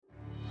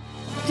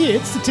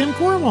It's the Tim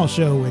Corrimal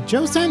Show with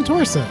Joe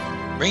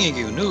Santorsa. Bringing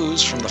you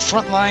news from the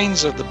front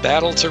lines of the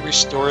battle to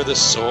restore the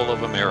soul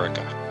of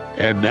America.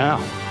 And now,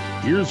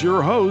 here's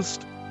your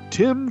host,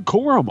 Tim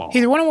Corrimal. Hey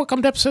everyone, and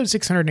welcome to episode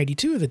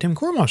 682 of the Tim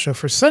Corrimal Show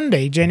for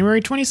Sunday,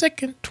 January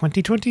 22nd,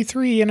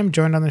 2023. And I'm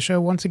joined on the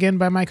show once again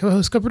by my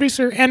co-host,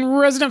 co-producer, and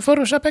resident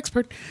Photoshop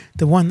expert,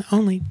 the one,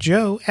 only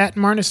Joe at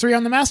Marnus3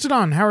 on the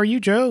Mastodon. How are you,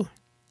 Joe?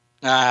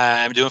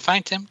 I'm doing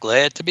fine, Tim.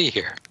 Glad to be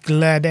here.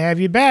 Glad to have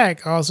you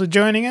back. Also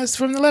joining us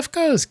from the left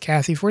coast,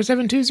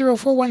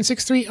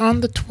 Kathy47204163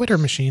 on the Twitter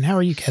machine. How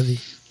are you, Kathy?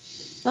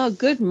 Oh,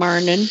 good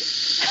morning.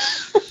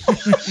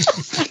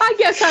 I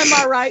guess I'm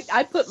all right.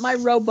 I put my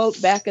rowboat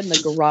back in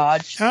the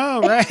garage. Oh,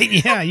 right.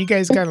 Yeah, you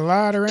guys got a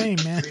lot of rain,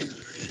 man.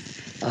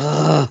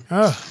 Oh,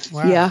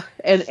 wow. Yeah,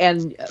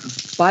 and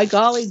by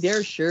golly,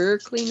 they're sure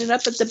cleaning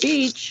up at the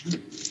beach.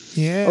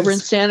 Yes. Over in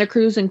Santa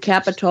Cruz and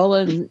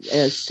Capitola and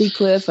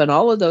Seacliff and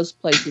all of those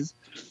places.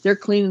 They're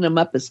cleaning them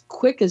up as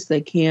quick as they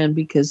can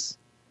because,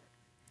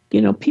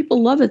 you know,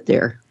 people love it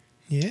there.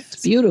 Yes.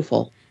 It's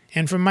beautiful.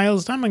 And from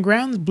Miles Diamond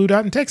Grounds, Blue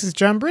Dot in Texas,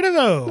 John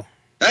Britovo.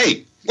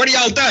 Hey, what are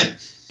y'all done?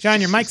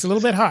 John, your mic's a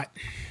little bit hot.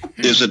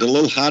 Is it a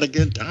little hot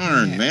again?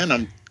 Darn, man,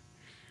 I'm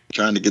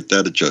trying to get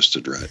that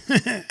adjusted right.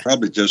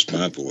 Probably just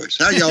my voice.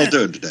 How y'all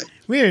doing today?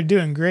 We are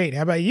doing great.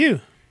 How about you?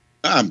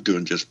 I'm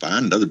doing just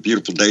fine. Another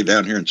beautiful day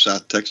down here in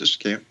South Texas.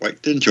 Can't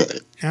wait to enjoy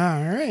it. All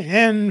right.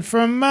 And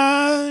from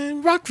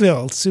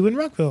Rockville, Sue in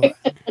Rockville.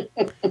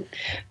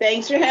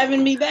 Thanks for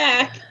having me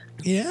back.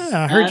 Yeah,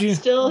 I heard I'm you.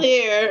 Still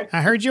here.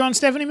 I heard you on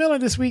Stephanie Miller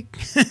this week.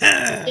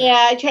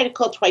 Yeah, I try to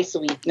call twice a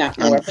week, not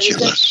more. I'm But it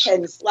just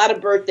depends. A lot of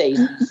birthdays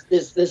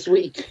this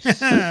week.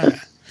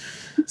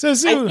 So,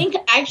 Sue.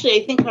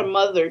 I think her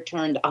mother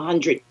turned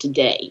 100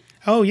 today.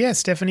 Oh, yes,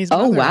 Stephanie's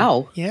mother. Oh,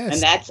 wow. Yes.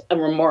 And that's a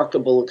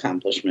remarkable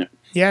accomplishment.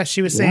 Yeah,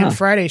 she was saying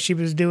Friday she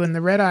was doing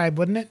the red eye,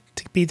 wasn't it?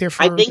 To be there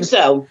for I think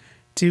so.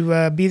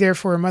 To be there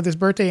for her mother's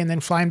birthday and then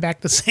flying back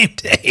the same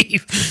day.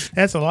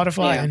 That's a lot of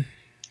flying.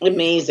 Yeah.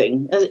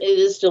 Amazing. It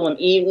is still,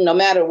 even no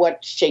matter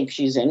what shape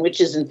she's in, which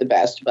isn't the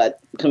best, but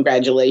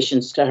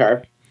congratulations to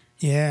her.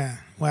 Yeah.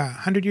 Wow.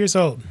 100 years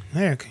old.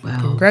 There. Wow.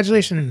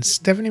 Congratulations,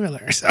 Stephanie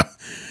Miller. So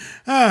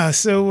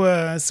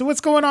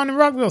what's going on in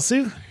Rockville,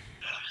 Sue?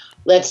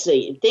 Let's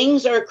see.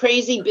 Things are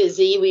crazy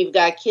busy. We've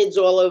got kids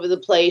all over the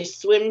place.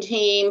 Swim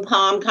team,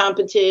 pom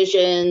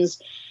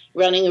competitions,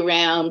 running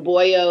around.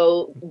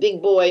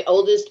 Big boy,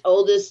 oldest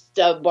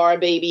bar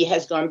baby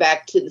has gone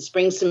back to the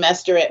spring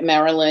semester at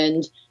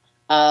Maryland.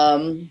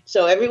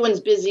 So everyone's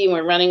busy and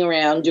we're running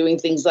around doing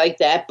things like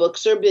that.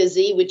 Books are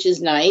busy, which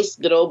is nice.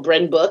 Good old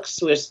Bren Books.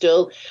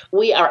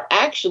 We are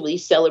actually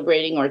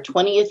celebrating our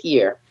 20th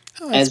year.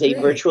 As a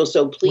virtual.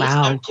 So please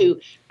come to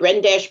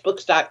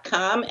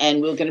bren-books.com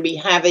and we're going to be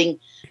having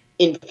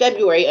in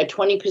February a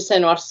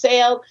 20% off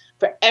sale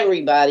for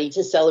everybody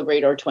to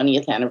celebrate our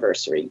 20th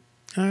anniversary.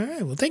 All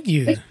right. Well, thank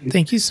you.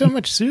 Thank you so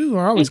much, Sue.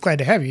 We're always glad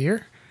to have you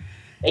here.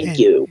 Thank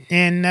you.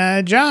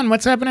 And John,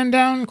 what's happening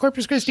down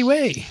Corpus Christi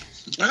Way?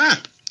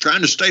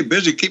 Trying to stay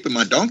busy, keeping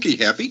my donkey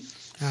happy.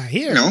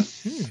 Here. You know,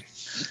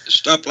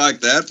 stuff like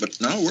that. But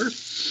no,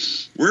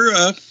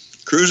 we're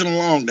cruising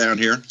along down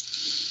here.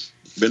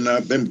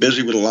 Been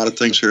busy with a lot of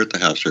things here at the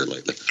house here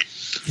lately.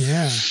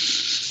 Yeah.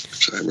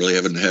 So I really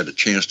haven't had a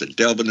chance to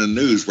delve into the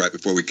news right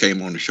before we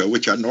came on the show,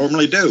 which I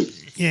normally do.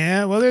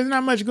 Yeah, well, there's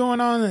not much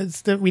going on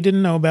that we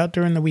didn't know about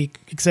during the week,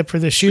 except for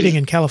the shooting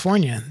in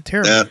California.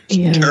 Terrible.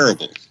 That's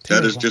terrible.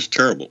 That is just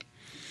terrible.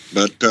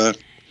 But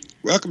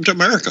welcome to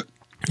America.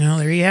 Well,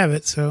 there you have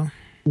it. So.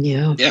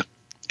 Yeah.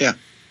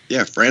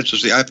 Yeah. France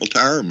is the Eiffel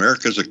Tower.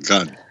 America's a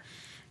gun.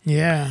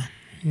 Yeah.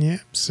 Yeah.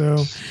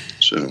 So.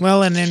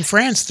 Well, and in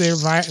France, their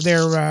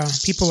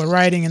people are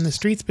rioting in the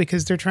streets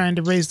because they're trying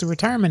to raise the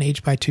retirement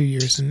age by 2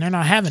 years, and they're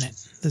not having it.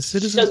 The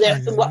citizens.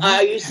 So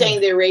are you saying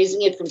they're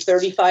raising it from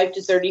 35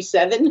 to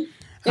 37?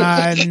 No,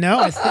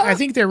 I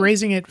think they're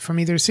raising it from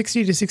either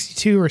 60 to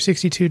 62 or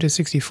 62 to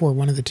 64,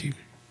 one of the two.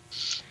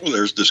 Well,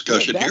 there's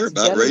discussion here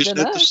about raising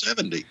it to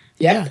 70.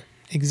 Yeah,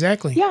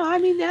 exactly. Yeah, I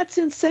mean, that's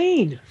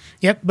insane.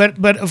 Yep,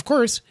 but of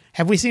course,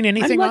 have we seen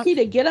anything? I'm lucky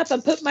to get up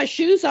and put my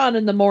shoes on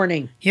in the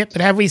morning. Yep,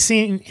 but have we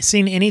seen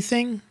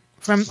anything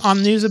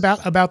on news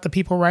about the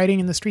people rioting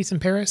in the streets in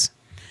Paris?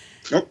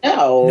 Nope.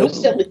 No,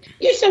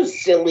 you're so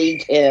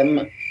silly,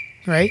 Tim.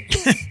 Right?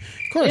 Of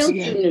course. They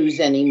don't do news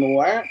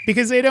anymore.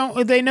 Because they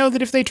know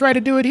that if they try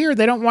to do it here,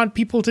 they don't want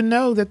people to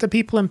know that the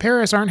people in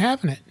Paris aren't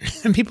having it,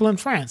 and people in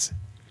France.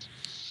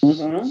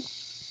 Mm-hmm.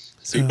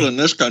 So, people in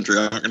this country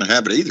aren't going to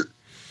have it either.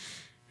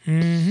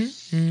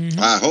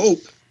 I hope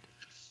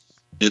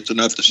it's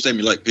enough to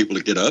stimulate people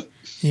to get up.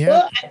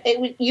 Yeah.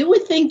 Well, you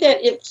would think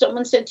that if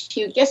someone said to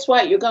you, guess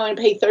what, you're going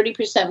to pay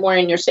 30% more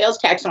in your sales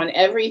tax on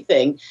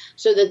everything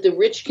so that the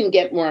rich can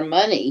get more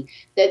money,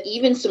 that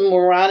even some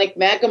moronic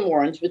MAGA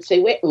morons would say,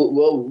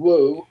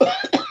 whoa.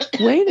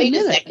 Wait a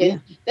minute. Second. Yeah.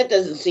 That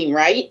doesn't seem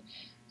right.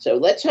 So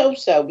let's hope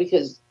so,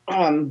 because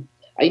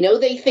I know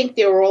they think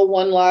they're all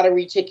one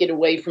lottery ticket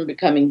away from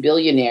becoming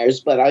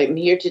billionaires, but I'm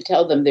here to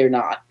tell them they're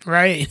not.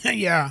 Right.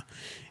 Yeah.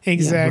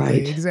 Exactly.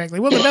 Yeah, right. Exactly.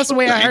 Well, the best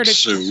way I heard it.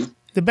 Sue.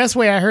 The best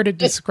way I heard it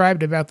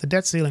described about the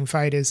debt ceiling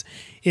fight is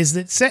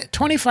that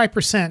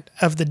 25%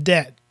 of the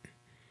debt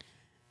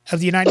of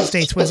the United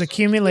States was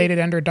accumulated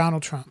under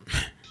Donald Trump.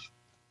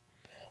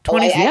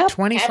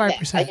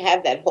 25%. I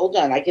have that. Hold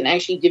on. I can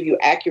actually give you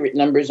accurate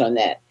numbers on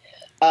that.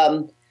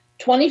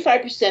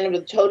 25% of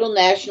the total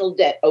national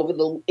debt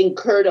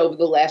incurred over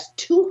the last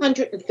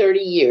 230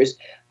 years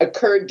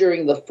occurred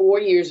during the 4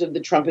 years of the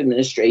Trump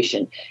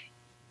administration.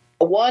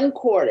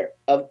 1/4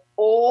 of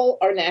all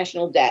our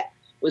national debt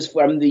was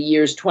from the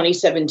years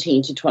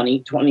 2017 to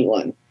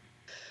 2021.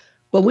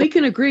 Well, we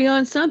can agree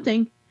on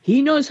something.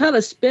 He knows how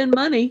to spend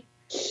money.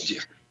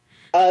 Yeah.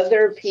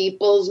 Other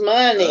people's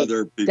money.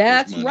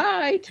 That's money.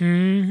 right.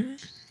 Mm-hmm.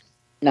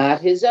 Not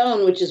his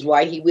own, which is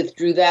why he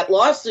withdrew that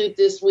lawsuit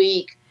this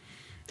week.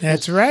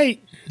 That's right.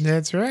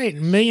 That's right.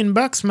 $1 million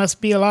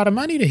must be a lot of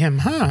money to him,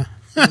 huh?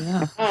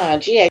 Yeah.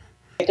 Gee,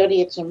 I thought he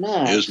had some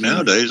money. Is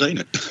nowadays, ain't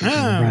it? Oh,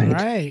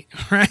 right.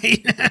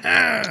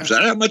 Is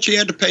that how much he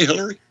had to pay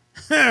Hillary?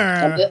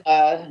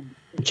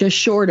 Just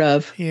short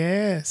of.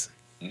 Yes.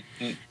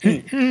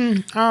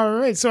 All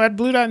right. So at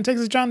Blue Dot in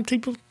Texas, John,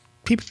 people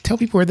tell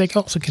people where they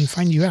also can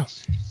find you out.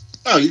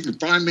 Oh, you can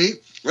find me.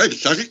 Wait a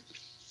second.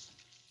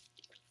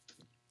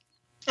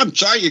 I'm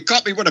sorry, you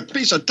caught me with a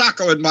piece of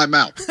taco in my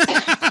mouth.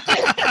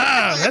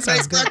 Oh, that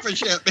sounds good.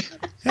 Breakfast yet,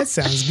 man. That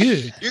sounds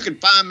good. You can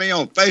find me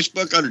on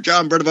Facebook under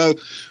John Berneveau,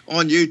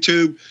 on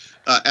YouTube,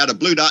 at a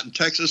Blue Dot in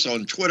Texas,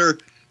 on Twitter,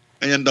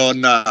 and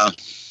on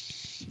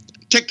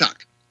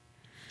TikTok.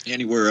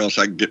 Anywhere else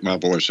I can get my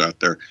voice out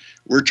there.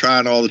 We're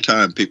trying all the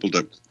time, people,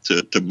 to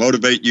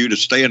motivate you to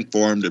stay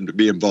informed and to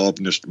be involved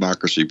in this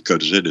democracy,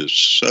 because it is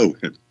so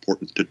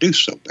important to do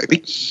so,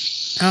 baby.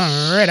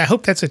 All right. I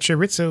hope that's a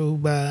chorizo,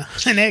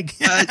 an egg.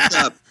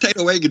 It's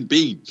potato, egg, and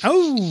beans.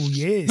 Oh,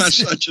 yes. My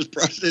son just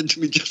brought it into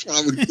me just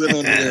while we went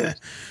on the air.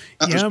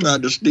 I was Yum.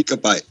 trying to sneak a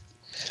bite.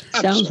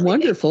 Sounds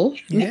wonderful.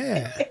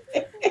 Yeah.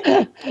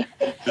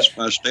 It's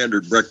my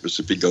standard breakfast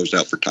if he goes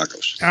out for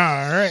tacos.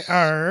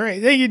 All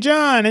right. Thank you,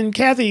 John and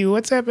Kathy.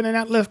 What's happening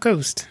out left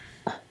coast?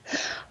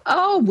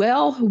 Oh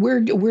well,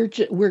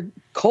 we're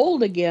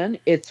cold again.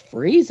 It's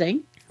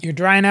freezing. You're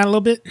drying out a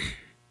little bit.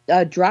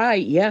 Dry,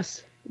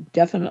 yes,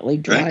 definitely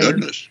Thank drier.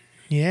 goodness.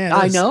 Yeah,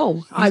 I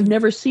know. I've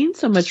never seen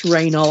so much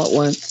rain all at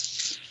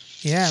once.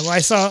 Yeah, well, I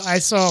saw.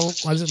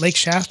 Was it Lake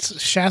Shasta?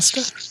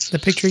 The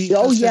picture you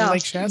Oh posted of yeah,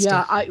 Lake Shasta.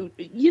 yeah.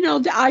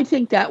 I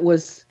think that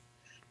was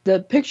the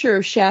picture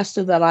of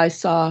Shasta that I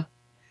saw.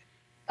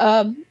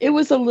 It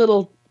was a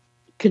little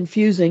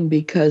confusing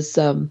because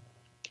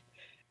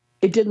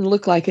it didn't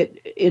look like it.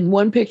 In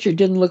one picture, it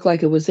didn't look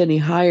like it was any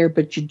higher,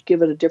 but you'd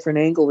give it a different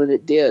angle than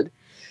it did.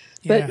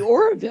 But Yeah.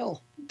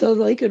 Oroville, the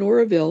lake in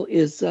Oroville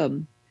is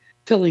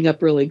filling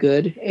up really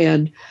good.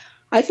 And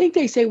I think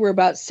they say we're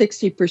about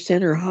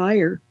 60% or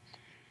higher.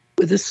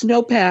 With the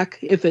snowpack,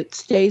 if it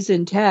stays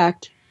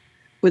intact,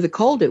 with the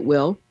cold it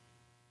will,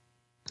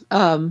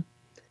 then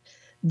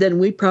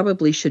we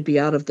probably should be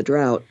out of the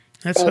drought.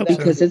 Let's hope so.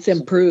 Because it's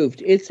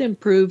improved. It's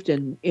improved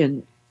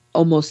in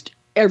almost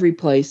every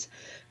place.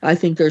 I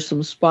think there's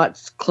some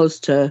spots close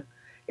to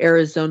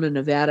Arizona,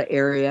 Nevada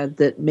area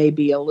that may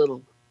be a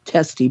little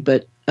testy,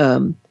 but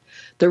the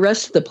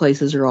rest of the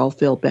places are all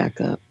filled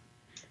back up.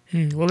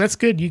 Well, that's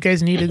good. You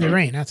guys needed the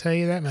rain. I'll tell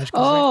you that much.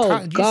 'Cause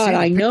Oh you God, see the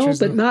I know, pictures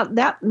but of- not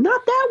that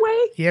way.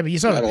 Yeah, but you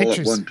saw Not the all at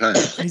pictures. one time.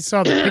 You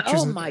saw the pictures.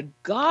 Oh my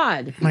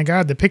God. My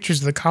God, the pictures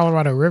of the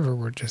Colorado River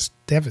were just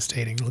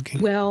devastating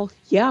looking. Well,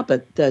 yeah,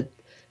 but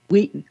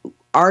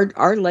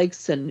our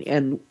lakes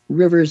and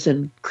rivers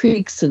and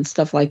creeks and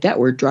stuff like that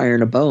were drier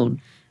than a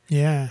bone.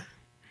 Yeah.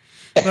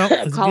 Well,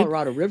 it's good.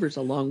 Colorado River's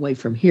a long way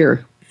from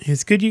here.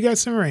 It's good you got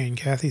some rain,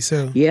 Kathy.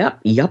 So, Yeah.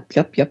 Yep.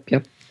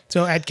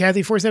 so at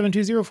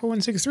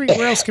Kathy47204163,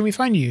 where else can we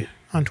find you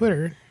on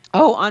Twitter?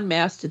 Oh, on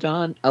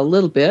Mastodon a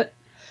little bit,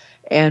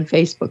 and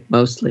Facebook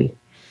mostly.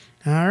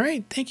 All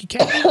right, thank you,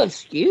 Kathy.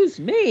 Excuse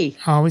me.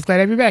 Always glad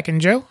to have you back. And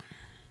Joe?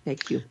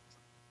 Thank you.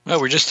 Well,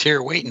 we're just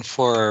here waiting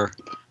for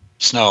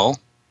snow,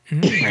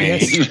 rain,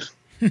 Yes.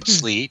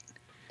 sleet,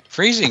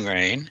 freezing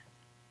rain,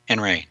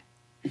 and rain.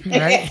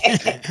 Right?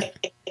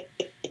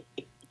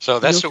 So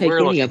that's You'll what we're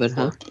take any looking of it,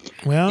 for. huh?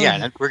 Well, Yeah,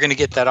 and we're going to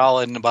get that all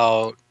in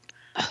about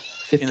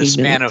 15 in the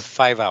span minutes. of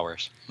 5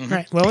 hours. Mhm.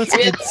 right. Well, it's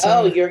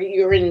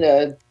You're in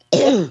the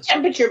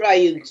temperature by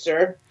you,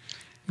 sir.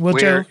 well,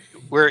 Joe.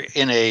 We're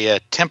in a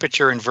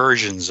temperature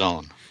inversion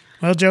zone.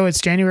 Well, Joe, it's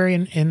January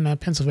in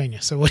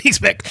Pennsylvania, so what do you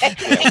expect?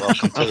 Yeah,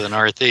 welcome to the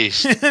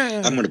Northeast.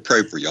 I'm going to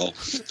pray for y'all.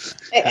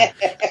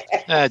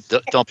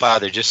 Don't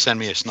bother. Just send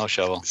me a snow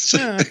shovel.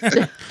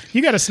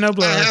 You got a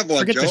snowblower. I have one,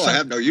 Forget the Joe. I snow-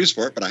 have no use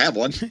for it, but I have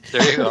one.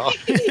 There you go.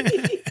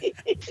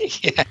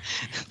 Yeah,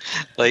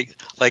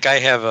 like I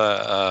have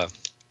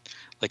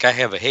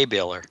a hay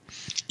baler,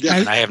 Yeah,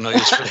 and I have no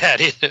use for that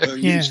no either.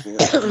 use for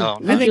it. No, I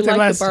Would think you the like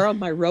last- to borrow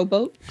my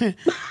rowboat?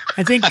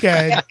 I think,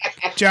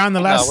 John, the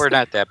no, last we're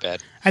not that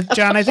bad.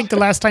 John, I think the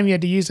last time you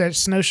had to use that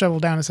snow shovel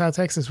down in South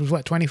Texas was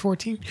what,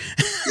 2014?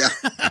 Yeah.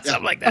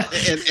 Something like that.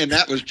 And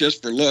that was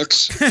just for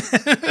looks.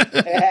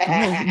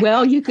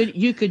 Well, you could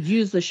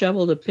use the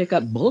shovel to pick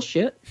up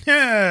bullshit.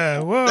 Yeah,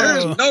 whoa.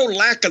 There's no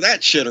lack of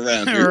that shit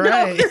around here.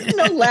 Right. No, there's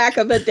no lack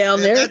of it down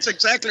And there. that's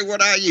exactly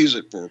what I use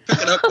it for,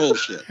 picking up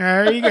bullshit.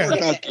 There you Or go.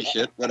 donkey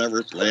shit, whatever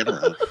it's laying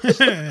around.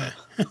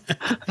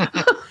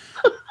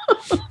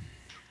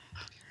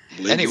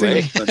 Believe me,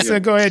 Anyway. plenty So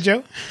of- go ahead,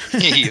 Joe.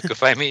 You can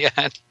find me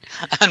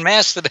on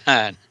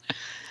Mastodon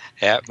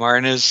at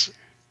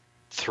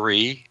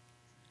Marna's3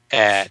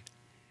 at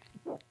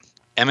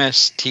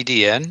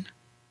mstdn.party.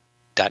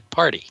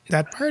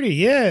 That party,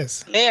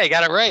 yes. Hey, I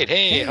got it right.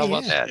 Hey, how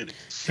about Yeah. that?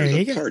 There There's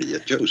you a go. party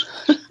at Joe's.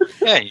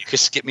 Yeah, you can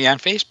get me on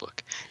Facebook.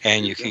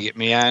 And you can get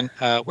me on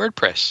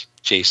WordPress,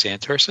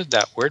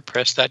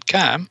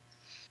 jsantorsa.wordpress.com,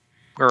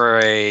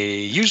 where I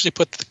usually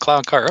put the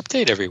Clown Car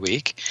update every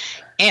week.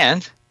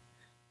 And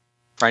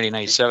Friday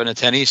night, 7 to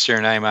 10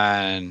 Eastern, I'm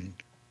on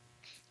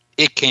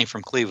It Came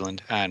From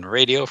Cleveland on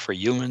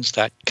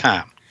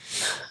radioforhumans.com.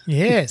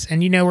 Yes,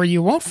 and you know where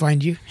you won't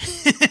find you.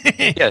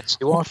 Yes,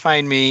 you won't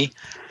find me.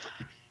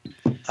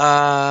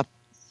 You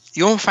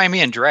won't find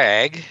me in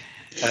drag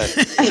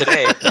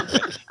today.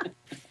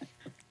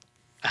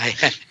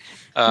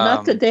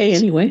 Not today,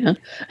 anyway, huh?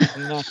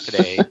 Not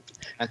today.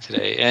 Not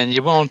today. And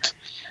you won't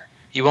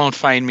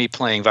find me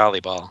playing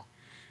volleyball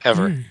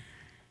ever.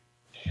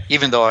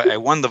 Even though I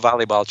won the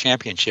volleyball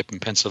championship in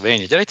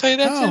Pennsylvania. Did I tell you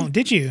that? Oh, Tim?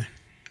 did you?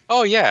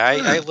 Oh yeah,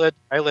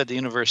 I led the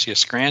University of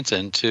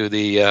Scranton to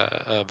the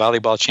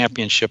volleyball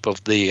championship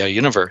of the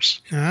universe.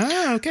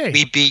 Ah, okay.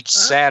 We beat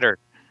Saturn.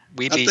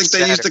 I think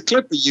they used a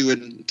clip of you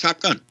in Top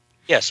Gun.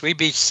 Yes, we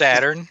beat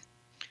Saturn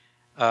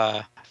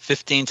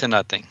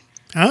 15-0.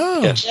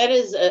 Oh, Yes. That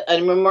is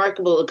a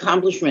remarkable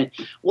accomplishment.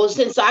 Well,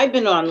 since I've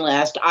been on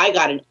last, I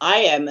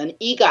am an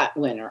EGOT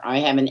winner. I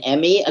have an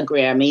Emmy, a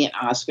Grammy, an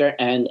Oscar,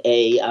 and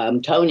a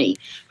Tony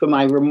for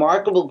my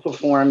remarkable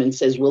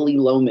performance as Willie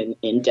Loman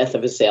in Death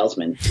of a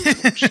Salesman.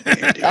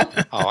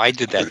 Oh, I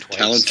did that twice.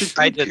 Talented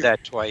I group did here.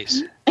 that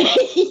twice.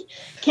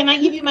 Can I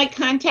give you my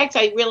contacts?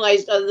 I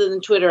realized other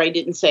than Twitter, I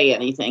didn't say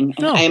anything.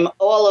 No. I'm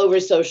all over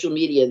social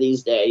media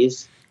these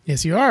days.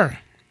 yes, you are.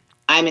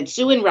 I'm at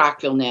Sue in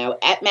Rockville now,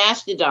 at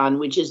Mastodon,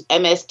 which is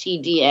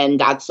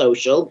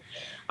mstdn.social.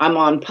 I'm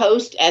on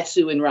Post at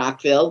Sue in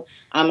Rockville.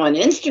 I'm on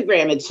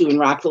Instagram at Sue in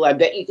Rockville. I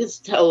bet you can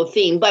tell a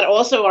theme, but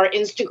also our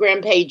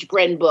Instagram page,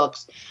 Bren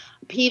Books.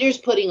 Peter's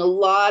putting a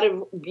lot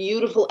of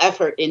beautiful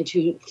effort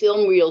into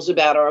film reels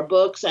about our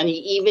books, and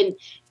the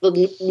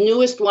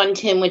newest one,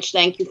 Tim, which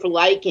thank you for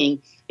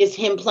liking, is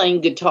him playing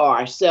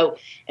guitar. So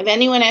if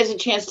anyone has a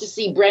chance to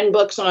see Bren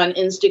Books on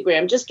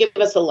Instagram, just give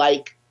us a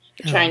like.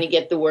 Trying to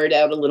get the word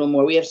out a little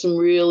more. We have some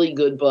really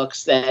good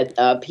books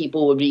that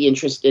people would be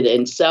interested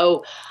in.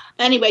 So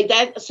anyway,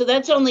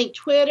 that's only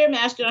Twitter,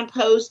 Mastodon,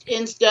 Post,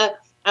 Insta.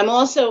 I'm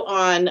also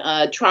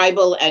on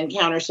Tribal and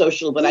Counter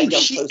Social, but I don't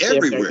she's post there.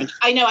 everywhere.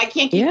 I know, I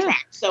can't keep Yeah.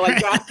 track. So I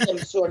dropped them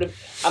sort of.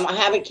 I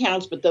have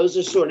accounts, but those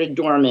are sort of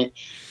dormant,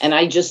 and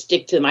I just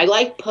stick to them. I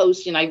like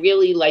Post, and I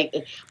really like.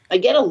 I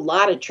get a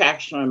lot of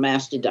traction on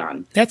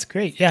Mastodon. That's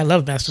great. Yeah, I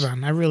love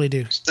Mastodon. I really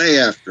do. Stay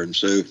after him,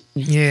 Sue.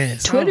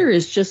 Yes. Twitter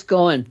is just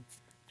going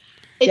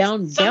It's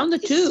down the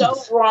tubes.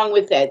 So wrong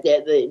with that.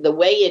 The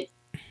way it.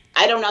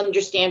 I don't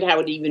understand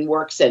how it even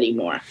works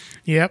anymore.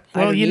 Yep. I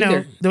Well, don't you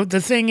know, either. the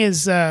thing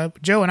is,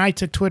 Joe and I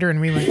took Twitter and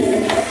we went,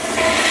 that's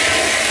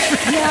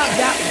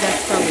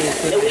probably a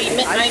good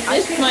thing. I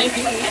missed my.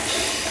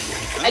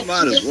 I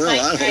might as well.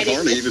 I don't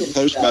hardly even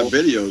post my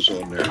videos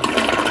on there.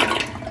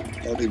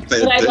 I don't even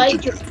pay But I like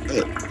attention to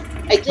it.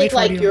 I did Wait for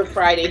like you. your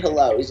Friday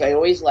hellos. I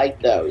always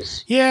liked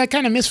those. yeah, I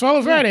kind of miss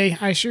Follow Friday.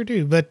 I sure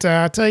do. But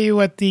I'll tell you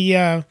what,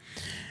 the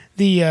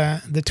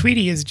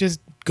Tweety is just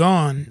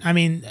gone. I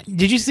mean,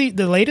 did you see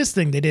the latest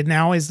thing they did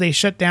now is they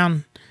shut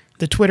down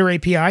the Twitter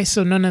API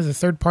so none of the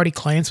third-party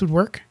clients would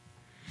work.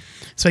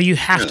 So you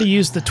have to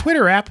use the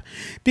Twitter app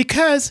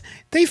because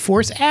they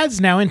force ads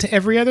now into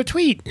every other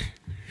tweet.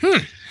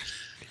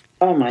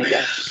 Oh my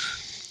god!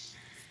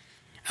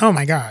 Oh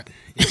my God.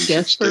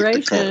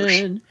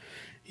 Desperation.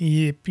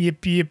 Yep,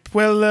 yep, yep.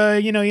 Well,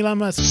 Elon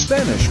Musk.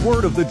 Spanish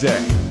word of the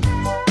day.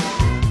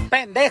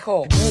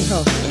 Pendejo.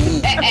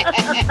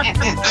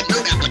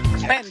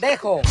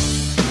 Pendejo.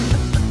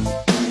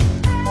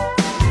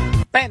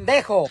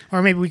 Pendejo.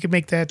 Or maybe we could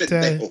make that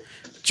Pendejo.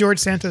 George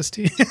Santos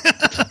too.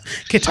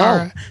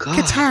 Katara. Oh,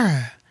 God.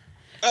 Katara.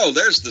 Oh,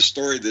 there's the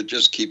story that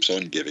just keeps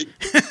on giving.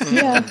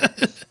 Yeah.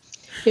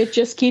 It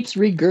just keeps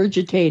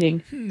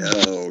regurgitating.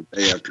 Oh,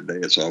 day after day,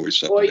 it's always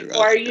something Or, new.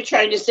 or are you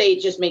trying to say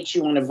it just makes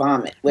you want to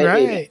vomit? Wait,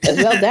 Right.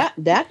 Well,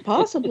 that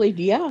possibly,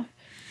 yeah.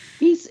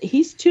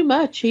 He's too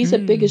much. He's the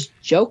biggest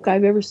joke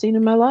I've ever seen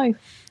in my life.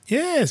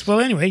 Yes.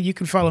 Well, anyway, you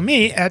can follow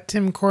me at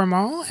Tim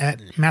Cormal at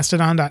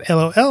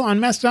mastodon.lol on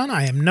Mastodon.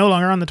 I am no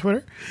longer on the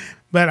Twitter,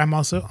 but I'm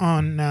also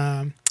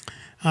on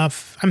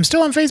I'm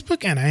still on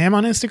Facebook, and I am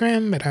on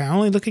Instagram, but I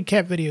only look at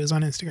cat videos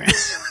on Instagram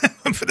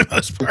for the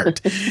most part.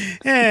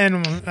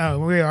 And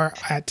we are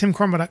at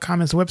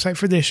timcornwell.com is the website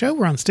for this show.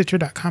 We're on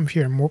Stitcher.com for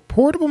your more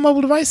portable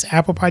mobile device,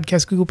 Apple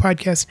Podcasts, Google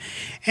Podcasts,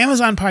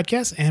 Amazon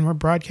Podcasts, and we're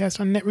broadcast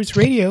on Netroots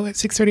Radio at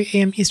 6:30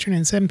 a.m. Eastern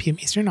and 7 p.m.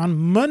 Eastern on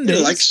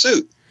Mondays. Like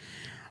soup.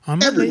 On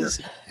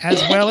Mondays,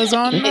 as well as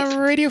on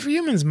Radio for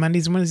Humans,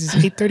 Mondays and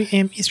Wednesdays, 8:30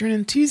 a.m. Eastern,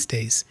 and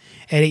Tuesdays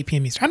at 8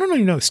 p.m. Eastern. I don't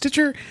even know,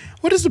 Stitcher,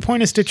 what is the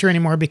point of Stitcher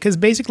anymore? Because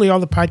basically all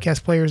the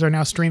podcast players are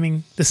now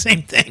streaming the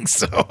same thing,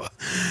 so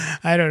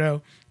I don't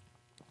know.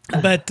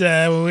 But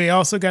we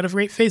also got a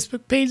great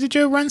Facebook page that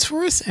Joe runs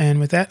for us, and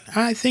with that,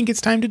 I think it's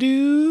time to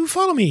do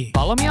Follow Me.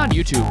 Follow me on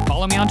YouTube.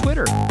 Follow me on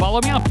Twitter. Follow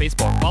me on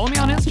Facebook. Follow me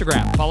on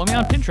Instagram. Follow me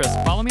on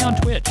Pinterest. Follow me on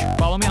Twitch.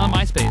 Follow me on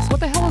MySpace. What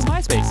the hell is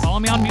MySpace? Follow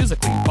me on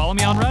Musical.ly. Follow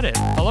me on Reddit.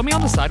 Follow me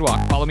on the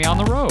sidewalk. Follow me on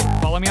the road.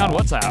 Follow me on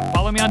WhatsApp.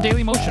 Follow me on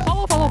Daily Motion.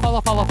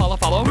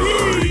 Follow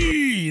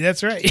me.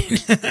 That's right.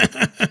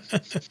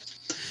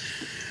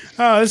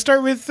 Let's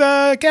start with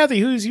Kathy.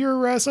 Who's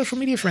your social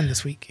media friend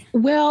this week?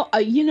 Well,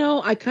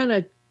 I kind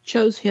of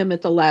chose him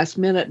at the last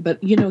minute, but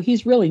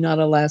he's really not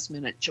a last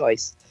minute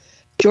choice.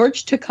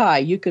 George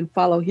Takei, you can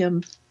follow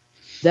him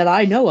that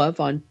I know of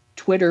on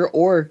Twitter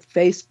or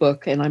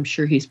Facebook, and I'm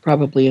sure he's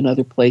probably in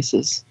other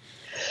places.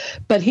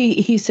 But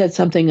he said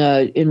something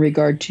in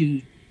regard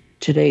to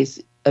today's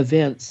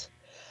events.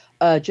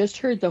 Just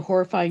heard the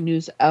horrifying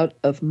news out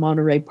of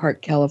Monterey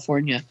Park,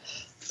 California.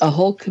 A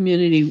whole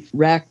community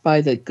racked by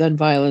the gun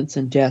violence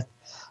and death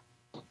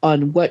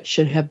on what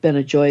should have been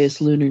a joyous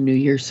Lunar New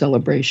Year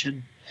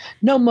celebration.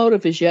 No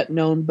motive is yet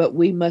known, but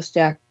we must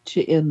act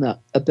to end the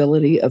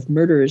ability of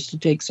murderers to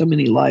take so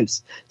many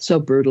lives so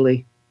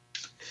brutally.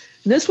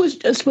 And this was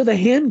just with a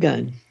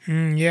handgun.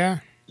 Yeah.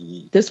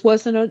 This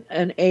wasn't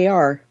an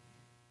AR.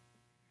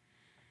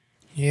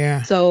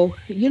 Yeah. So,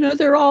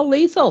 they're all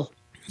lethal.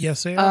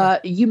 Yes, they are.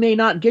 You may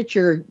not get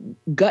your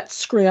gut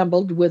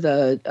scrambled with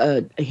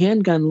a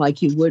handgun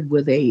like you would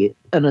with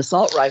an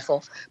assault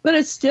rifle, but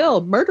it's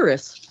still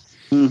murderous.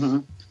 Mm-hmm.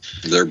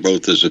 They're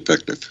both as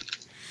effective.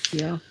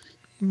 Yeah.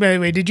 By the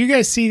way, did you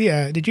guys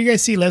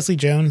see Leslie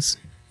Jones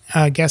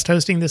guest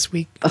hosting this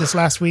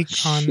last week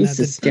on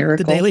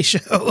the Daily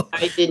Show?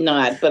 I did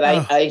not, but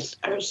I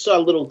saw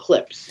little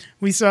clips.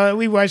 We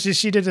watched it.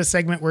 She did a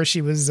segment where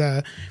she was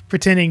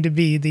pretending to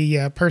be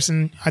the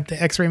person at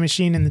the X-ray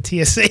machine in the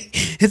TSA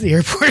at the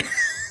airport.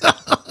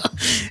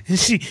 And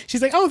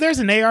she's like, "Oh, there's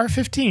an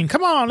AR-15.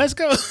 Come on, let's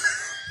go."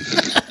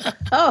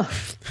 Oh.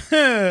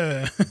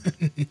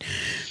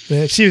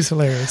 But she was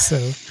hilarious. So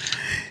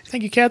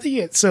thank you,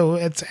 Kathy. So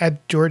it's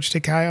at George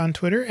Takei on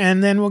Twitter,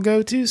 and then we'll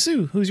go to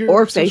Sue, who's your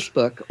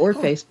Facebook.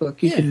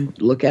 Facebook. You can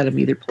look at them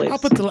either place.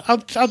 I'll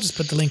just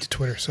put the link to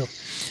Twitter. So,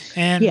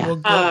 and we'll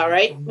go. All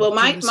right. Well,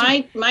 my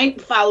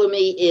follow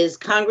me is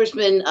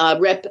Congressman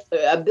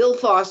Bill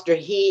Foster.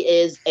 He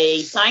is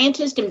a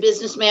scientist and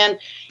businessman.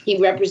 He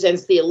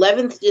represents the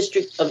 11th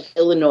District of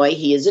Illinois.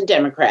 He is a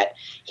Democrat.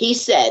 He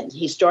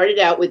started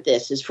out with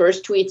this. His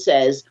first tweet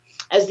says,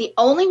 as the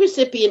only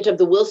recipient of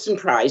the Wilson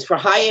Prize for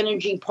High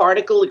Energy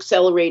Particle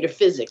Accelerator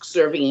Physics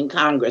serving in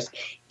Congress,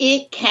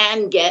 it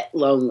can get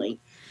lonely,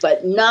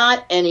 but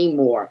not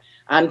anymore.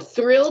 I'm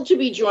thrilled to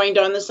be joined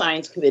on the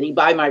Science Committee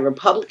by my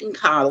Republican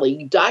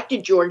colleague,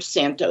 Dr. George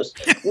Santos,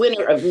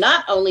 winner of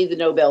not only the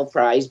Nobel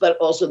Prize, but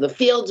also the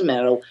Fields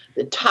Medal,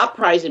 the top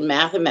prize in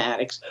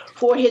mathematics,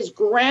 for his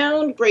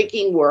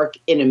groundbreaking work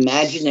in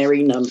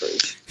imaginary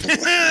numbers.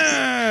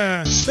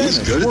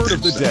 Spanish word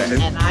of the day.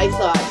 And I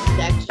thought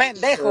that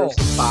Pendejo.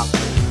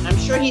 I'm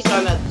sure he's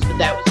on that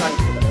was on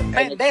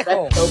Twitter.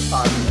 Pendejo.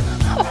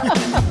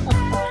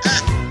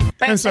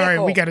 I'm sorry,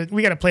 we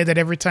gotta play that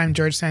every time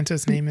George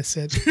Santos' name is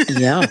said.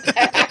 Yeah.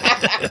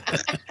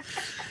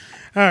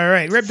 All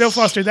right, Rep. Bill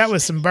Foster, that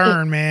was some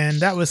burn, man.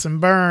 That was some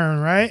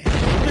burn, right?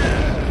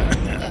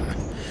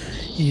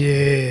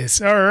 Yes.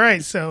 All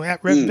right, so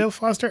at Rep. Bill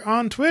Foster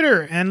on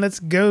Twitter, and let's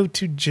go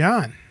to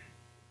John.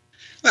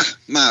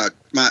 My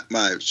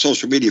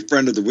social media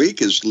friend of the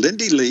week is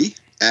Lindy Lee,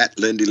 at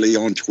Lindy Lee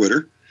on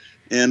Twitter.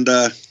 And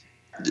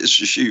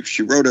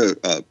she wrote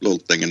a little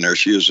thing in there.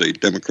 She is a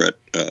Democrat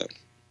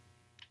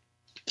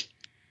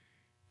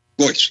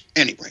voice.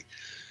 Anyway,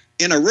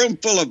 in a room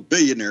full of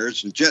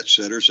billionaires and jet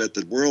setters at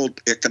the World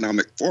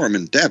Economic Forum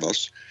in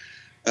Davos,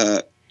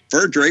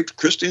 fur-draped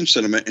Christian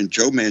Sinema and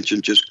Joe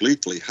Manchin just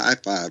gleefully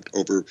high-fived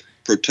over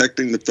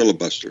protecting the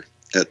filibuster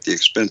at the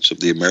expense of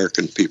the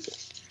American people.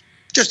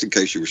 Just in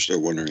case you were still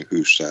wondering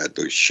whose side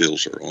those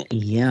shills are on.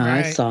 Yeah,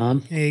 Right. I saw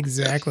him.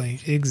 Exactly.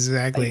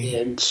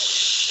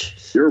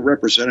 Your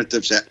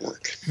representatives at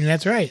work.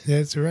 That's right.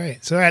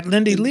 So at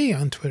Lindy Lee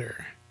on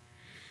Twitter.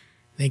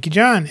 Thank you,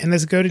 John. And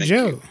let's go to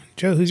Joe. you.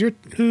 Joe,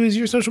 who is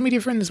your social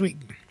media friend this week?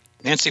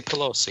 Nancy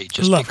Pelosi,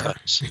 just Love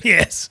because. her.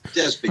 Yes.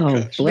 Just Oh,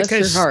 because. bless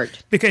your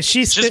heart. Because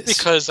she's Just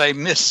because I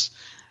miss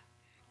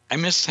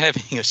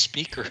having a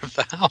Speaker of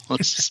the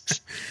House.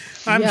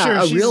 I'm Yeah, sure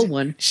a she's, real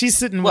one. She's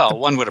sitting with Well,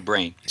 one with a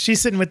brain. she's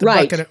sitting with the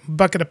Right.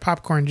 bucket of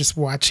popcorn, just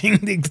watching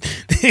the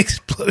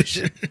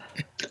explosion. I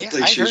Yeah,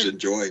 think I she's heard-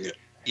 enjoying it.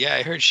 Yeah,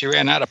 I heard she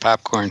ran out of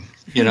popcorn.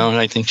 And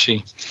I think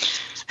she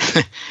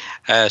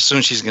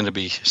soon she's going to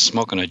be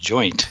smoking a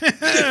joint.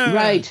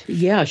 Right.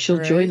 Yeah, she'll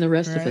Right, join the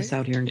rest of right. us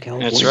out here in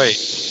California. That's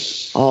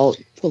right. All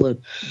full of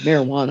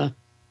marijuana.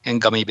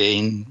 And gummy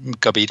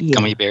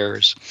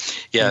bears.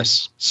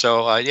 Yes.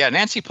 So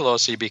Nancy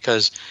Pelosi,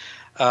 because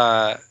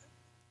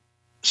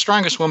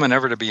strongest woman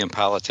ever to be in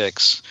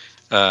politics.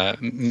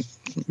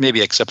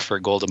 Maybe except for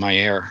Golda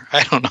Meir.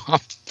 I don't know.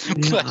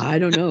 Yeah, I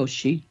don't know.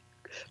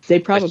 They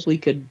probably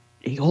could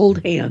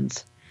hold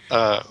hands.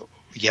 I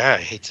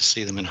hate to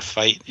see them in a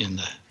fight in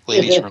the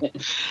ladies' room.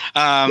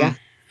 Yeah.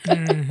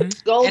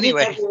 Golda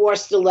Anyway. never wore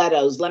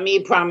stilettos. Let me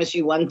promise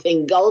you one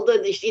thing.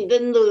 Golda, she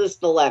didn't do the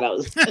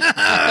stilettos.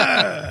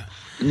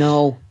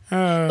 No.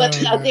 But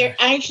they're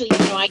actually, I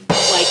don't like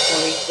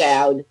Maureen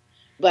Dowd,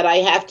 but I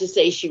have to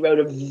say she wrote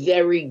a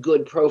very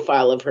good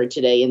profile of her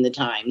today in the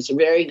Times. A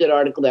very good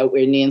article about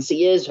where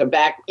Nancy is, her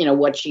back,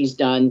 what she's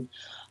done.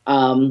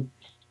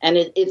 And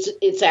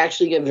it's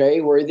actually a very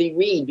worthy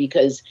read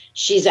because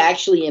she's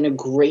actually in a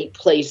great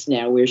place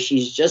now where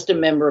she's just a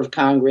member of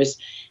Congress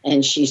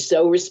and she's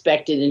so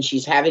respected and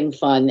she's having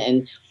fun.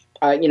 And,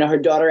 her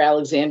daughter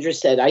Alexandra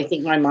said, I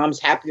think my mom's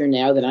happier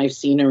now than I've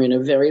seen her in a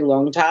very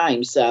long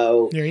time.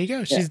 So There you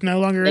go. She's no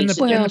longer in the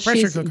Well,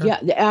 pressure cooker. yeah,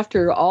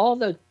 after all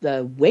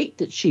the weight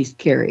that she's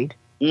carried,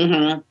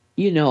 mhm.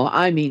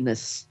 the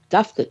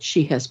stuff that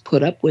she has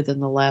put up with in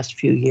the last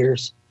few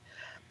years.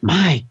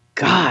 My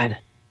God.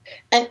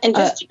 And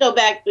just to go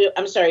back,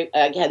 I'm sorry,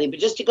 Kathy, but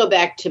just to go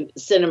back to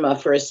cinema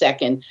for a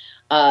second,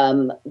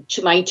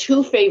 to my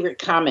two favorite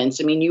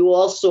comments. I mean, you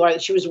all saw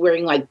that she was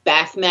wearing like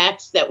bath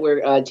mats that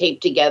were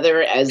taped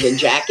together as a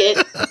jacket.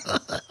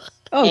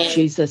 Oh, And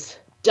Jesus.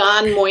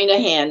 Don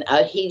Moynihan,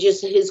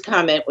 his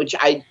comment, which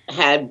I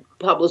had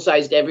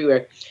publicized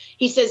everywhere.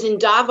 He says, in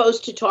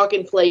Davos to talk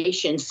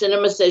inflation,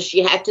 Cinema says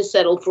she had to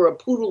settle for a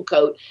poodle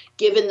coat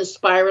given the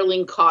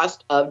spiraling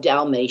cost of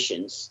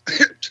Dalmatians.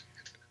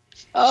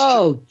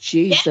 Oh,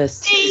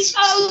 Jesus.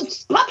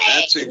 Those puppies!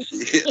 That's who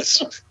she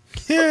is.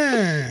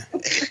 Yeah.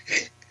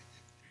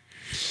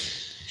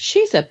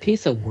 She's a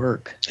piece of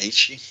work. Ain't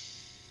she?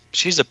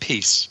 She's a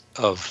piece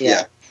of.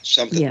 Yeah.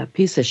 Something. Yeah,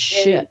 piece of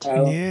shit.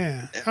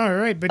 Yeah. All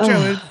right. But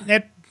Joe,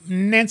 at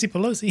Nancy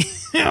Pelosi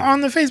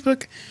on the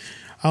Facebook,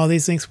 all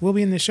these links will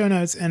be in the show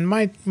notes. And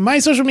my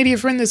social media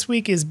friend this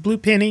week is Blue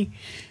Penny.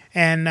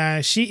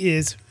 And she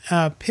is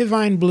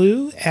Pivine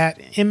Blue at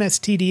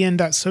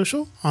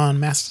mstdn.social on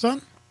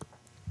Mastodon.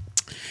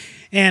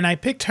 And I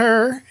picked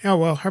her,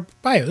 her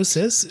bio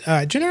says,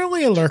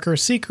 generally a lurker,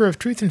 seeker of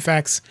truth and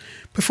facts,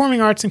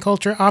 performing arts and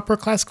culture, opera,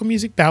 classical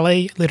music,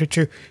 ballet,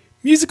 literature,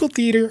 musical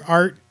theater,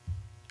 art,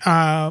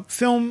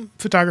 film,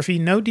 photography,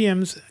 no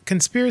DMs,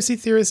 conspiracy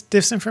theorists,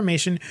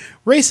 disinformation,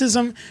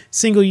 racism,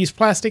 single-use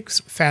plastics,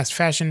 fast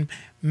fashion,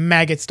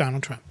 maggots,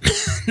 Donald Trump.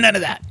 None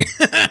of that.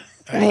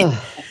 Right?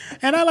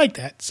 And I like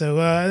that. So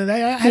I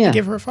had to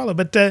give her a follow.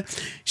 But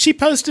she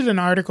posted an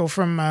article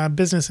from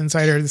Business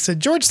Insider that said,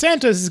 George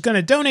Santos is going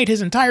to donate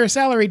his entire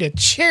salary to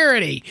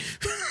charity.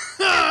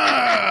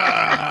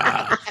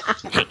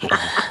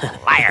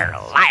 Liar,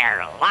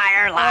 liar,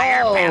 liar,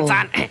 liar, Oh. pants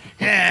on.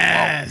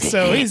 Yeah.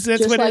 So that's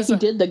Just what like his, he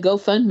did the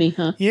GoFundMe,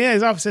 huh? Yeah,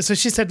 his office says. So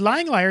she said,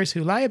 lying liars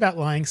who lie about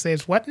lying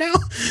says what now?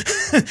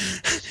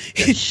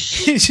 he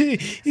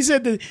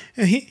said that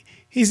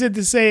he said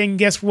the saying,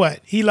 guess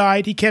what? He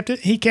lied. He kept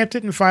it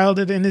and filed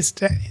it in his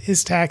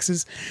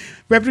taxes.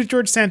 Representative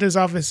George Santos'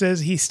 office says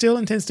he still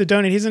intends to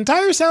donate his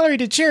entire salary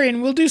to charity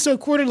and will do so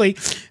quarterly.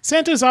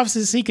 Santos' office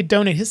says he could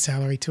donate his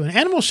salary to an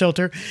animal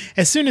shelter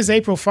as soon as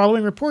April,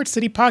 following reports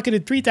that he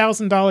pocketed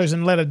 $3,000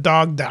 and let a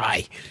dog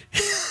die.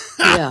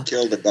 Yeah.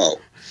 Kill the dog.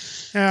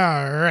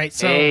 All right.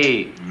 So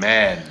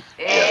Amen.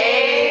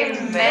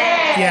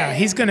 yeah,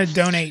 he's going to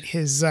donate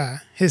his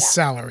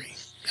salary.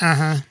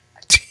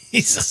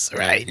 Jesus,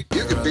 right.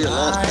 You can be a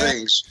lot of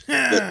things,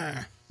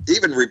 but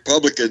even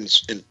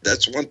Republicans, and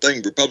that's one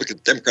thing, Republicans,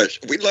 Democrats,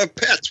 we love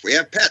pets. We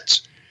have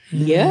pets.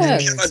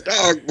 Yes. Kill a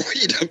dog, boy,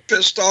 you done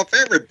pissed off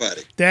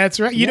everybody. That's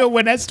right. You know,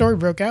 when that story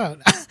broke out,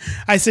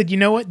 I said, you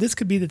know what? This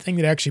could be the thing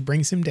that actually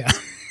brings him down.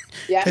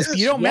 Yeah. 'Cause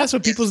you don't mess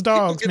with people's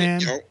dogs, People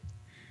man.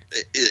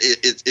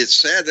 It's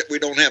sad that we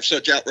don't have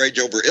such outrage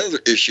over other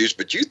issues,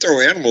 but you throw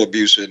animal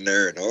abuse in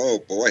there, and oh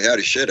boy,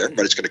 howdy shit,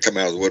 everybody's going to come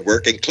out of the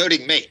woodwork,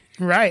 including me.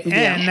 Right.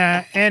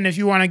 And if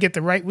you want to get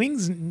the right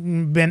wings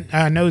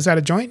nose out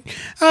of joint,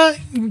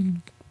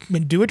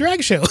 do a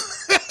drag show.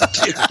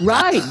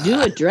 Right.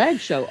 Do a drag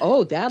show.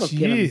 Oh, that'll get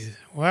them. Jeez.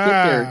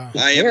 Wow.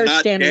 I hair am not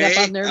standing gay.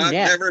 up on their I've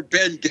neck. never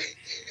been gay.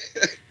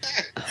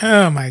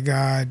 Oh, my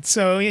God.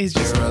 So he's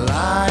just...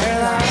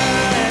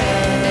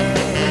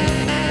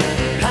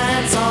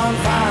 Pants on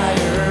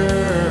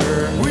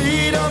fire.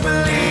 We don't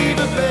believe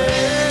a bit.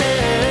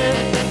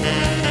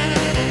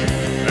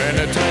 And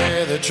to tell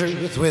you the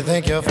truth, we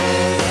think you're full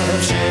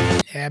of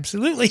shit.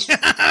 Absolutely.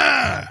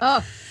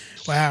 Oh,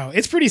 Wow.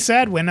 It's pretty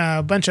sad when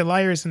a bunch of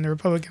liars in the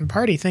Republican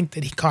Party think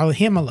that he called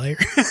him a liar.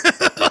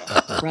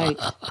 right.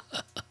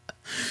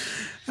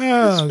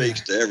 Oh,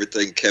 speaks to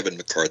everything Kevin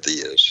McCarthy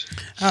is.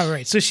 all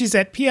right. So she's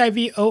at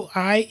PIVOINEBLEUE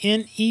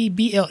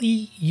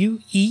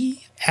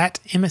at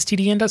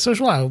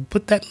mstdn.social. I'll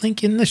put that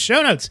link in the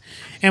show notes.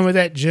 And with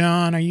that,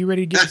 John, are you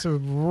ready to give us a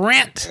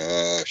rant?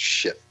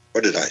 Shit.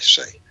 What did I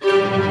say?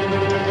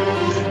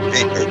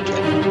 Ain't no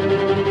talking.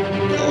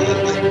 Oh,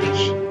 I like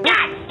this.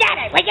 God damn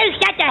it! Will you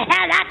shut the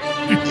hell up?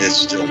 It's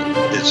still.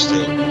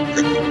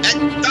 Hey,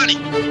 Donnie!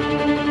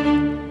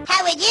 How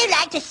would you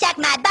like to suck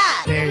my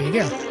balls? There you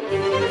go.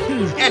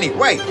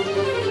 Anyway,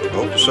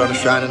 hope the sun is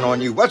shining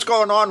on you. What's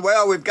going on?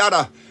 Well, we've got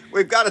a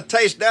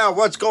taste now of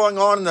what's going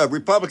on in the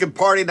Republican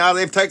Party now.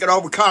 They've taken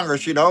over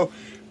Congress, you know.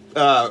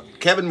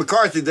 Kevin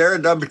McCarthy there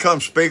done become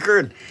Speaker,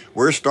 and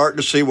we're starting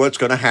to see what's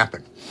going to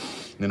happen.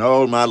 You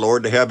know, my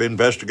Lord, they have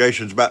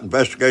investigations about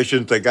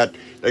investigations. They got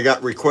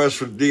requests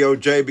from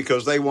DOJ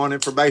because they want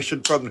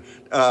information from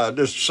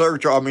this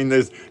search. I mean,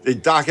 the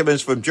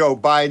documents from Joe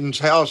Biden's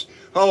house.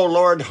 Oh,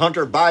 Lord,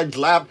 Hunter Biden's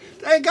lap.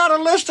 They got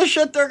a list of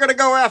shit they're going to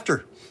go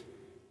after.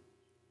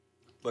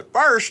 But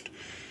first,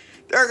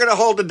 they're going to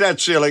hold the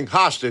debt ceiling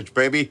hostage,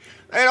 baby.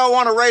 They don't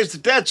want to raise the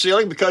debt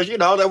ceiling because, you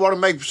know, they want to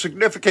make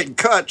significant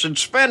cuts in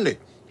spending.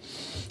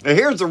 Now,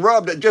 here's the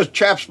rub that just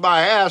chaps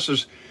my ass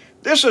is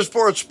this is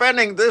for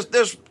spending,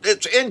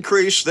 its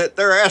increase that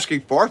they're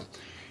asking for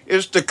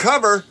is to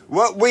cover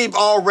what we've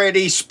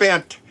already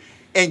spent.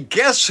 And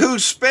guess who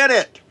spent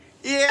it?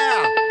 Yeah,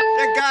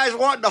 the guys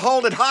wanting to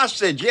hold it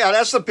hostage. Yeah,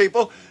 that's the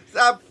people.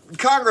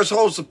 Congress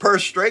holds the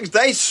purse strings.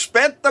 They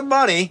spent the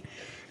money,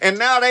 and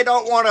now they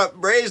don't want to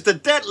raise the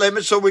debt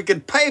limit so we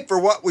can pay for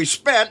what we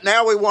spent.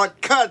 Now we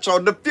want cuts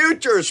on the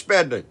future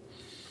spending.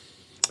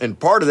 And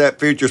part of that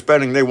future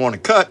spending they want to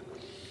cut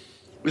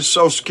is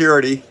Social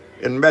Security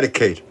and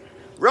Medicaid.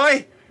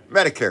 Really?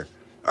 Medicare.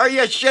 Are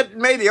you shitting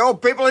me? The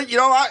old people, you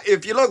know,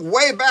 if you look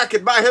way back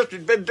in my history,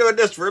 been doing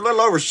this for a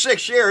little over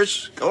 6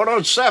 years, going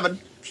on 7,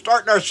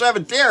 starting our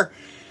 7th year.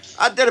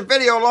 I did a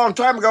video a long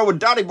time ago with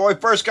Donnie Boy,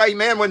 first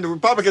came in when the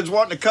Republicans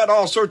wanting to cut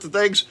all sorts of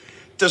things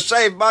to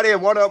save money,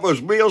 and one of them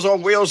was Meals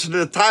on Wheels, and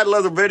the title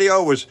of the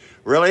video was,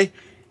 really?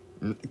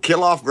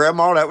 Kill off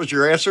Grandma? That was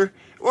your answer?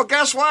 Well,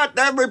 guess what?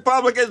 Them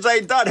Republicans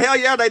ain't done. Hell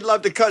yeah, they'd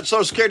love to cut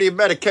Social Security and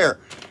Medicare.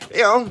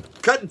 You know,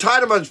 cut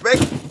entitlements,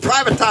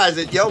 privatize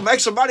it,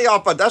 make some money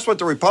off of it. That's what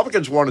the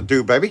Republicans want to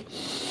do, baby.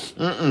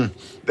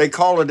 They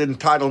call it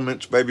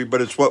entitlements, baby,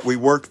 but it's what we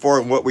worked for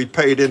and what we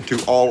paid into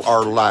all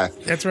our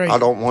life. That's right. I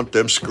don't want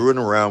them screwing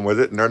around with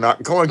it, and they're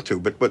not going to.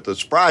 But the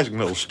surprising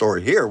little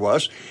story here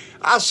was,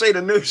 I seen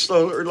a news a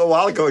little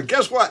while ago, and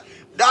guess what?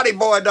 Donnie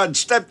Boy done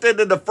stepped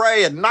into the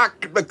fray and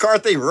knocked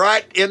McCarthy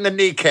right in the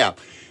kneecap.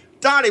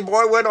 Donnie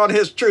Boy went on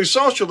his True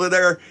Social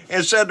there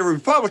and said the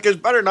Republicans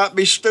better not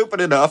be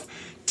stupid enough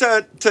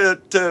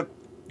to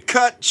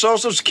cut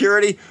Social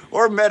Security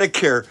or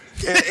Medicare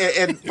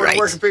and for Right.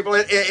 working people.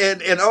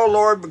 And oh,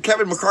 Lord,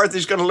 Kevin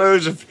McCarthy's going to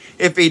lose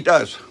if he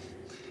does.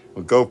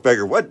 Well, go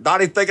figure. What,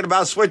 Donnie thinking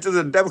about switching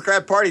to the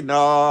Democrat Party?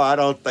 No, I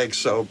don't think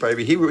so,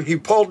 baby. He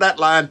pulled that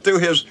line through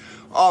his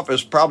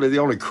office. Probably the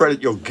only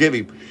credit you'll give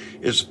him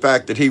is the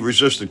fact that he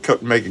resisted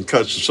making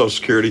cuts to Social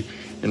Security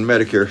and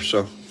Medicare.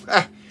 So,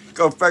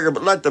 go figure.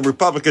 But let the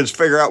Republicans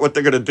figure out what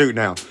they're going to do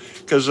now.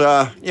 Because,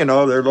 you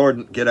know, their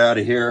Lord, get out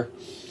of here.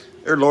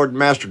 Their Lord and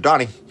Master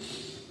Donnie,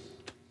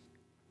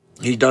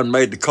 he done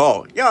made the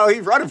call. You know, he's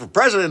running for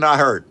president, I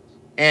heard.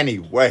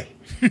 Anyway,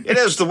 it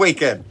is the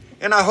weekend,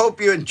 and I hope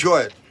you enjoy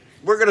it.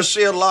 We're going to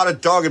see a lot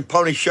of dog and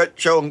pony shit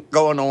show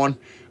going on,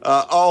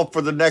 all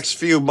for the next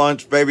few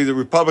months, baby. The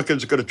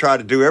Republicans are going to try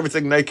to do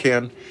everything they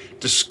can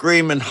to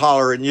scream and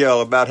holler and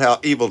yell about how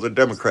evil the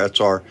Democrats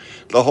are,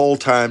 the whole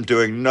time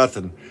doing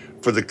nothing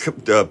for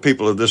the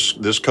people of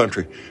this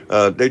country.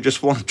 They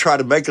just want to try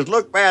to make us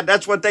look bad.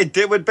 That's what they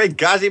did with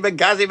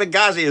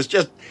Benghazi is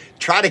just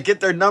try to get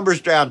their numbers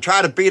down,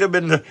 try to beat them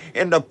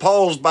in the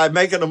polls by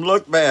making them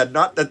look bad.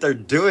 Not that they're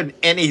doing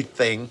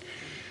anything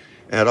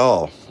at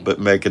all,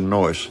 but making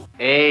noise.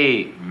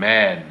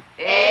 Amen.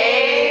 There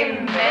you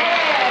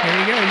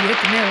go. You hit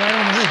the nail right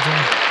on the head,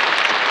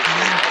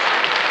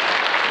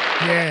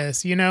 John.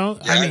 Yes, you know.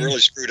 Yeah, I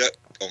really screwed up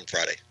on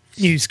Friday.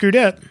 You screwed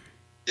up.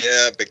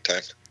 Yeah, big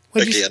time.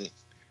 Again.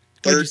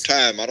 Third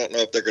time. I don't know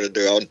if they're going to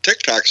do it. On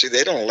TikTok, see,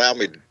 they don't allow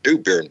me to do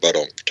beer and butt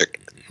on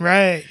TikTok.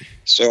 Right.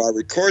 So I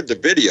record the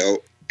video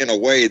in a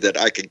way that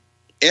I can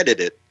edit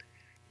it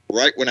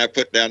right when I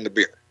put down the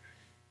beer.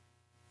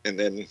 And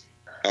then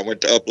I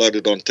went to upload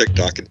it on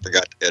TikTok and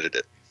forgot to edit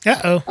it.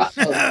 Uh-oh.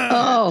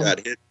 Oh.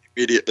 Got hit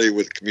immediately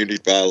with community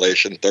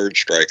violation, third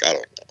strike. I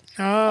don't know.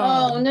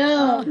 Oh,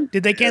 no.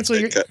 Did they cancel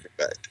your... Cut me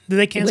back. Did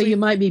they cancel Well, you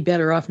might be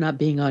better off not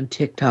being on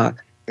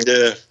TikTok.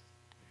 Yeah.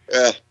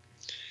 Well,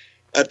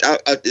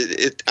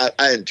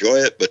 I enjoy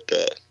it, but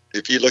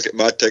if you look at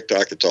my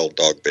TikTok, it's all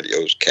dog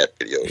videos, cat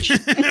videos.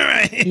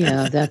 Right.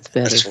 Yeah, that's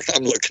better. That's what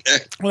I'm looking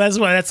at. Well,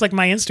 that's like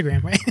my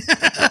Instagram, right?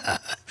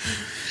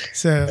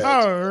 So,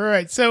 all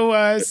right.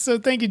 So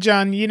thank you,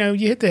 John. You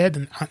hit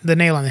the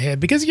nail on the head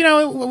because,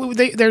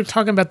 they're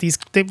talking about these,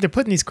 they're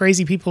putting these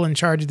crazy people in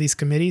charge of these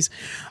committees.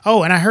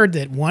 Oh, and I heard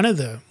that one of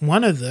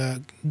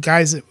the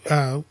guys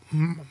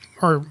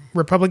or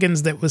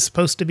Republicans that was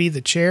supposed to be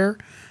the chair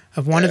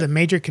of one of the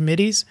major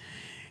committees,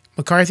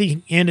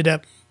 McCarthy ended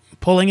up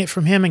pulling it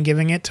from him and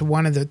giving it to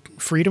one of the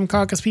Freedom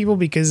Caucus people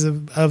because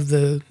of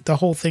the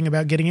whole thing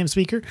about getting him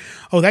speaker.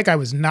 Oh, that guy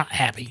was not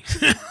happy.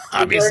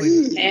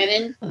 Obviously.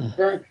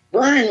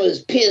 Vernon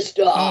was pissed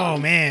off. Oh,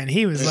 man.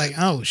 He was like,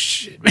 oh,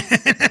 shit.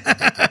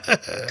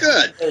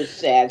 Good. So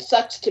sad.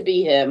 Sucks to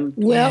be him.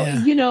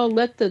 Well,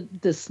 let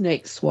the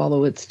snake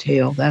swallow its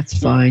tail. That's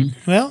fine.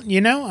 Well,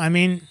 I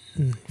mean,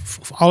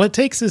 all it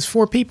takes is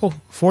 4 people.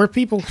 4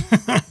 people.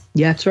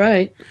 Yeah, that's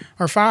right.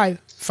 Or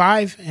 5.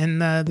 5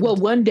 and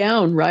one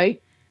down,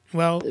 right?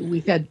 Well,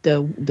 we've had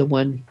the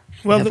one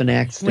have an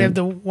accident. We have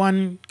the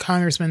one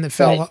congressman that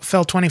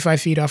fell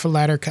 25 feet off a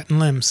ladder cutting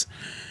limbs.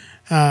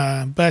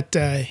 But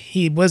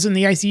he was in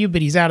the ICU,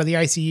 but he's out of the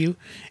ICU.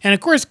 And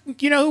of course,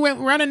 who went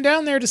running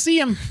down there to see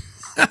him?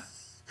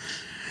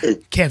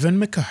 Kevin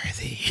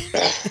McCarthy.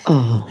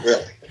 Oh,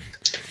 really?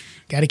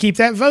 Got to keep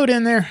that vote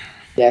in there.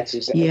 That's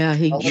exactly.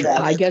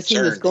 Yeah, I guess he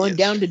was going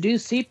down to do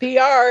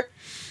CPR.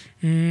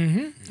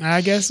 Mm-hmm.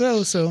 I guess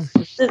so. So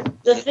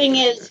the thing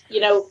is,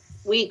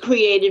 we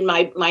created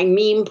my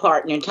meme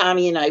partner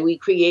Tommy and I. We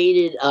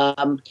created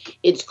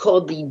it's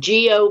called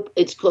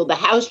the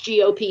House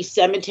GOP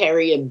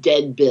Cemetery of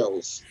Dead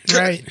Bills.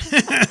 Right.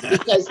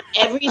 Because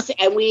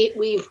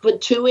we've put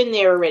 2 in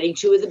there already.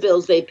 2 of the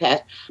bills they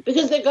passed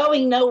because they're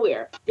going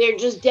nowhere. They're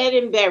just dead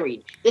and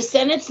buried. The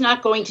Senate's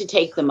not going to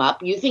take them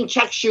up. You think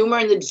Chuck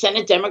Schumer and the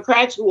Senate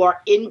Democrats who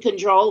are in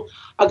control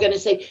are going to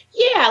say,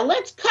 yeah,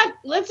 let's add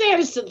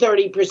a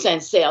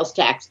 30% sales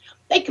tax.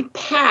 They can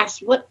pass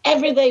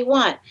whatever they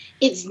want.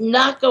 It's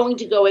not going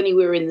to go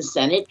anywhere in the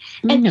Senate.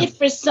 And if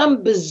for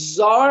some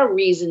bizarre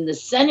reason the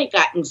Senate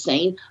got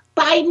insane,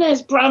 Biden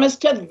has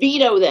promised to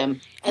veto them.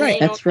 And right.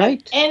 they That's don't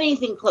right. have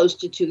anything close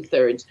to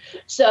 2/3.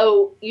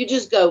 So you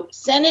just go,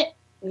 Senate,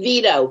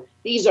 veto.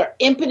 These are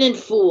impotent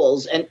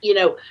fools. And,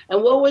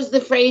 and what was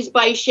the phrase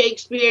by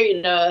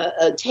Shakespeare?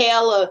 A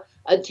tale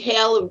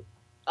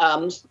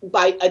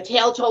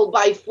told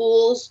by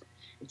fools,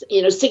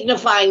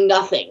 signifying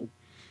nothing.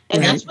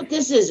 And that's what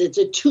this is. It's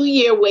a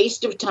 2-year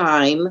waste of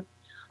time.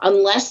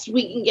 Unless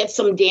we can get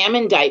some damn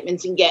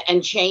indictments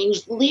and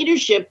change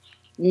leadership,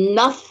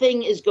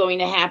 nothing is going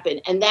to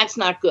happen. And that's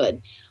not good.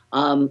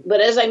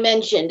 But as I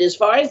mentioned, as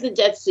far as the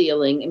debt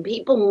ceiling, and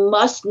people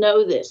must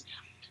know this,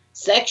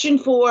 Section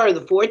 4 of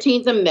the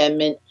 14th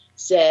Amendment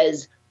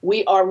says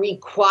we are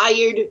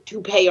required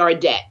to pay our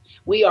debt.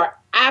 We are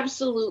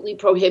absolutely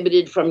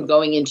prohibited from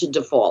going into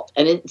default.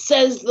 And it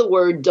says the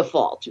word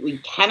default. We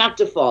cannot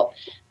default.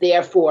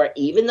 Therefore,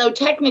 even though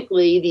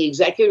technically the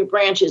executive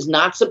branch is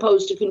not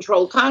supposed to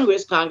control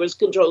Congress, Congress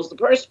controls the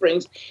purse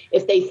strings.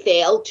 If they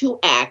fail to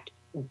act,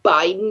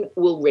 Biden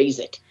will raise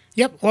it.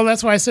 Yep. Well,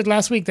 that's why I said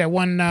last week that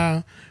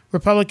one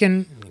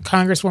Republican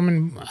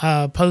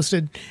Congresswoman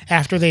posted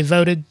after they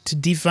voted to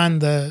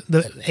defund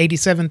the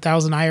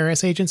 87,000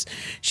 IRS agents.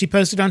 She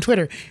posted on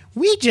Twitter,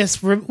 "We just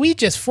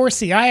forced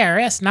the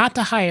IRS not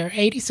to hire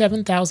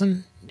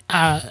 87,000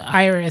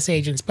 IRS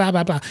agents." Blah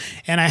blah blah.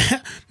 And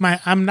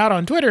I'm not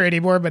on Twitter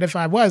anymore. But if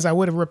I was, I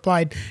would have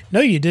replied,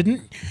 "No, you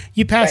didn't.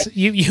 You passed. Right.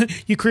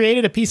 You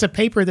created a piece of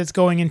paper that's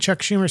going in Chuck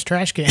Schumer's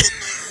trash can."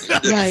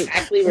 Right.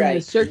 Exactly right.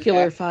 The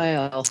circular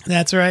file.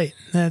 That's right.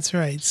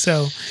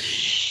 So.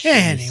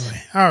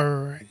 Anyway, all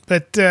right,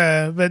 but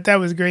that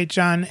was great,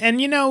 John. And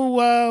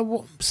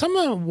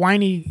some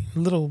whiny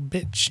little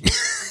bitch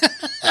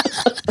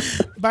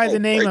by the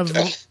name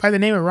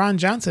of Ron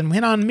Johnson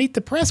went on Meet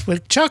the Press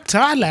with Chuck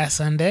Todd last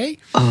Sunday.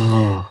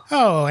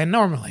 Oh, and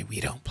normally we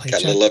don't play.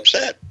 Got a little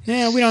upset.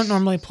 Yeah, we don't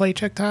normally play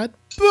Chuck Todd,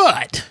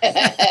 but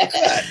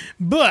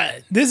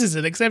this is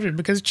an exception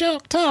because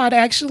Chuck Todd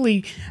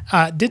actually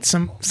did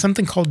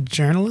something called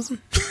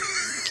journalism.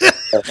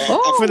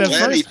 For the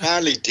first, he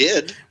finally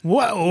did.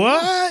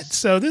 What?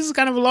 So this is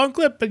kind of a long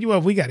clip, but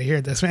we got to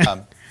hear this,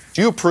 man.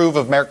 Do you approve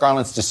of Merrick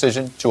Garland's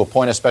decision to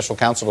appoint a special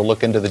counsel to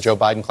look into the Joe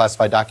Biden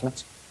classified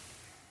documents?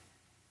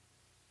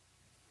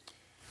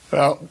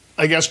 Well,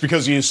 I guess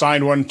because he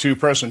assigned one to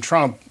President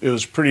Trump, it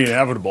was pretty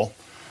inevitable.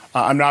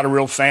 I'm not a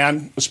real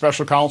fan of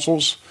special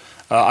counsels.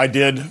 I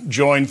did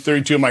join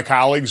 32 of my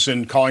colleagues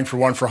in calling for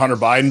one for Hunter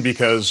Biden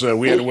because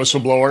we had a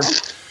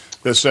whistleblower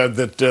that said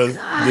that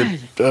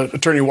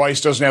Attorney Weiss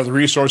doesn't have the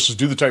resources to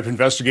do the type of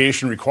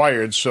investigation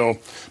required. So,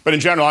 but in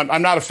general,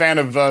 I'm not a fan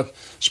of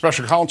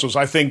special counsels.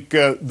 I think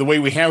the way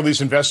we handle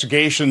these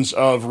investigations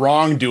of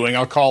wrongdoing,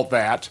 I'll call it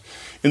that,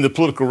 in the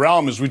political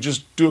realm is we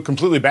just do it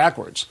completely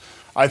backwards.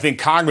 I think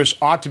Congress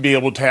ought to be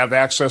able to have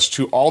access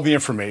to all the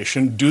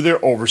information, do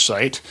their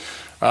oversight.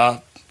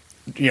 I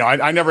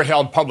never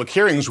held public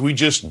hearings. We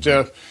just,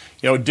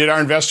 did our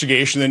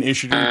investigation, then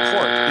issued a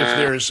report. If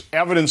there's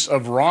evidence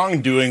of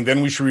wrongdoing,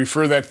 then we should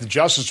refer that to the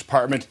Justice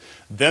Department.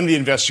 Then the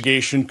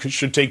investigation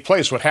should take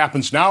place. What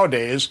happens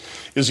nowadays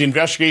is the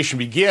investigation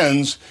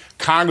begins,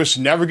 Congress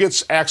never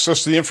gets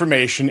access to the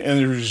information,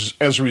 and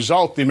as a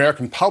result, the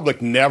American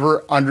public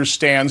never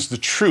understands the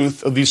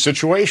truth of these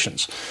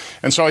situations.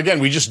 And so, again,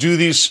 we just do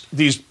these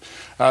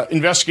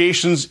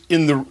investigations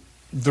in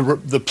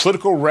the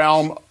political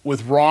realm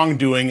with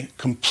wrongdoing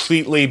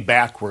completely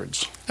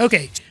backwards.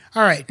 Okay.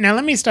 All right. Now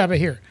let me stop it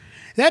here.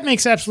 That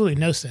makes absolutely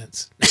no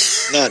sense.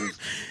 None.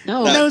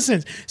 No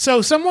sense.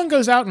 So someone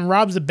goes out and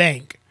robs a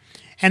bank,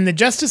 and the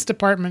Justice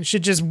Department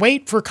should just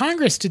wait for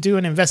Congress to do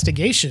an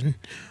investigation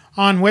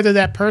on whether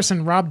that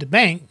person robbed a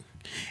bank,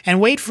 and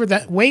wait for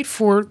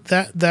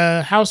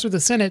the House or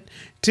the Senate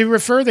to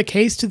refer the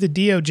case to the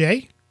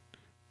DOJ.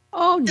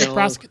 Oh no!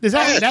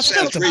 That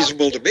sounds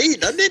reasonable to me,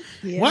 doesn't it?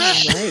 Yeah,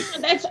 what?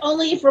 Right. That's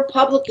only if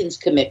Republicans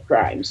commit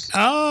crimes.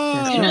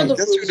 Oh, You know the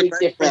That's rules who the are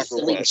different, bank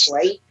silly was.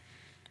 right?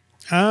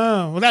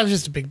 Oh, well, that was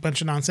just a big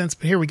bunch of nonsense.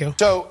 But here we go.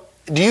 So,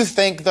 do you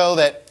think, though,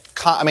 that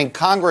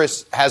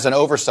Congress has an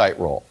oversight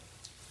role?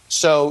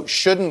 So,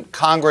 shouldn't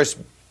Congress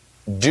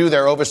do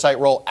their oversight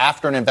role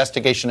after an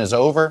investigation is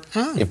over?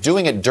 If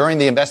doing it during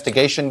the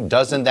investigation,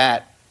 doesn't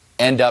that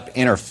end up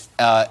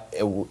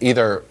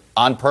either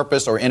on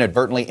purpose or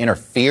inadvertently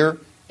interfere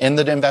in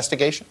the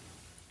investigation?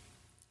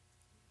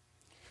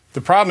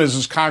 The problem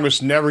is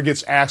Congress never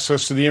gets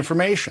access to the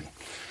information.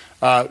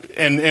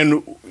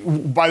 And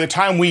by the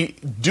time we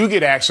do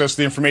get access to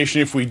the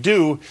information, if we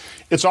do,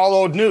 it's all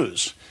old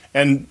news.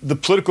 And the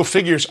political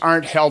figures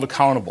aren't held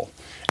accountable.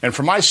 And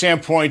from my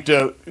standpoint,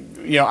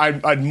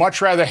 I'd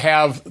much rather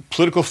have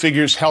political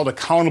figures held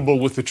accountable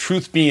with the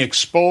truth being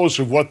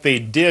exposed of what they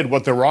did,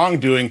 what they're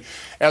wrongdoing,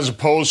 as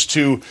opposed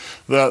to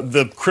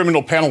the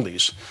criminal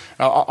penalties.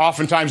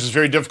 Oftentimes, it's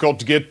very difficult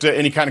to get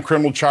any kind of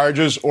criminal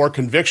charges or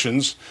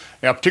convictions,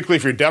 particularly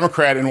if you're a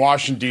Democrat in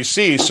Washington,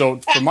 D.C. So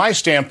from my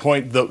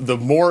standpoint, the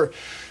more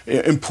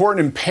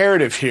important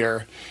imperative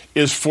here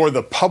is for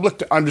the public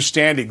to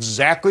understand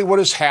exactly what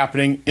is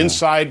happening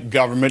inside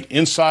government,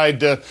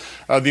 inside the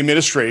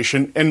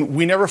administration, and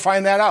we never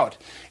find that out.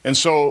 And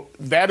so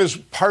that is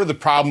part of the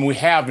problem we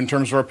have in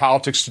terms of our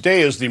politics today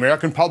is the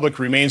American public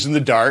remains in the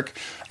dark.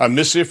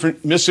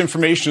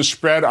 Misinformation is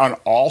spread on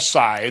all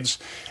sides.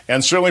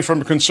 And certainly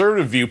from a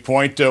conservative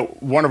viewpoint,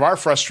 one of our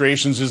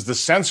frustrations is the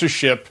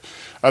censorship,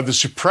 the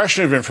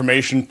suppression of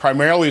information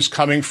primarily is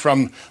coming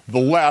from the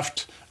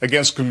left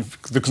against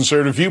the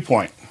conservative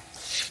viewpoint.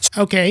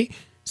 Okay,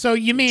 so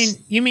you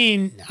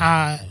mean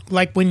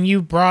like when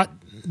you brought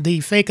the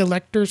fake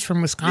electors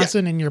from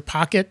Wisconsin in your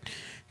pocket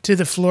to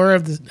the floor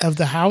of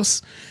the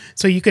House,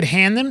 so you could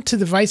hand them to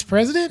the vice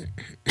president?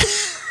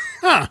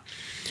 Huh?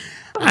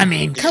 I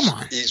mean, come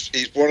on. He's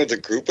one of the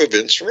group of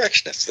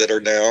insurrectionists that are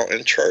now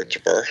in charge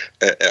of our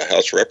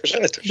House of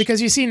Representatives.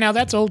 Because you see, now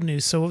that's old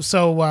news.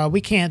 So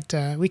we can't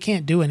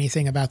do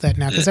anything about that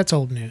now because that's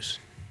old news.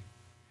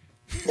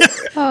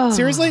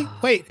 Seriously?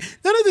 Wait,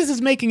 none of this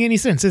is making any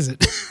sense, is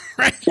it?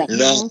 Right?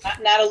 No.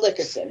 Not a lick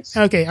of sense.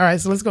 Okay, all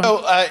right, so let's go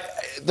on.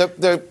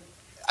 So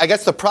I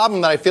guess the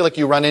problem that I feel like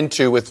you run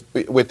into with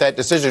that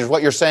decision is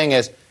what you're saying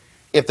is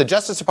if the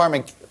Justice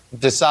Department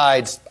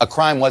decides a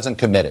crime wasn't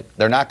committed,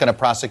 they're not going to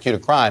prosecute a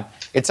crime,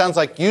 it sounds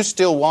like you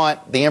still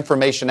want the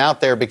information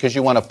out there because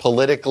you want to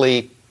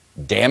politically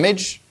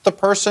damage the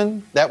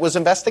person that was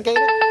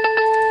investigated?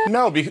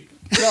 No,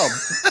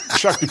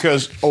 Chuck,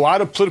 because a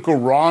lot of political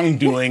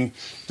wrongdoing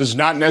does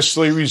not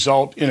necessarily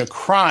result in a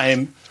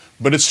crime,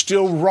 but it's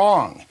still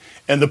wrong.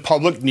 And the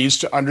public needs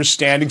to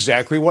understand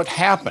exactly what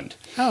happened.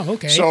 Oh,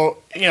 okay. So,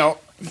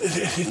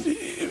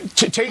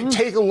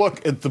 take a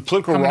look at the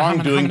political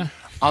wrongdoing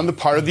on the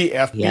part of the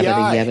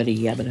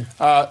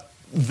FBI.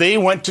 They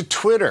went to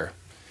Twitter,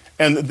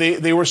 and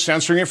they were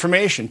censoring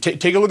information.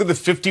 Take a look at the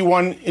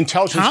 51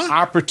 intelligence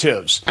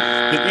operatives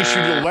that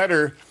issued a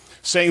letter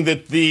saying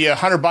that the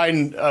Hunter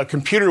Biden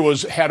computer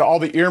had all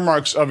the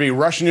earmarks of a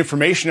Russian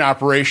information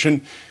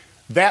operation.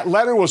 That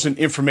letter was an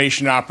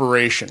information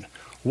operation.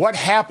 What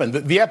happened?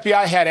 The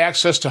FBI had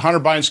access to Hunter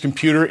Biden's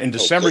computer in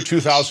December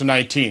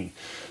 2019.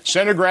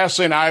 Senator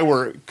Grassley and I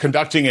were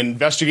conducting an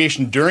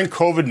investigation during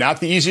COVID,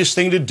 not the easiest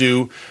thing to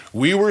do.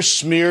 We were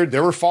smeared.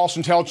 There were false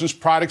intelligence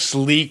products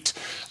leaked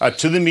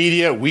to the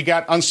media. We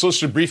got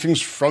unsolicited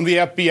briefings from the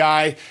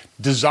FBI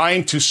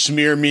designed to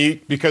smear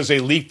me because they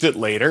leaked it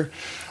later.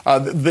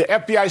 The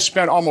FBI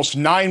spent almost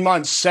 9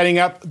 months setting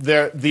up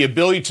the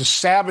ability to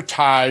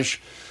sabotage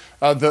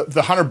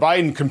the Hunter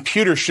Biden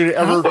computer should it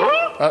ever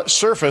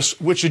surface,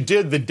 which it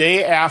did the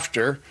day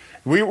after.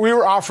 We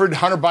were offered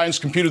Hunter Biden's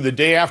computer the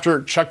day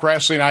after Chuck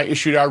Grassley and I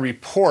issued our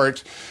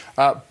report,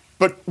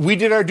 but we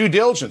did our due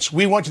diligence.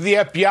 We went to the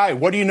FBI.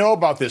 What do you know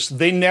about this?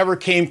 They never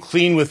came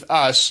clean with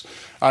us.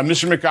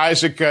 Mr.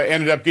 McIsaac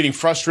ended up getting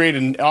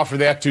frustrated and offered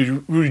that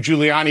to Rudy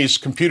Giuliani's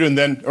computer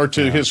or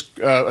to his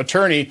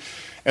attorney.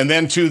 and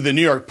then to the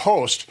New York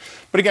Post.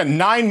 But again,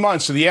 9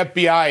 months of the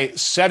FBI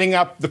setting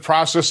up the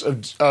process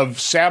of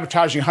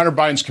sabotaging Hunter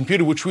Biden's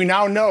computer, which we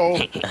now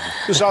know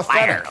is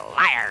authentic.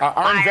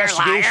 Our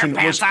investigation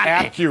was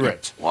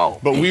accurate.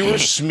 But we were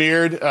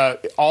smeared.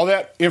 All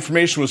that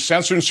information was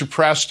censored and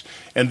suppressed,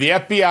 and the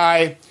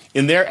FBI,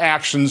 in their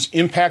actions,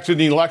 impacted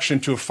the election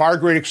to a far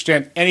greater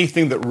extent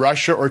anything that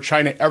Russia or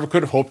China ever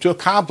could have hoped to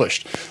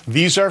accomplish.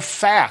 These are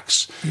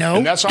facts. No.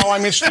 And that's all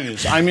I'm interested in.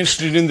 I'm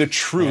interested in the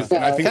truth.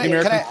 And I think the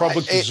American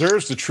public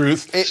deserves the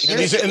truth.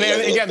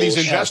 These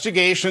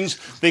investigations,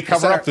 they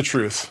cover up the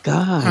truth.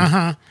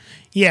 God.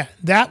 Yeah,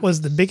 that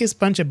was the biggest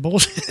bunch of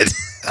bullshit.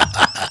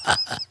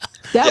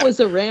 That was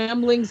the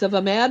ramblings of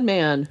a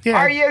madman. Yeah.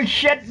 Are you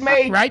shitting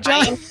me? Right,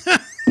 John?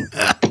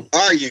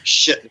 Are you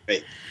shitting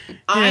me?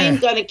 I'm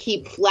going to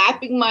keep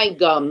flapping my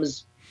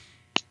gums,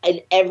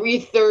 and every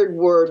third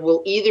word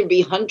will either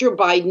be Hunter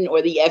Biden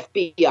or the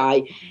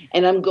FBI,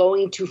 and I'm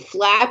going to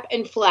flap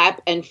and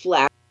flap and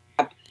flap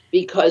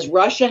because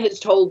Russia has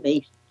told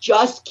me,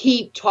 just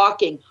keep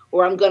talking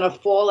or I'm going to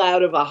fall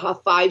out of a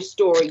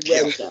 5-story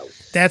window.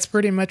 That's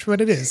pretty much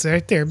what it is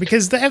right there,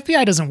 because the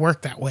FBI doesn't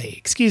work that way.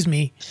 Excuse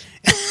me.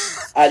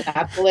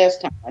 Not the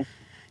last time.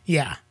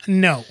 Yeah,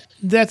 no.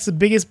 That's the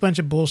biggest bunch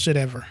of bullshit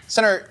ever.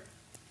 Senator,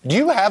 do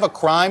you have a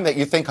crime that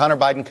you think Hunter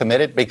Biden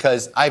committed?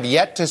 Because I've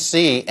yet to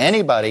see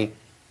anybody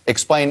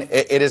explain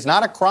it is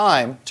not a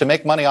crime to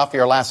make money off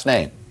your last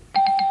name.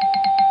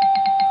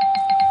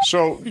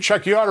 So,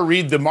 Chuck, you ought to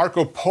read the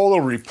Marco Polo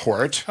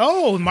report.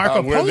 Oh, Marco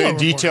Polo where they report.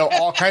 detail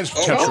all kinds of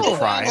potential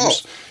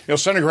crimes. You know,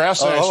 Senator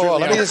Grass and I certainly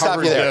let me just stop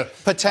you there.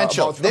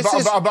 Potential. Potential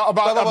is innuendo.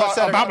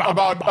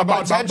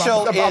 About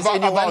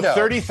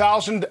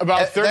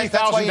 $30,000.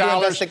 That's why you do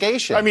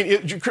investigation. I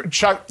mean,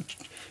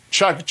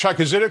 Chuck,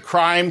 is it a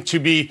crime to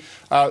be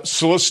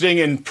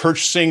soliciting and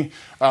purchasing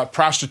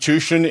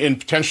prostitution in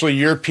potentially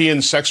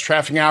European sex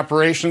trafficking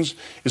operations?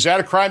 Is that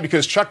a crime?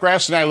 Because Chuck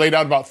Grass and I laid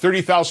out about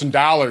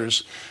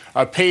 $30,000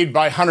 paid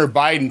by Hunter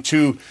Biden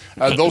to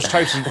those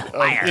types of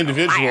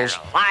individuals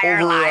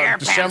over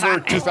December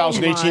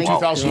 2018,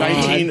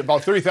 2019,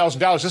 about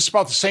 $30,000. This is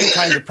about the same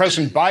time that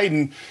President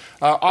Biden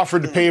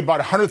offered to pay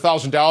about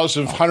 $100,000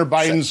 of Hunter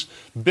Biden's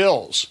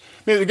bills.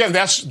 I mean, again,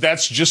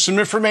 that's just some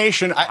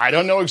information. I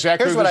don't know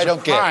exactly. Here's what I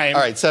don't crime. get.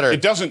 All right, Senator.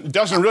 It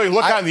doesn't really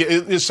look on the.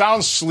 It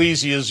sounds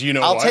sleazy, as you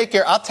know. I'll take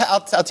you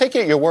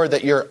at your word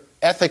that you're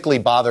ethically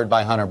bothered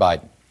by Hunter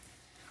Biden.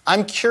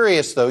 I'm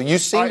curious, though. You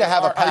seem to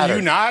have a pattern. Are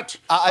you not?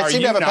 I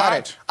seem to have a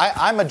pattern.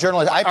 I'm a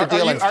journalist. I have to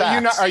deal in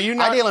facts. Are you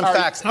not? I deal in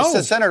facts.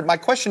 So, Senator, my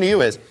question to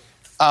you is,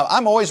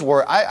 I'm always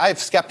worried. I have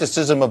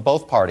skepticism of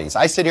both parties.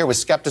 I sit here with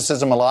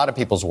skepticism of a lot of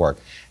people's work.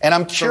 And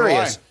I'm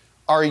curious,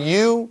 were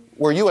you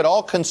at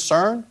all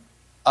concerned?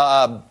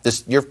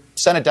 Your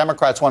Senate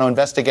Democrats want to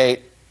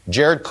investigate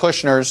Jared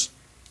Kushner's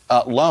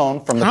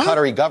loan from the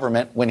Qatari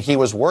government when he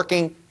was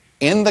working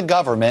in the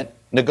government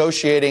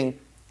negotiating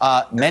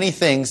many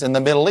things in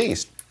the Middle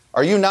East.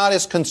 Are you not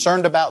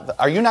concerned about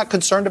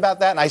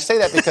that? And I say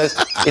that because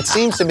it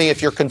seems to me if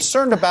you're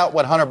concerned about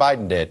what Hunter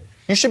Biden did,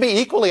 you should be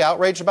equally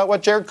outraged about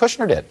what Jared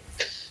Kushner did.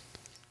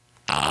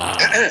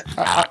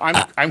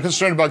 I'm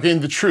concerned about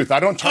getting the truth.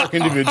 I don't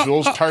target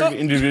individuals.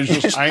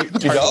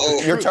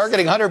 You're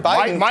targeting Hunter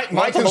Biden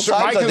multiple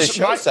times on this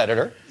show,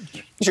 Senator.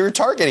 You're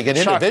targeting an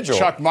individual.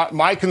 Chuck,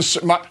 my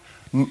concern,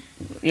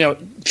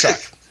 Chuck.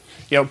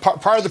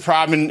 Part of the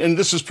problem, and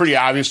this is pretty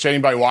obvious to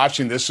anybody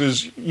watching this,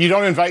 is you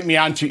don't invite me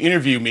on to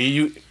interview me.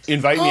 You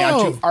invite me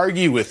on to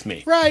argue with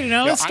me. Right,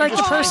 let's start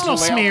the personal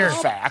smear.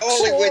 Facts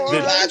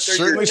that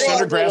certainly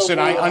Senator Grass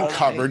and I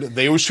uncovered.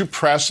 They were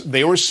suppressed.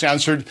 They were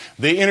censored.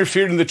 They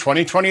interfered in the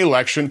 2020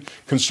 election.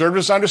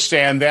 Conservatives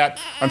understand that.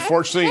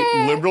 Unfortunately,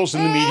 liberals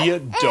in the media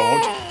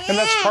don't. And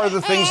that's part of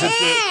the things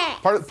that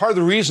part of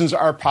the reasons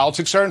our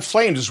politics are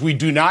inflamed is we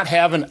do not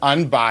have an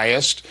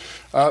unbiased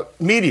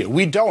media.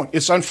 We don't.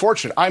 It's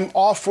unfortunate. I'm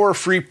all for a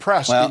free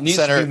press. Well, it needs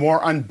Senator, to be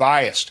more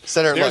unbiased.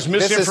 Senator, there's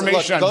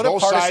misinformation on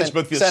both sides,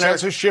 but the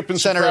censorship and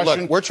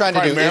suppression we're trying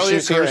to do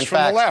issues here in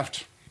from the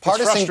left.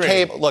 Partisan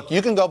cable. Look,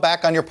 you can go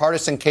back on your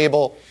partisan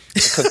cable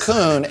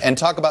cocoon and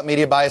talk about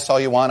media bias all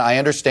you want. I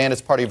understand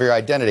it's part of your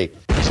identity.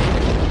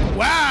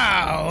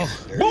 Wow.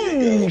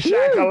 Boom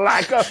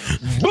shakalaka,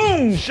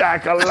 boom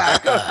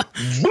shakalaka,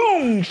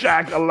 boom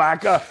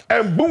shakalaka,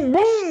 and boom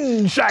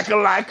boom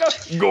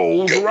shakalaka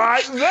goes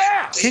right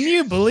there. Can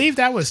you believe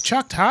that was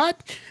Chuck Todd?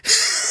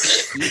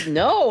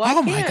 No, I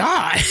can't. My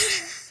God.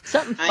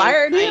 Something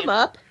fired him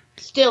up.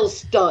 Still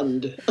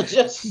stunned.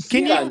 Just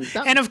stunned.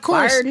 And of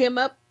course, fired him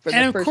up for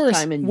the first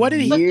time in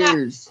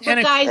years.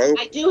 But guys,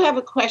 I do have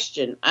a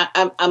question.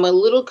 I'm a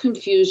little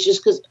confused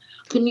just because.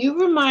 Can you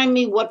remind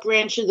me what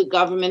branch of the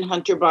government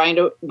Hunter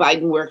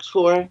Biden works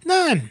for?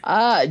 None.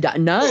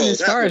 None,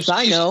 as far as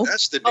I know.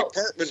 That's the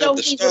department so of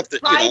the he's stuff a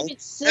that,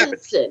 private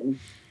citizen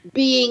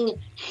being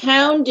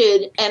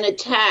hounded and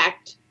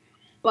attacked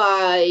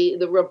by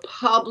the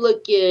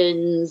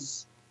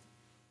Republicans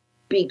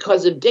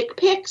because of dick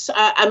pics?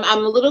 I'm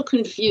a little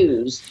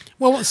confused.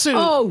 Well, Sue.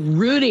 Oh,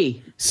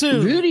 Rudy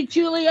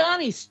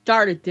Giuliani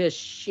started this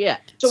shit.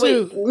 So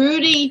wait,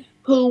 Rudy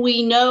who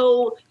we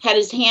know had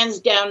his hands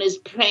down his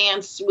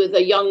pants with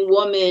a young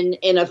woman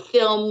in a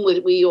film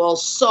that we all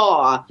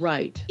saw,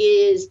 right,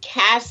 is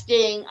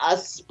casting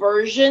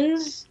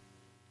aspersions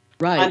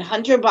on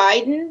Hunter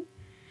Biden.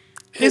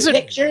 Is it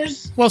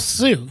pictures? Well,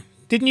 Sue,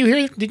 didn't you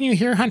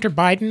hear Hunter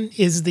Biden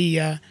is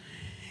the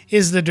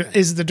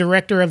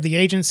director of the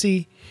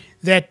agency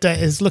that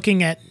is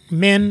looking at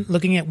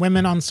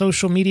women on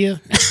social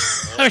media?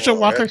 Herschel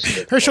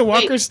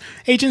Walker's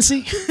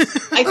agency.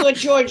 I thought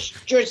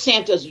George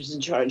Santos was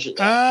in charge of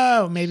that.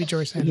 Oh, maybe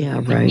George Santos.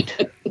 Yeah,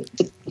 right.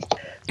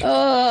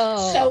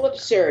 Oh, so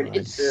absurd!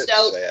 It's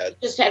so sad.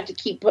 Just have to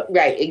keep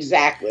right.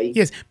 Exactly.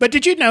 Yes, but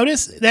did you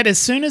notice that as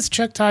soon as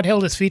Chuck Todd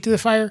held his feet to the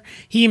fire,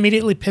 he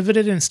immediately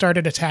pivoted and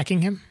started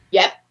attacking him?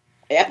 Yep.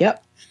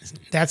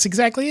 That's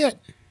exactly it.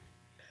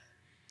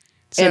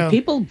 So, and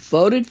people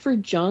voted for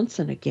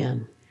Johnson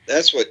again.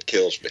 That's what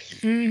kills me.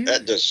 Mm-hmm.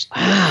 That just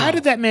how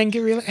did that man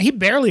get reelected? He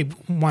barely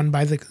won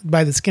by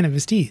the skin of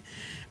his teeth,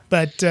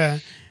 but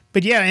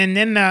yeah, and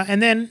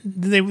then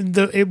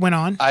it went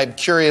on. I'm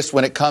curious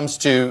when it comes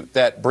to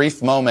that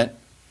brief moment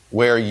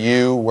where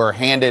you were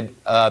handed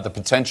the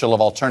potential of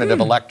alternative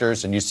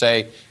electors, and you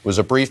say it was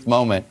a brief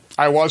moment.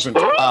 I wasn't.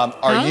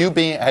 You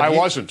being? I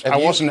wasn't.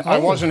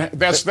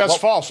 That's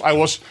false. I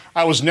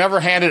was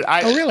never handed.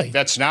 Really?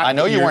 That's not. I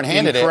know you weren't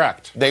handed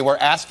incorrect. it. They were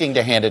asking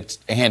to hand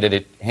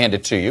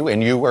it to you,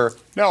 and you were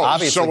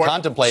obviously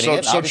contemplating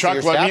it. So Chuck,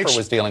 your staffer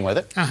was dealing with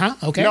it.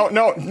 Okay.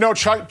 No,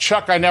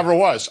 Chuck. I never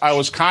was. I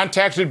was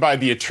contacted by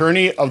the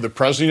attorney of the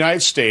President of the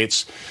United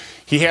States.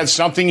 He had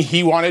something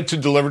he wanted to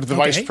deliver to the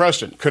vice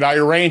president. Could I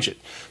arrange it?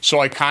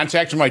 So I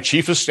contacted my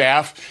chief of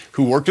staff,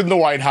 who worked in the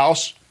White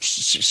House,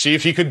 see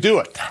if he could do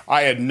it.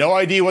 I had no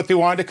idea what they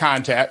wanted to to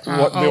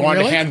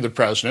hand to the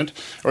president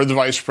or the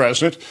vice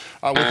president.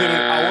 Within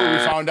an hour, we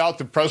found out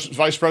the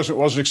vice president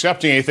wasn't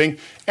accepting anything.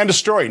 End of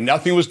story.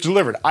 Nothing was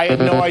delivered. I had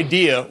no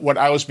idea what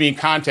I was being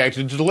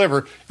contacted to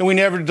deliver, and we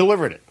never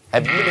delivered it.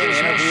 Have you been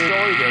interviewed? No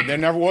story there. There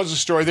never was a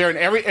story there, and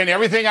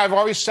everything I've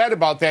always said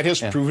about that has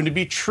proven to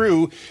be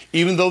true,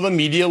 even though the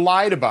media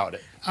lied about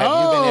it. Have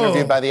you been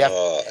interviewed by the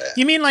FBI?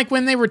 You mean like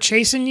when they were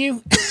chasing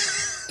you?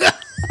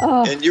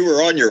 And you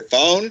were on your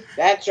phone?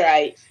 That's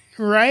right.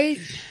 Right?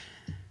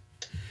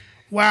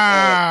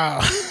 Wow.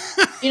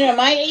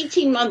 My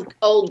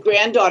 18-month-old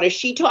granddaughter,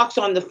 she talks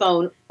on the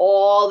phone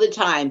all the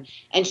time,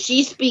 and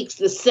she speaks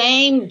the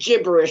same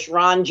gibberish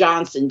Ron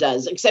Johnson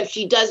does, except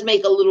she does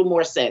make a little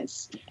more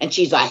sense, and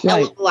she's a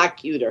hell of a lot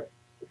cuter.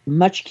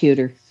 Much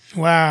cuter.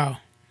 Wow.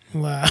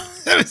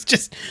 That was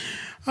just...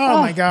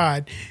 Oh, my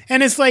God.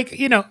 And it's like,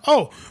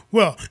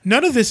 well,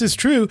 none of this is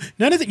true.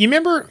 None of it. You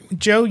remember,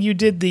 Joe, you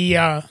did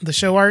the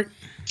show art,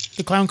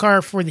 the clown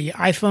car for the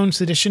iPhone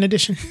Sedition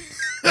Edition?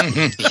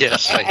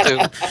 Yes, I do.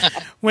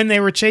 When they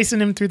were chasing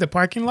him through the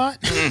parking lot?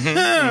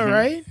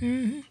 Right?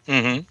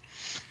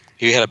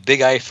 He had a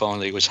big iPhone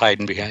that he was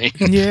hiding behind.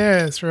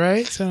 Yes,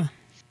 right? So,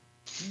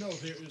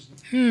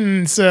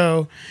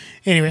 so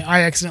anyway,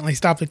 I accidentally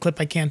stopped the clip.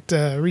 I can't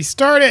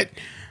restart it.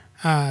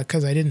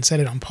 Because I didn't set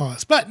it on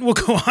pause. But we'll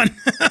go on.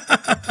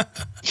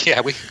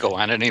 Yeah, we can go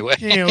on anyway.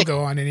 Yeah, we'll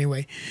go on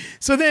anyway.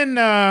 So then,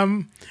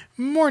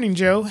 Morning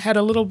Joe had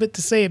a little bit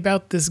to say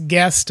about this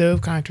gas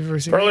stove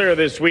controversy. Earlier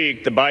this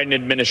week, the Biden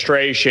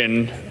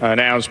administration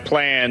announced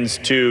plans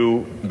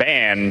to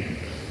ban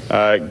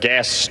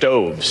gas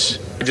stoves.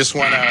 I just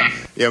want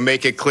to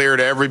make it clear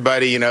to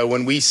everybody,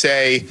 when we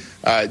say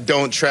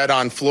don't tread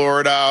on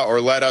Florida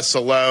or let us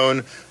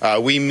alone,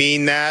 we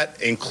mean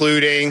that,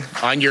 including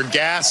on your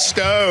gas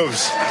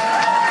stoves.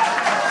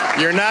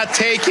 You're not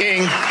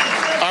taking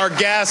our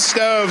gas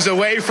stoves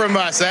away from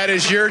us. That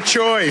is your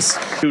choice.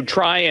 To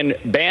try and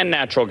ban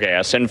natural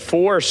gas and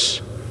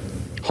force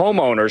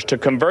homeowners to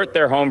convert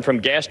their home from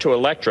gas to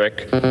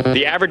electric,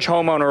 the average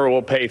homeowner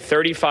will pay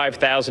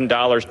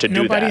 $35,000 to do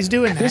that. Nobody's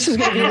doing that. This is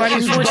going to be a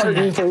huge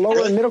burden for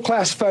lower and middle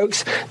class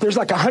folks. There's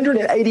like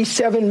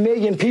 187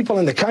 million people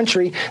in the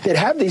country that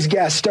have these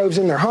gas stoves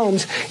in their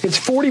homes. It's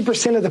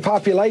 40% of the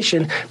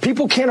population.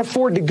 People can't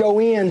afford to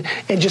go in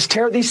and just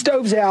tear these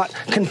stoves out,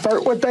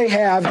 convert what they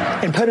have,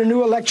 and put a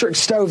new electric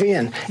stove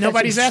in.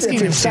 Nobody's asking them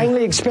to. It's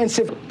insanely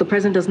expensive. The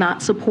president does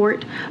not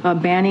support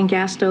banning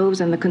gas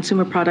stoves, and the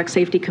Consumer Product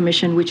Safety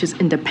Commission, which is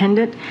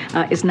independent,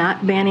 is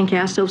not banning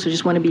gas stoves. So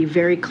just want to be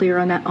very clear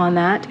on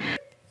that.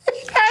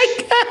 It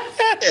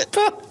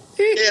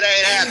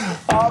ain't happening.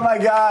 Oh my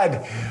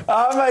God.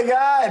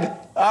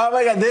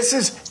 This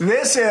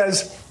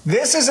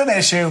is an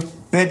issue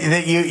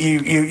that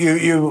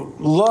you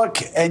look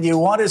and you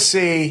want to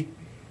see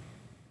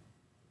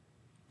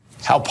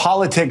how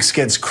politics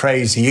gets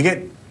crazy. You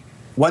get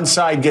one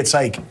side gets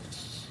like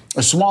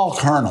a small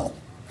kernel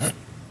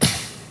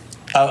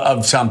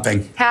of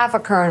something. Half a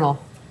kernel.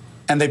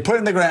 And they put it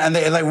in the ground and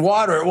they like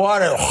water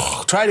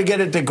it, try to get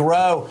it to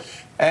grow.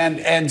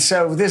 And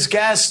so this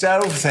gas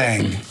stove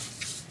thing,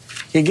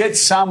 you get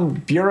some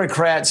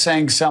bureaucrat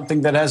saying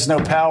something that has no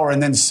power,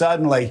 and then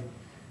suddenly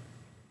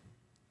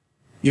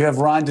you have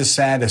Ron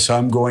DeSantis,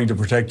 I'm going to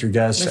protect your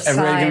gas.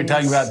 Everybody going to be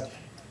talking about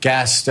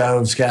gas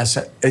stoves,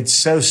 it's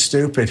so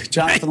stupid.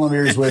 Jonathan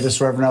Lemire is with us,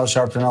 Reverend Al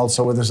Sharpton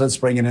also with us. Let's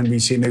bring in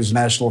NBC News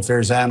national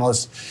affairs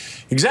analyst,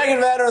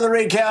 executive editor of The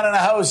Recount, and a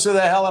host of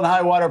the Hell and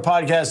High Water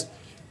podcast,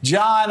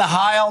 John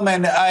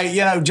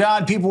Heilman.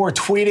 John, people were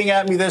tweeting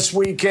at me this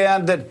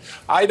weekend that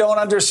I don't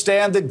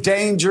understand the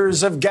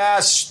dangers of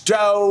gas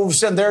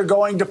stoves and they're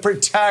going to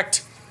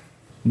protect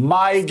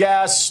my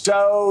gas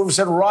stoves,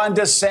 and Ron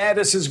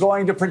DeSantis is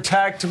going to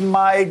protect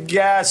my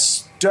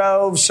gas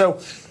stoves.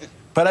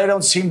 But I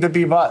don't seem to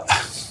be. What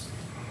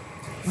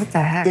the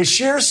heck? The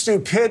sheer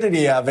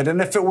stupidity of it. And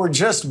if it were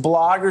just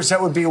bloggers,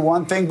 that would be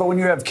one thing. But when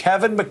you have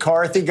Kevin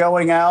McCarthy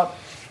going out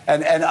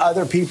and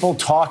other people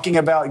talking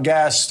about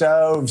gas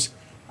stoves,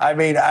 I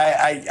mean,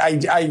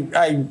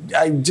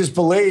 I just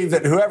believe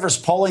that whoever's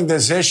pulling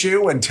this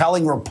issue and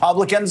telling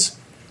Republicans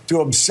to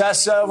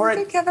obsess over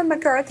it, Kevin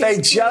McCarthy. They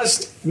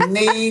just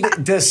need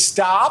to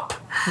stop.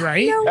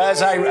 Right. No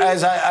as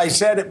I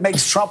said, it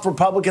makes Trump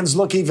Republicans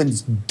look even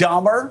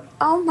dumber.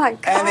 Oh my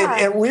God. And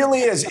it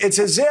really is. It's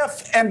as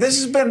if, and this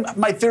has been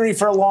my theory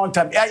for a long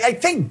time, I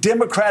think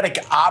Democratic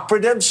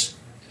operatives,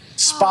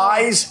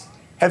 spies,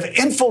 have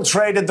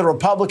infiltrated the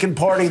Republican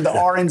Party, the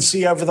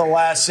RNC, over the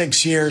last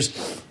 6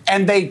 years,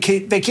 and they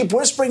keep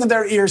whispering in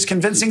their ears,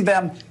 convincing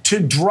them to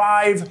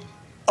drive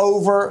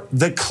over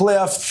the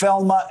cliff,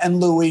 Thelma and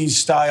Louise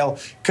style,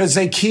 because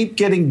they keep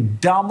getting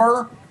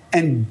dumber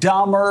and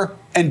dumber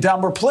and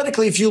dumber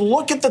politically. If you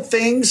look at the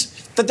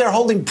things that they're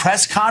holding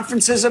press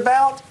conferences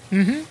about,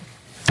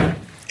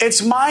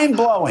 it's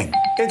mind-blowing.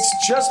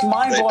 It's just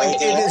mind-blowing.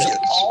 It is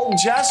all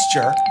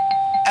gesture,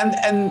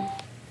 and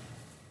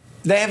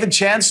they have a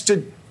chance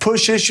to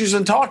push issues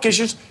and talk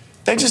issues.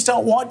 They just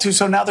don't want to,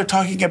 so now they're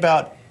talking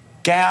about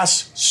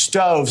gas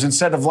stoves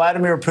instead of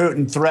Vladimir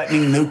Putin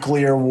threatening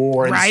nuclear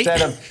war,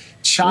 instead of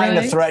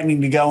China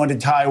threatening to go into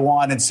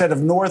Taiwan, instead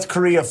of North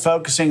Korea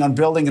focusing on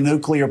building a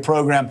nuclear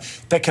program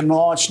that can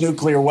launch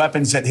nuclear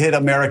weapons that hit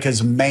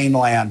America's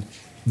mainland.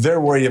 They're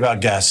worried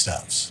about gas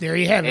stoves. There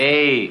you have it.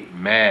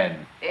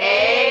 Amen.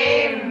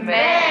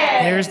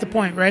 Amen. There's the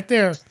point right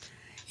there.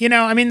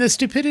 The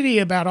stupidity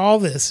about all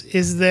this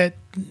is that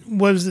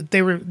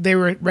they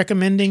were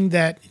recommending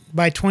that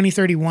by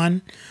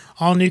 2031,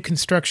 all new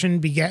construction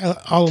be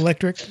all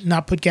electric,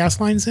 not put gas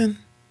lines in.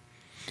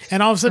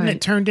 And all of a sudden it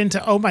turned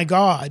into, oh my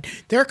God,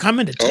 they're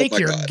coming to take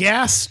your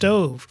gas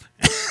stove.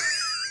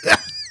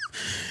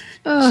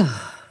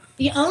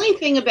 The only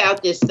thing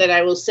about this that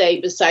I will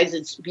say, besides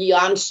it's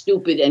beyond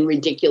stupid and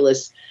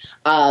ridiculous,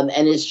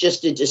 and it's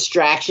just a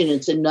distraction,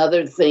 it's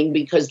another thing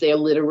because they're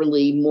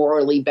literally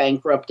morally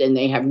bankrupt and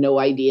they have no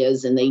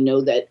ideas and they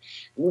know that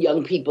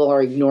young people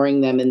are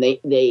ignoring them and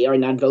they are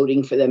not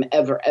voting for them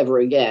ever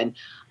again,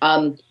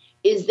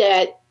 is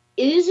that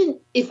it isn't,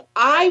 if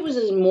I was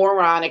a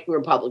moronic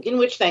Republican,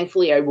 which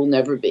thankfully I will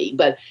never be,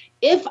 but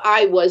if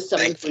I was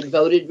someone who had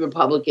voted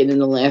Republican in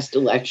the last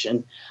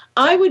election,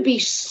 I would be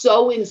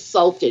so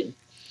insulted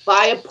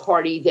by a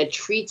party that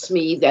treats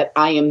me that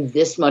I am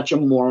this much a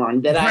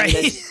moron, that I'm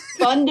this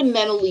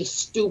fundamentally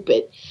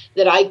stupid,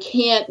 that I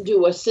can't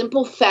do a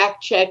simple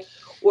fact check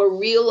or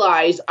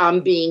realize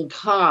I'm being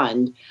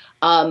conned.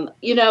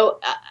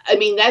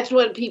 That's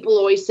what people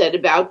always said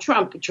about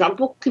Trump. Trump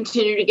will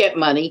continue to get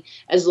money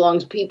as long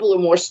as people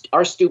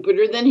are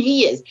stupider than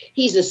he is.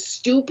 He's a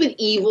stupid,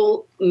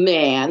 evil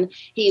man.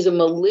 He's a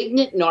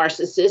malignant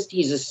narcissist.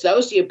 He's a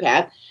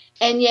sociopath.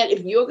 And yet,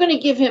 if you're going to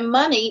give him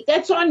money,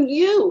 that's on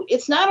you.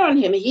 It's not on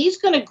him. He's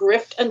going to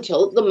grift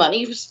until the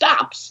money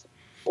stops,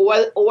 or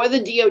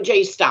the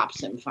DOJ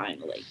stops him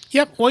finally.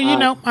 Yep. Well,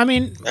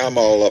 I'm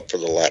all up for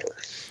the latter.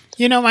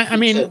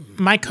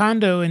 My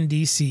condo in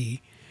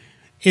D.C.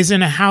 is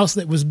in a house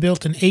that was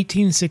built in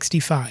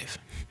 1865.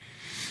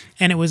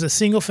 And it was a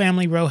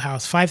single-family row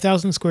house,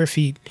 5,000 square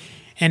feet.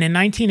 And in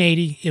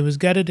 1980, it was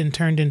gutted and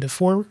turned into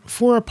four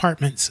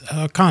apartments,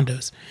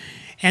 condos.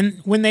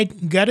 And when they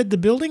gutted the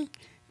building,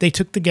 they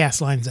took the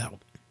gas lines out.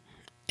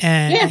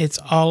 And it's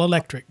all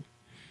electric.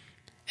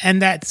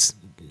 And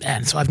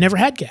so I've never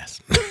had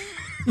gas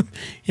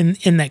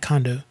in that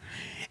condo.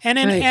 And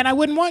I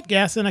wouldn't want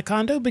gas in a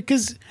condo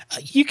because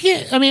you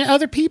can't,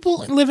 other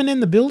people living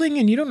in the building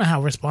and you don't know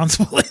how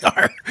responsible they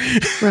are.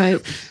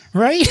 Right.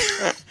 Right?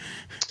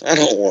 I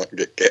don't want to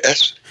get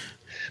gas.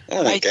 I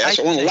don't want gas.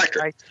 I want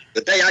electric.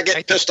 The day I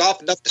get pissed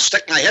off enough to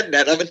stick my head in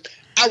that oven,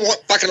 I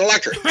want fucking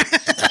electric. I'm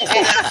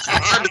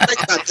to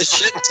think about this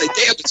shit and say,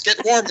 damn, it's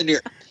getting warm in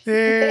here.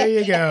 There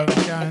you go,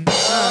 John.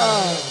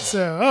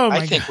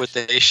 I think what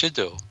they should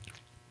do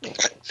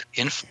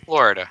in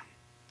Florida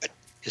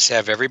is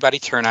have everybody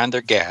turn on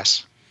their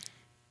gas.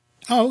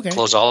 Oh, okay.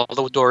 Close all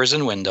the doors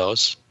and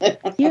windows.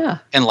 Yeah.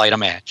 And light a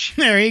match.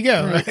 There you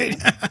go. Right.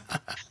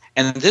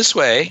 And this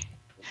way,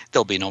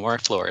 there'll be no more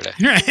Florida.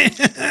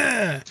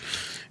 Right.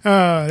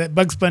 Oh, that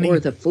Bugs Bunny. Or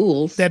the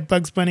fools. That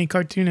Bugs Bunny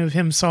cartoon of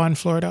him sawing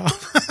Florida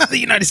off. The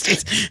United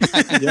States.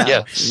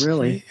 Yeah.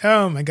 Really.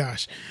 Oh, my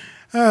gosh.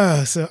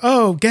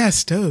 Gas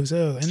stoves.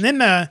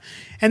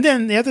 And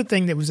then the other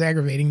thing that was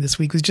aggravating this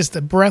week was just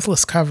the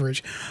breathless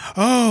coverage.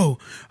 Oh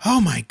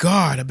my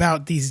God,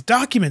 about these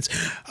documents.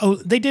 Oh,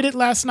 they did it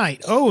last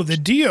night. Oh, the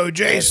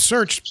DOJ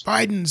searched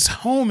Biden's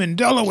home in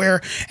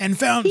Delaware and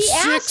found He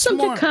six asked them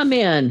more. to come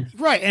in.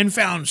 Right, and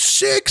found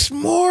 6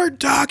 more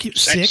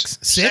documents.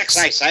 Six,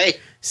 I say.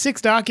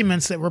 6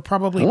 documents that were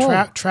probably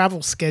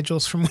travel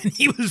schedules from when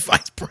he was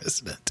vice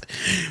president.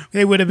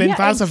 They would have been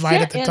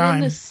classified at the time.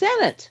 And in the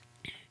Senate,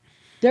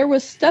 there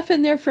was stuff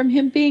in there from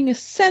him being a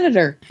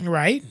senator.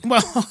 Right.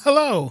 Well,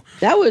 hello.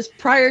 That was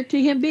prior to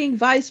him being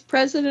vice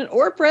president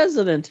or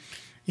president.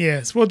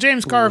 Yes. Well,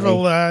 James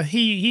Carville,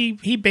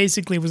 he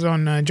basically was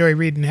on Joy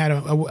Reid and had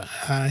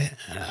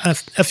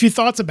a few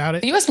thoughts about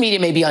it. The U.S. media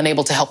may be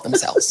unable to help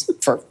themselves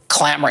for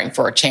clamoring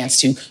for a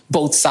chance to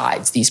both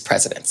sides these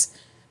presidents.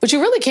 But you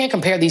really can't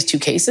compare these two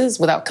cases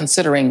without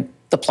considering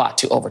the plot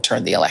to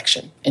overturn the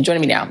election. And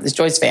joining me now is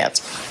Joyce Vance,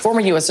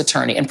 former U.S.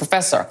 attorney and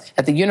professor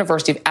at the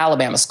University of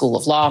Alabama School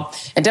of Law,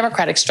 and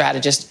Democratic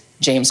strategist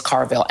James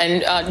Carville.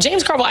 And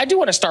James Carville, I do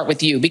want to start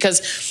with you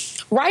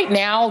because right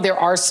now there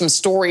are some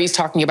stories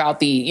talking about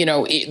the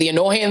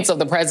annoyance of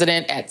the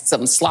president at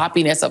some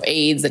sloppiness of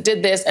aides that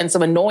did this and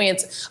some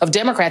annoyance of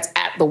Democrats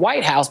at the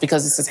White House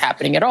because this is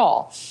happening at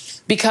all.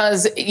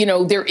 Because,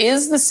 there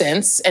is the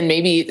sense, and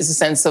maybe it's a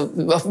sense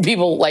of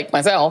people like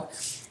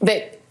myself,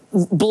 that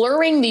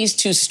blurring these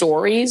two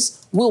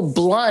stories will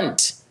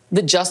blunt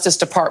the Justice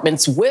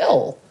Department's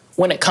will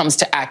when it comes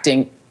to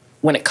acting,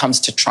 when it comes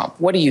to Trump.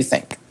 What do you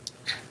think?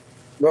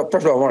 Well,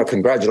 first of all, I want to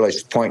congratulate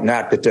you pointing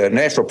out that the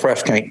national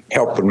press can't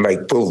help but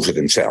make fools of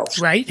themselves.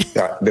 Right.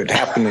 It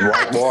happened in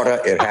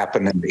Whitewater. It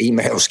happened in the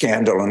email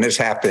scandal, and it's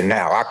happening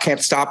now. I can't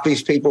stop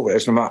these people.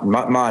 It's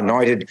my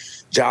anointed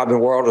job in the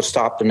world to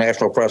stop the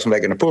national press from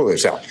making a fool of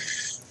itself.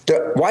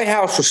 The White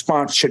House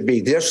response should be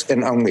this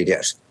and only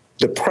this.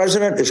 The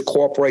president is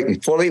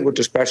cooperating fully with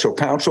the special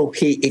counsel.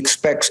 He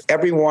expects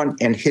everyone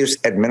in his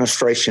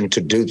administration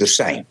to do the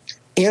same.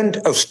 End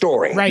of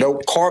story. Right. No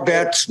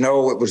Corvettes.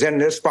 No, it was in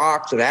this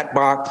box or that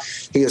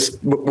box.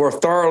 We're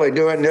thoroughly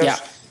doing this. Yeah.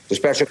 The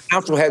special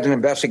counsel has an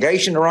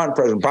investigation to run.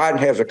 President Biden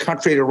has a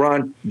country to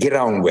run. Get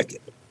on with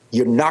it.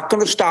 You're not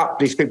going to stop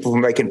these people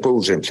from making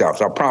fools of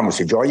themselves. I promise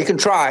you, Joy. You can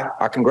try.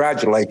 I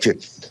congratulate you.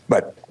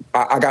 But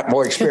I got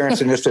more experience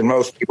in this than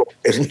most people.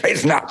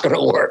 It's not going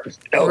to work.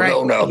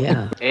 No.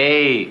 Yeah.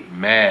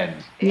 Amen.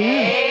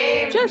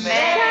 Yeah. Just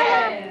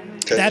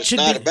that should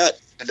not be about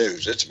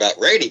news. It's about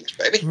ratings,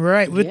 baby.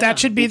 Right. But that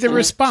should be the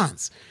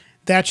response.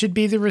 That should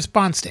be the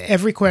response to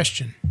every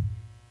question.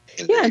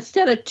 Yeah,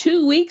 instead of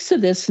 2 weeks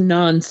of this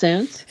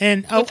nonsense.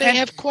 But they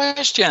have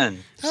questions.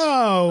 They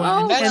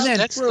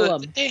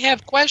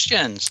have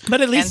questions.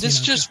 But at least this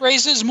just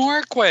raises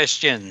more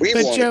questions. We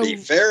want to be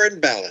fair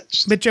and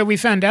balanced. But Joe, we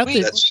found out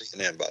that's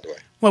CNN, by the way.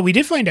 What we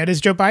did find out is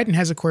Joe Biden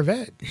has a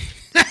Corvette.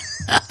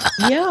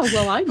 Yeah,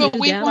 well, I knew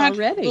that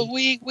already. But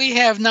we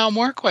have now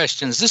more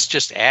questions. This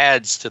just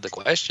adds to the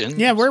question.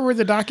 Yeah, where were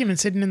the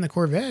documents hidden in the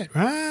Corvette?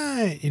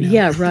 Right.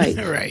 Yeah, right.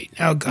 Right.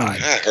 Oh, God.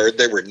 I heard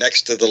they were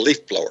next to the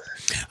leaf blower.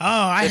 Oh,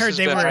 I heard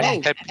they were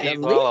a pet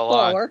peeve all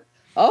along.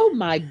 Oh,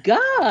 my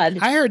God.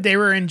 I heard they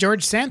were in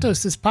George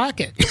Santos's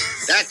pocket.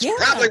 That's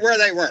probably where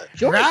they were.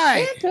 George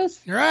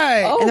Santos.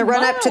 Right. Oh, in the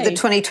run-up to the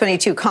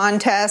 2022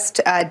 contest,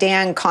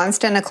 Dan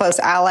Constant, a close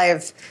ally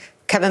of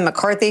Kevin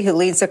McCarthy, who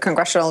leads the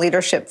Congressional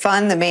Leadership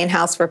Fund, the main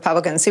House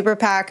Republican super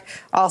PAC,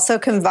 also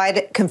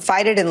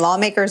confided in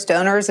lawmakers,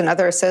 donors, and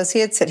other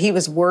associates that he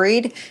was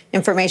worried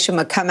information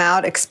would come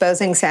out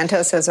exposing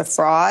Santos as a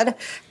fraud.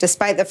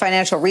 Despite the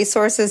financial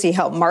resources he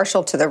helped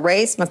marshal to the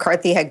race,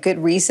 McCarthy had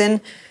good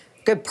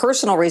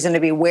personal reason to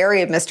be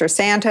wary of Mr.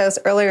 Santos.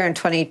 Earlier in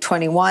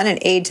 2021, an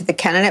aide to the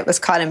candidate was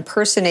caught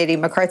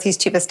impersonating McCarthy's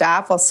chief of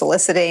staff while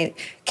soliciting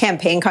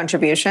campaign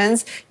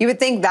contributions. You would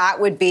think that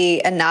would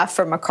be enough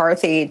for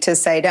McCarthy to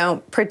say,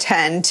 don't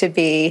pretend to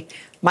be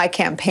my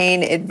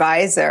campaign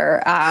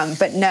advisor.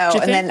 But no.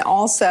 And then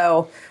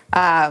also,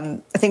 I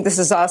think this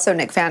is also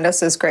Nick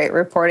Fandos's great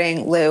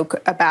reporting,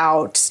 Luke,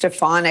 about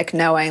Stefanik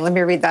knowing. Let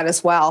me read that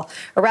as well.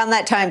 Around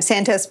that time,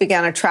 Santos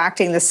began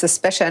attracting the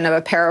suspicion of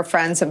a pair of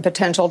friends and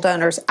potential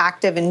donors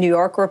active in New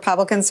York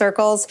Republican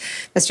circles.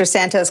 Mr.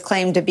 Santos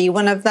claimed to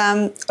one of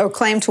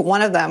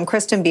them,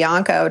 Kristen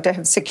Bianco, to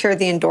have secured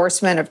the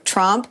endorsement of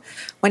Trump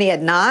when he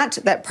had not.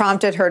 That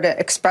prompted her to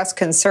express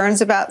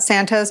concerns about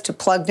Santos to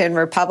plugged-in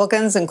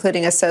Republicans,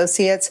 including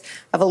associates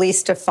of Elise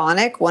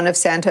Stefanik, one of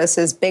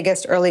Santos's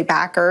biggest early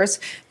backers,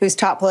 whose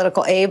top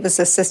political aide was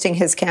assisting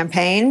his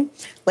campaign.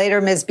 Later,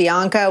 Ms.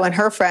 Bianco and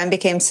her friend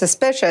became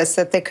suspicious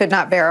that they could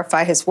not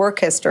verify his work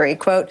history.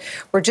 Quote,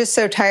 "We're just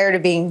so tired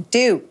of being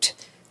duped."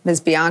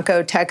 Ms.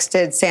 Bianco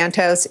texted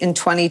Santos in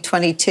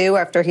 2022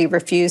 after he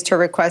refused her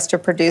request to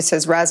produce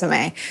his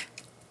resume.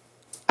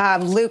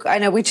 Luke, I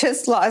know we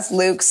just lost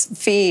Luke's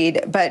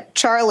feed, but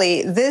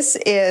Charlie, this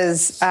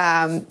is,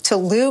 to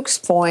Luke's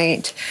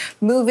point,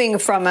 moving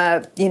from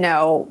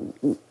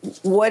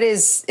what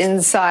is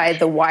inside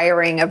the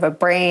wiring of a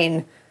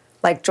brain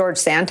like George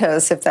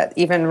Santos, if that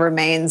even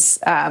remains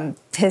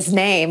his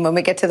name when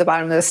we get to the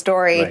bottom of the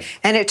story. Right.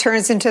 And it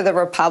turns into the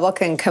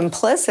Republican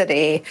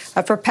complicity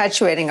of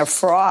perpetuating a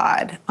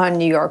fraud on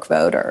New York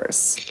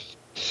voters.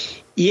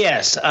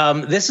 Yes,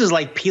 this is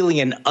like peeling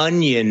an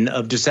onion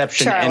of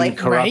deception Charlie, and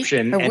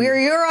corruption. Right?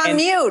 You're on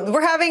mute.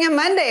 We're having a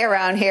Monday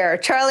around here.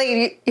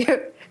 Charlie,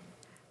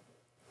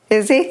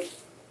 is he?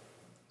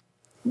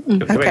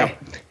 Okay.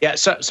 Yeah,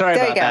 sorry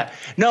about that.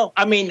 No,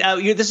 I mean,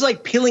 this is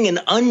like peeling an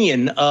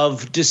onion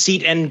of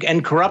deceit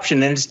and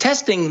corruption, and it's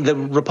testing the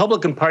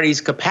Republican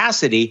Party's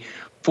capacity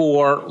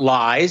for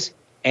lies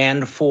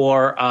and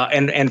for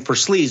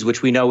sleaze,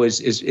 which we know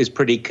is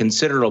pretty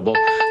considerable.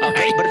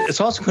 But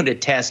it's also going to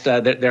test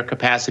their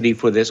capacity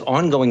for this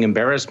ongoing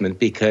embarrassment,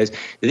 because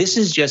this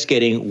is just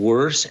getting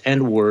worse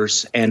and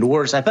worse and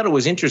worse. I thought it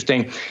was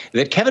interesting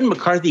that Kevin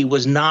McCarthy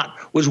was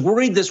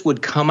worried this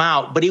would come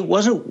out, but he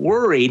wasn't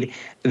worried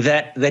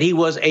that he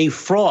was a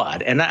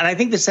fraud. And I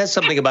think this says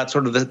something about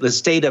sort of the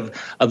state of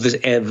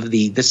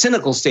the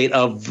cynical state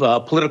of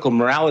political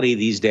morality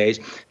these days,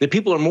 that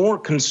people are more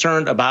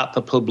concerned about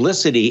the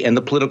publicity and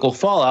the political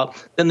fallout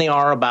than they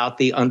are about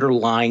the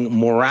underlying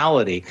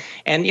morality.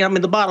 And,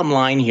 the bottom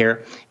line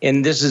here,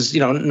 and this is,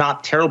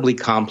 not terribly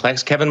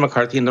complex, Kevin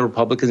McCarthy and the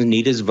Republicans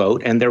need his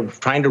vote, and they're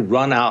trying to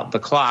run out the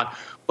clock.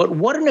 But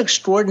what an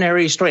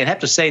extraordinary story. I have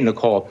to say,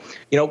 Nicole,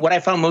 what I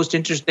found most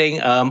interesting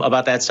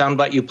about that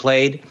soundbite you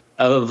played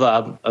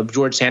of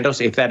George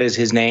Santos, if that is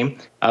his name,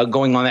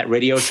 going on that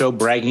radio show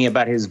bragging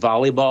about his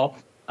volleyball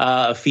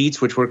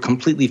feats, which were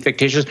completely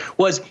fictitious,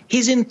 was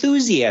his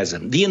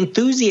enthusiasm, the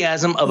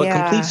enthusiasm of a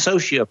complete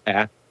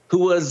sociopath who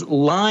was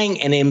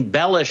lying and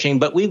embellishing.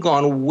 But we've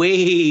gone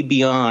way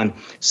beyond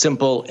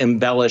simple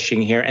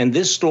embellishing here. And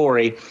this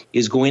story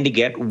is going to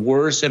get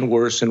worse and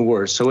worse and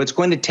worse. So it's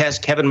going to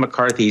test Kevin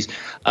McCarthy's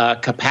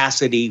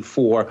capacity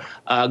for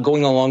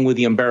going along with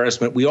the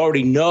embarrassment. We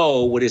already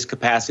know what his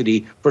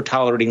capacity for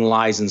tolerating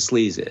lies and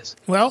sleaze is.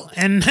 Well,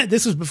 and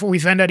this was before we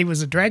found out he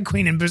was a drag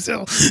queen in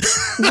Brazil.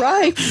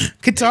 Right.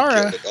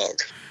 Katara.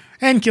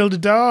 And killed a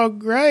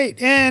dog,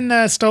 right.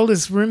 And stole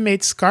his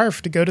roommate's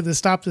scarf to go to the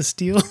Stop the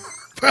Steal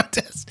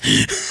protest.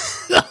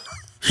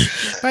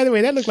 By the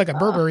way, that looked like a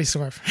Burberry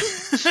scarf.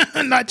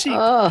 Not cheap.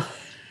 Oh,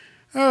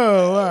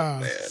 wow.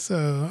 Man.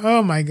 So,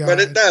 oh my God. But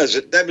it does.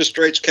 It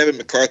demonstrates Kevin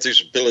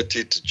McCarthy's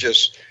ability to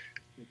just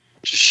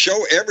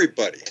show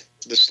everybody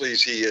the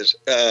sleaze he is.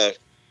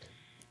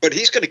 But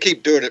he's going to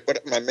keep doing it.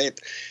 But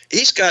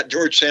he's got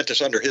George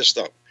Santos under his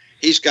thumb.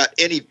 He's got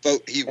any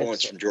vote he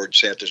wants from George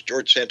Santos.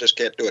 George Santos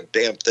can't do a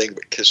damn thing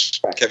but kiss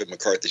Kevin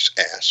McCarthy's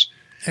ass.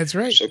 That's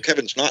right. So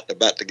Kevin's not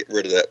about to get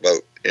rid of that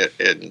vote.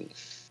 And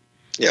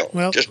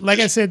well,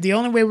 I said, the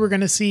only way we're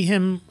going to see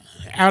him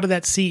out of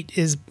that seat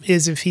is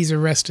if he's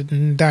arrested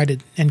and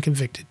indicted and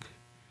convicted.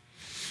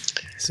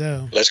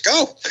 So let's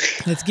go.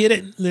 Let's get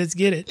it. Let's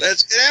get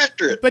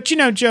after it. But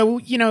Joe,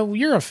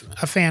 you're a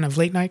fan of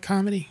late night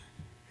comedy.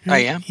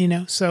 Right? I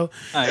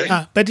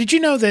am. But did you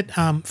know that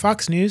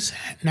Fox News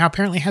now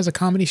apparently has a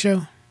comedy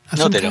show of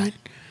some kind? Don't.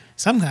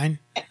 Some kind.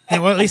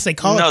 Well, at least they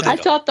call it that. I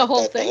thought the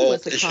whole thing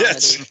was a comedy.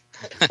 Yes.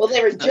 Well,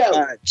 they were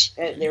jokes.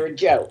 They were a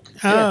joke.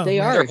 Oh, they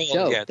are a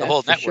joke. Yeah, the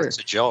whole network's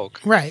a joke.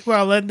 Right.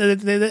 Well,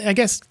 I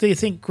guess they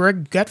think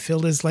Greg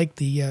Gutfeld is like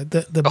the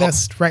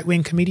best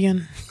right-wing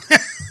comedian.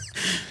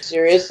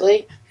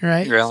 Seriously?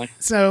 Right. Really?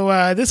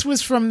 So this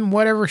was from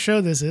whatever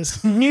show this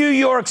is. New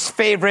York's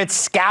favorite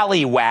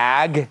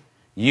scallywag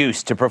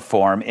used to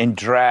perform in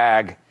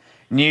drag.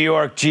 New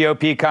York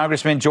GOP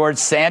Congressman George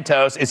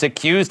Santos is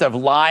accused of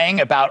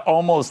lying about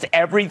almost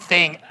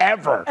everything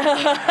ever.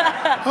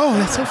 Oh,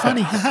 that's so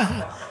funny.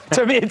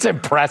 To me, it's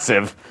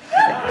impressive.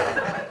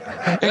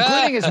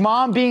 Including his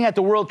mom being at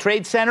the World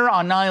Trade Center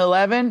on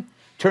 9/11.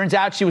 Turns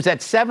out she was at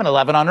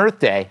 7-Eleven on Earth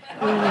Day.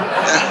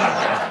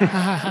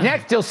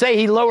 Next, he'll say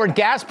he lowered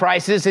gas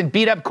prices and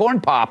beat up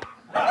Corn Pop.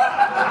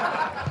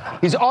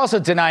 He's also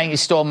denying he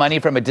stole money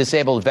from a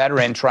disabled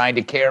veteran trying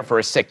to care for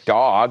a sick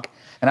dog.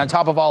 And on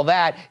top of all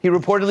that, he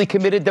reportedly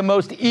committed the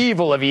most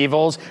evil of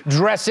evils,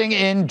 dressing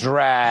in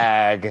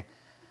drag.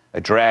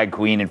 A drag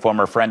queen and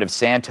former friend of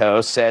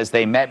Santos says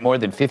they met more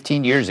than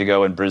 15 years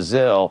ago in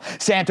Brazil.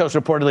 Santos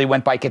reportedly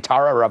went by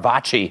Katara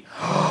Ravachi.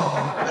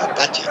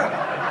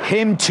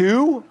 Him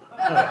too?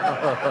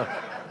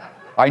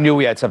 I knew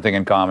we had something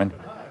in common.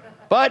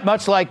 But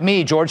much like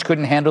me, George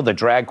couldn't handle the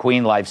drag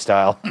queen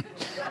lifestyle.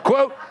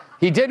 Quote,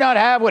 he did not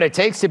have what it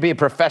takes to be a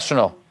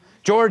professional.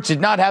 George did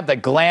not have the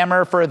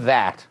glamour for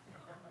that.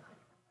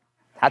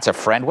 That's a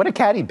friend. What a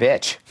catty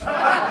bitch.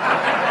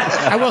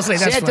 I will say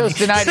that's Santos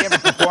funny. denied he ever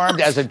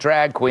performed as a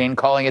drag queen,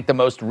 calling it the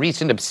most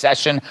recent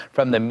obsession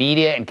from the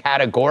media and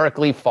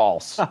categorically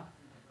false.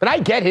 But I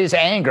get his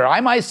anger.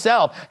 I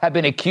myself have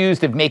been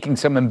accused of making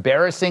some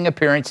embarrassing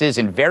appearances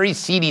in very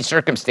seedy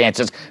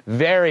circumstances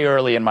very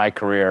early in my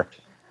career.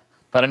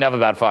 But enough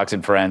about Fox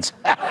and Friends.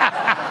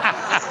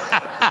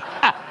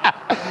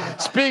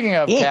 Speaking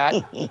of,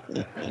 Kat.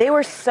 They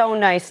were so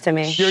nice to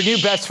me. Your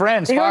new best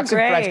friends, They Fox were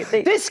and great.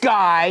 Friends. This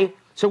guy,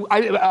 so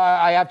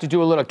I have to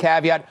do a little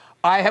caveat.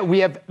 We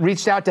have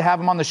reached out to have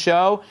him on the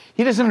show.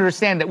 He doesn't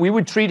understand that we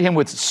would treat him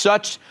with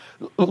such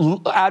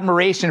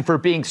admiration for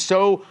being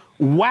so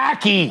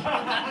wacky,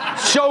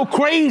 so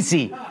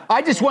crazy.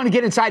 I just want to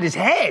get inside his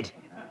head.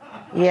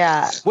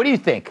 Yeah. What do you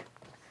think?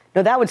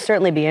 No, that would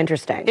certainly be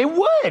interesting. It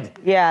would.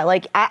 Yeah,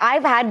 like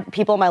I've had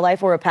people in my life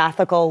who are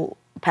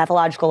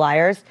pathological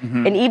liars,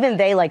 and even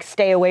they like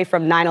stay away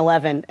from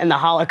 9/11 and the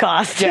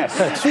Holocaust. Yes.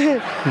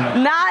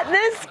 Not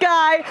this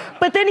guy.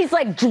 But then he's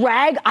like,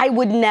 drag, I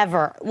would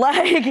never.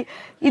 Like,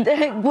 you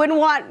wouldn't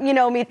want,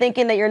 me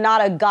thinking that you're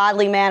not a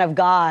godly man of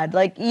God.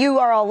 Like, you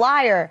are a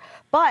liar.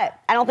 But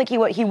I don't think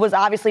he was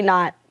obviously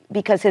not,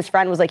 because his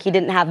friend was like, he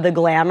didn't have the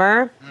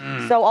glamour.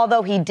 So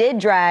although he did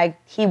drag,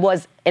 he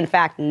was in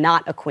fact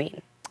not a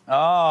queen. Oh.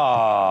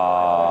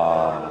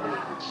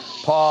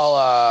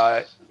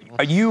 Paul,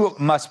 you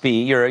must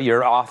be,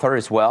 you're author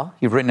as well.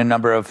 You've written a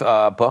number of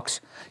books.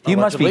 You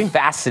must be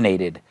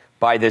fascinated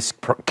by this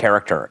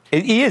character.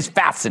 He is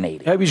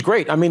fascinating. Yeah, he's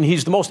great. I mean,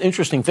 he's the most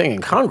interesting thing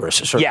in Congress,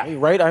 certainly,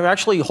 right? I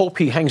actually hope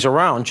he hangs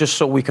around just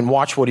so we can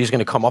watch what he's going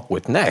to come up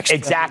with next.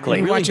 Exactly.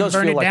 It really does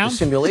feel like a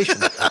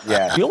simulation.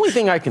 Yeah. The only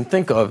thing I can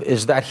think of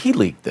is that he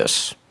leaked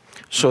this.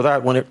 So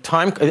that when I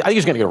think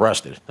he's going to get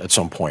arrested at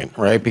some point,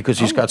 right? Because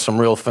he's got some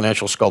real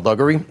financial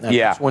skullduggery. And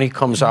that's when he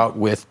comes out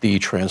with the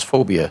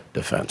transphobia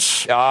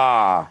defense.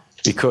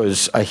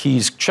 Because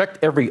he's checked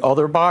every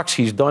other box.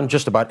 He's done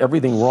just about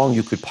everything wrong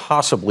you could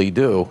possibly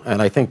do.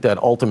 And I think that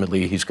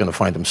ultimately he's going to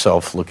find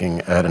himself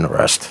looking at an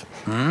arrest.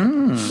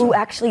 Ooh,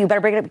 actually, you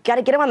better bring it up. Got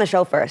to get him on the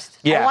show first.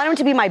 Yeah. I want him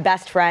to be my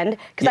best friend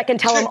because I can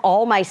tell him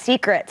all my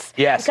secrets.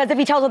 Yes. Because if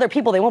he tells other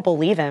people, they won't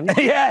believe him.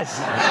 Yes.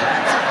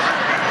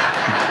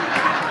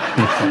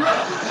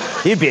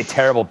 He'd be a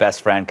terrible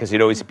best friend because he'd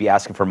always be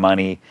asking for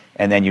money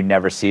and then you'd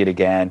never see it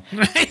again.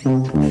 This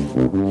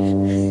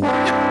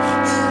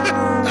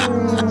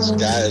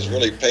guy has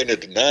really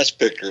painted a nice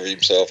picture of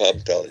himself, I'm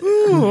telling you.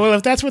 Ooh, well,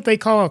 if that's what they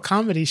call a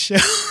comedy show.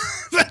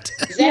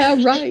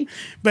 Right.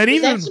 But Is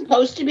even that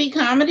supposed to be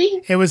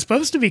comedy? it was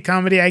supposed to be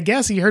comedy, I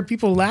guess. You heard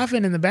people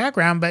laughing in the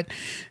background, but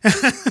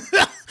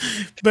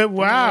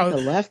wow. The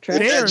laugh With track.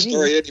 that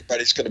story,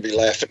 anybody's going to be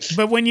laughing.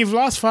 But when you've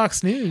lost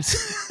Fox News.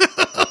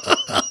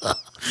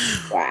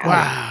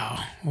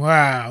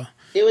 Wow.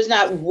 There was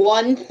not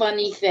one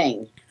funny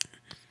thing.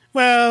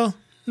 Well,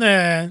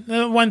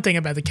 the one thing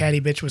about the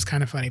catty bitch was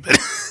kind of funny, but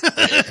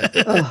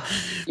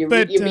You're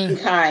being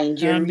kind.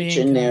 You're I'm being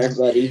reaching there,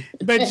 buddy.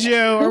 But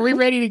Joe, are we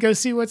ready to go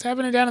see what's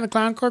happening down in the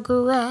Clown Car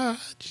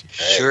Garage?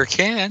 Sure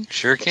can.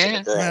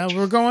 Well,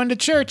 we're going to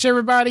church,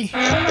 everybody.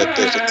 But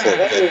there's a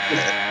Corvette.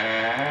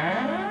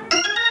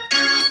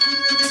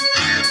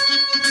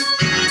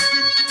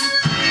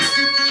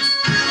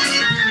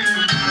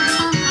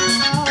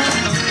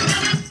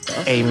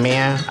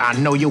 Amen. I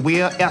know you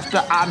will,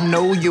 Esther. I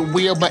know you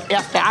will. But,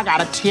 Esther, I got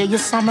to tell you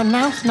something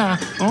else now.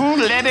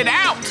 Let it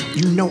out.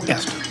 You know,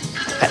 Esther,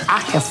 that I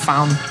have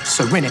found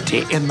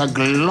serenity in the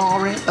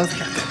glory of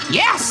heaven.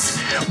 Yes!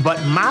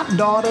 But my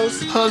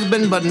daughter's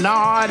husband,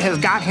 Bernard, has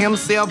got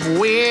himself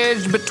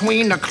wedged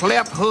between the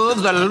cleft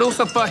hooves of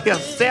Lucifer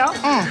himself.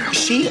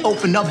 She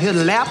opened up his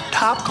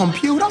laptop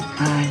computer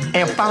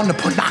and found the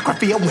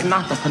pornography of women.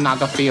 Not the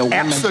pornography of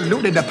women.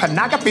 Absolutely, the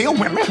pornography of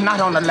women. Not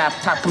on the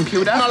laptop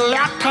computer. The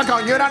laptop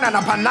computer and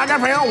the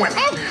pornography of women.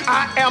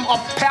 I am a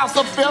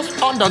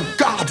pacifist under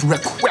God's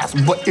request.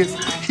 But if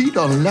he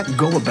don't let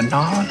go of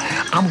Bernard,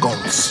 I'm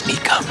going to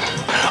sneak up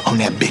on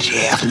that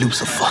bitch-ass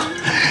Lucifer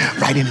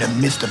right in the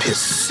midst of his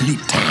sleep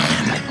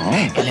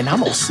time. And then I'm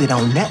going to sit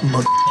on that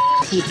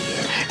pig.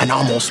 And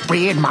I'm going to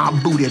spread my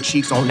booty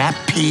cheeks on that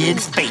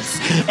pig's face.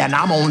 And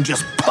I'm going to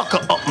just pucker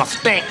up my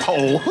stank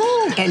hole.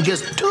 And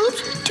just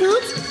toots,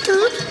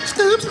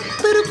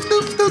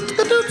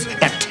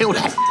 until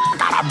that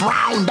got a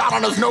brown dot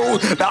on his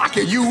nose that I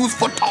can use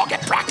for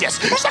target practice.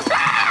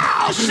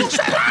 Shaplow! Shoot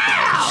that!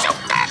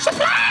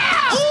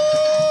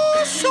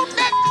 Ooh, shoot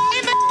that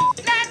in the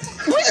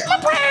with my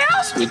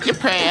prayers. With your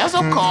prayers,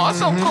 of course.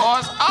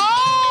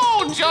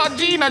 Oh,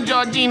 Georgina.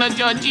 Yep.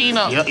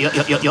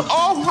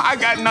 Oh, I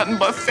got nothing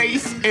but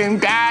faith in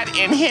God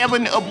in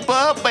heaven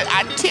above. But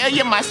I tell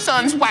you, my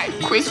son's wife,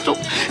 Crystal,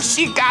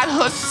 she got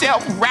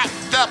herself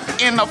wrapped up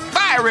in the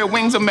fiery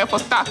wings of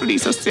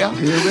Mephistopheles herself.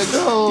 Here we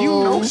go.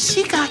 You know,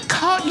 she got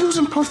caught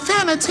using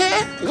profanity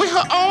with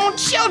her own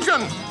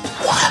children.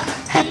 What?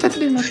 At the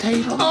dinner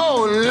table.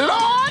 Oh,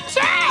 Lord,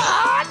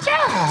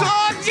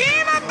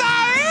 Georgina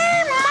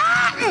Doreen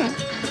Martin.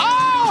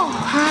 Oh,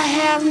 I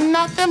have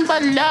nothing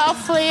but love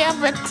for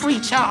every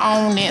creature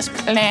on this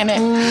planet.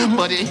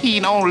 But if he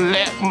don't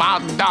let my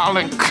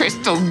darling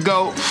Crystal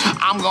go,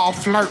 I'm gonna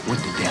flirt with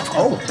the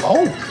devil.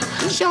 Oh.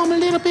 Show him a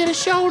little bit of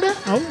shoulder.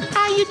 Oh.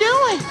 How you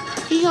doing?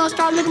 He gonna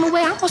start looking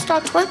away. I'm gonna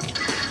start twerking.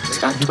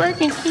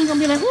 He gonna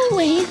be like, ooh,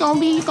 and he gonna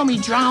be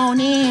drawn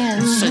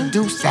in.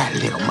 Seduce that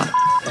little mother.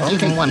 You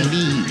can want to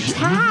leave.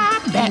 I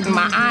batting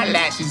my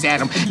eyelashes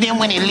at him. Then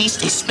when he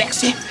least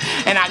expects it,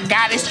 and I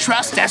got his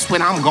trust, that's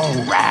when I'm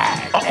gonna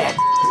ride that.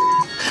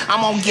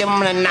 I'm gonna give him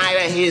the night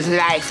of his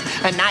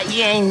life. A night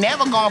he ain't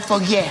never gonna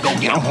forget. I'm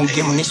gonna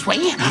give him this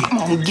way, I'm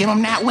gonna give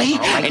him that way.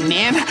 And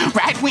then,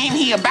 right when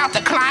he about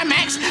to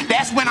climax,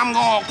 that's when I'm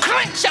gonna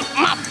clench up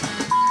my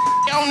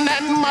on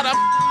that mother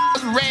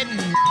red,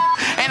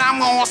 and I'm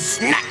gonna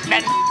snap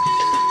that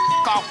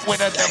off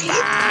with a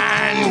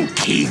divine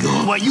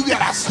kegel. Well, you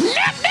gotta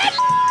snap that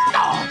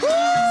off.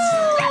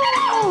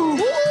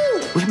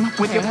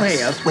 With your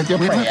prayers. With your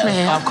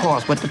prayers. Of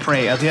course, with the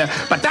prayers, yeah.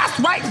 But that's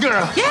right,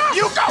 girl. Yes.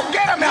 You go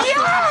get him,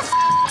 yes.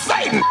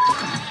 Satan.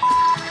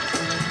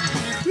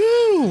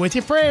 Woo, with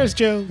your prayers,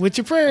 Joe. With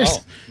your prayers.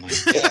 Oh, my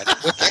God.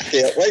 I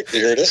can't wait to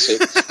hear this.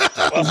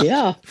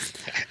 Yeah.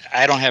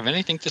 I don't have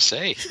anything to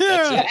say.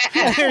 That's it.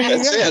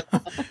 That's it.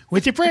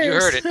 With your prayers. You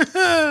heard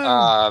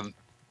it.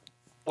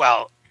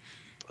 Well,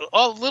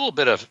 a little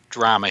bit of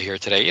drama here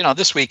today. You know,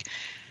 this week,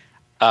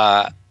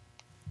 the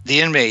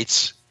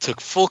inmates took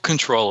full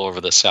control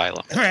over the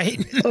asylum.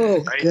 Right.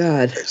 Oh,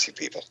 God. Crazy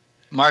people.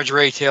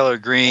 Marjorie Taylor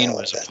Greene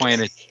was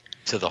appointed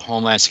to the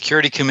Homeland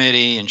Security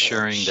Committee,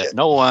 ensuring that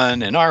no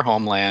one in our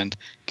homeland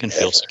can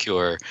feel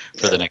secure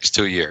for the next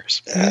 2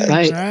 years.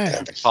 Right.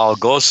 Paul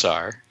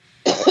Gosar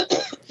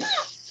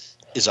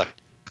is a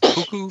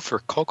cuckoo for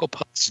Cocoa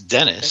Puffs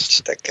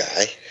dentist. That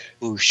guy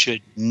who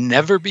should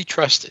never be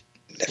trusted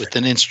with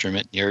an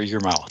instrument near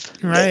your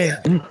mouth. Right.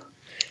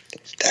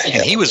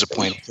 And he was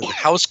appointed to the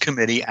House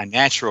Committee on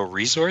Natural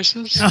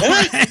Resources.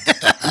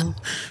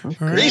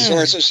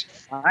 Resources.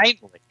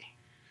 Finally.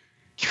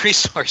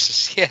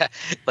 Resources, yeah.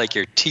 Like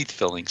your teeth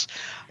fillings.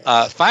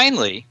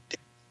 Finally,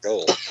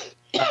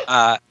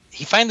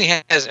 he finally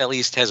has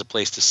a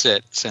place to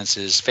sit since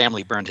his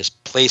family burned his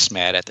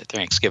placemat at the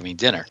Thanksgiving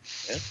dinner.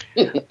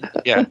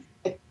 Yeah.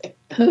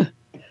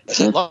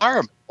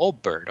 Laura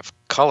Mulbert of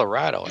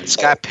Colorado and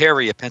Scott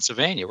Perry of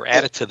Pennsylvania were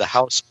added to the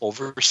House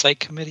Oversight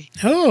Committee.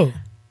 Oh.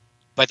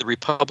 By the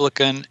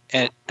Republican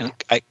and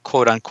I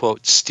quote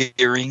unquote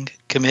steering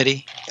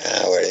committee.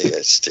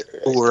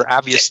 Who were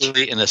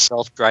obviously in a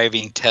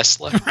self-driving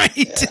Tesla.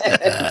 Right.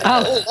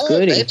 Oh,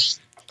 goody.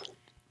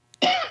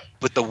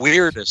 But the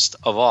weirdest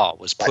of all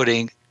was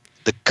putting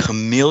the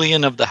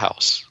chameleon of the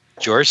House,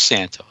 George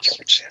Santos,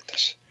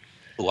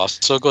 who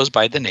also goes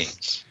by the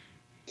names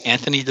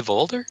Anthony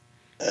DeVolder,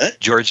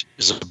 George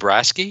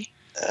Zabrowski,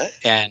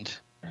 and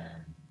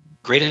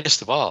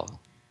greatest of all,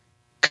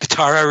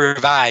 Katara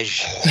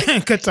Rivage.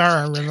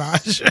 Katara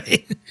Rivage.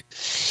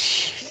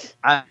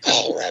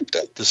 All wrapped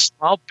up.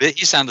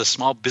 He's on the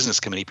Small Business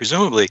Committee,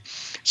 presumably,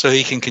 so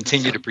he can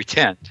continue to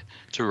pretend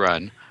to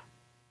run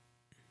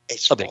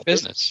a big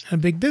business. A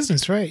big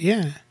business, right?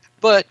 Yeah.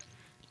 But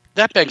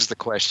that begs the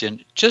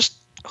question: just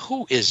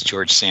who is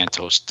George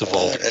Santos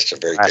DeVolder? That's a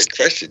very good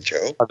question,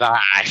 Joe.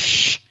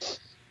 Gosh.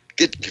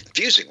 Getting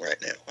confusing right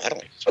now. I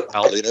don't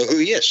really know who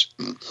he is.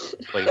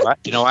 Wait, what?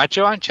 You know what,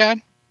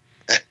 John?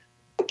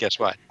 Guess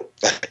what?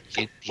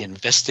 The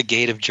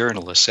investigative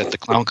journalist at the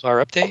Clown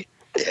Car Update.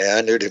 Yeah,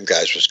 I knew them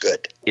guys was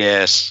good.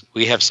 Yes,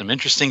 we have some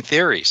interesting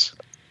theories.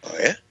 Oh,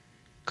 yeah?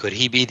 Could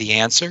he be the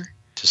answer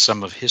to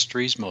some of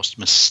history's most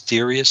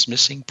mysterious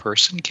missing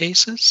person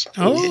cases?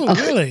 Oh,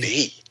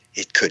 really?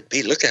 It could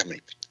be. Look how many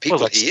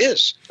people he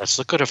is. Let's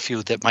look at a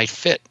few that might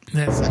fit.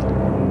 That's it.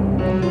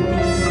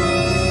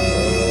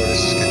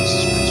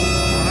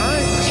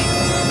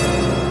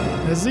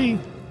 Let's see.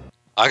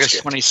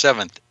 August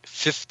 27th,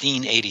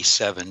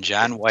 1587,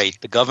 John White,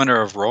 the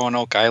governor of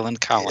Roanoke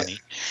Island Colony,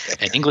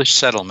 an English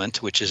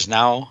settlement which is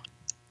now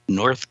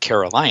North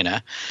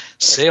Carolina,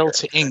 sailed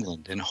to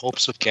England in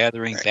hopes of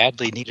gathering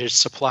badly needed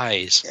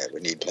supplies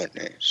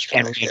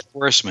and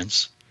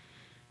reinforcements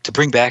to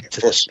bring back to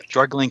the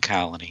struggling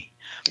colony.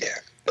 Yeah,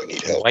 we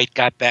need help. White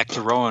got back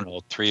to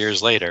Roanoke 3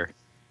 years later.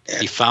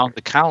 He found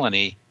the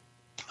colony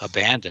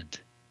abandoned.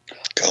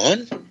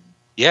 Gone?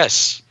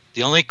 Yes.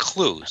 The only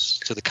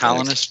clues to the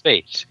colonists'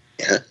 fate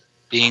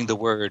being the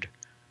word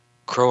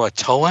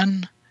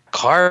Croatoan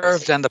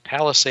carved on the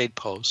palisade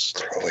post.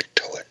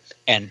 Croatoan.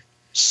 And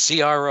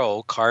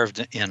CRO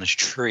carved in a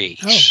tree.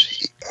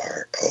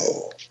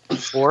 CRO.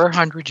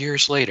 400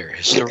 years later,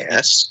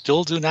 historians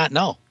still do not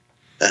know.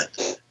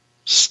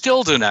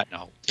 Still do not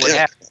know what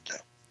happened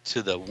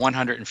to the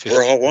 150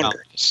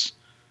 colonists.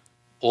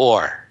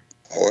 Or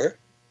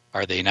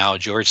are they now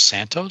George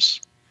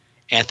Santos,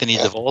 Anthony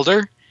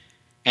DeVolder,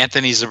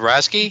 Anthony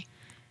Zabrowski,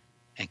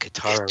 and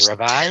Katara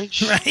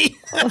Rivage? Right.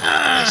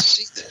 I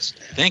see this.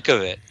 Think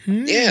of it.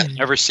 Yeah.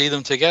 Never see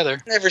them together.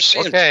 Never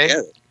see them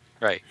together.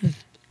 Right.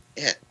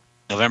 Yeah.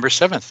 November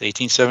 7th,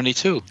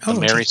 1872, the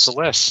Mary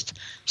Celeste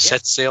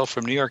set sail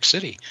from New York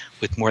City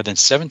with more than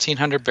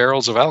 1,700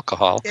 barrels of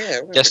alcohol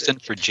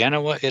destined for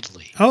Genoa,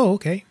 Italy. Oh,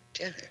 okay.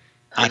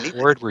 On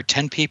board were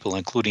 10 people,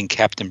 including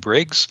Captain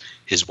Briggs,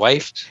 his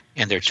wife,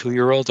 and their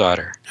 2-year-old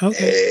daughter.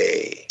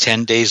 Okay.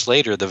 10 days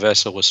later, the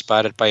vessel was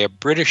spotted by a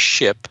British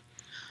ship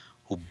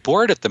who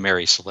boarded the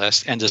Mary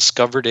Celeste and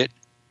discovered it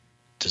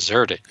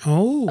deserted.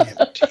 Oh.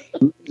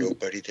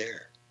 Nobody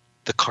there.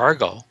 The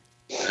cargo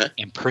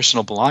and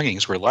personal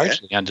belongings were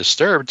largely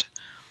undisturbed,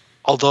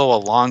 although a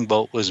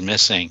longboat was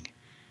missing.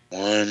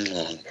 One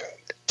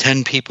longboat.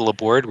 10 people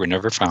aboard were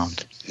never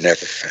found.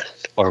 Never found.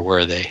 Or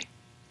were they?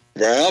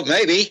 Well,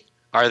 maybe.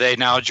 Are they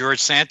now George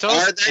Santos?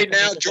 Are they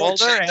now George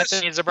Santos?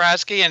 Anthony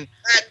Zabrowski and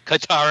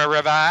Katara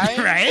Revive?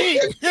 Right?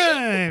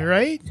 Yeah,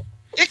 right?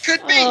 It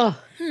could be.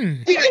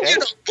 You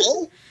don't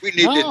know. We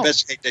need to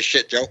investigate this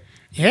shit, Joe.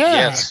 Yeah.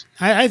 Yes.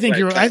 I think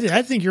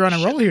I think you're on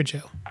a roll here,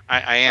 Joe.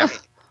 I am.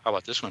 How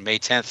about this one? May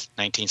 10th,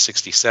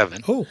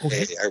 1967. Oh,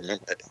 okay. Hey, I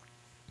remember that.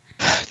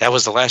 That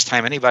was the last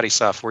time anybody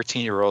saw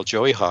 14-year-old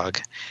Joey Hogg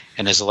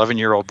and his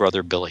 11-year-old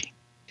brother Billy.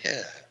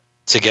 Yeah.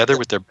 Together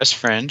with their best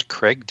friend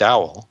Craig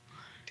Dowell,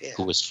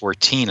 who was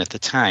 14 at the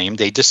time,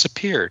 they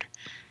disappeared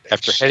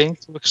after heading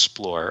to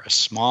explore a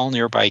small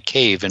nearby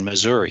cave in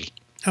Missouri.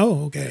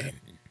 Oh, okay.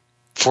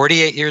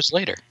 48 years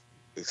later.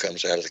 Who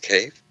comes out of the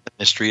cave? The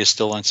mystery is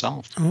still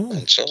unsolved. Oh.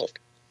 Unsolved.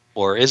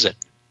 Or is it?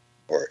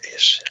 Or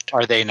is it?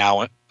 Are they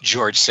now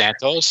George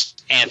Santos,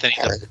 Anthony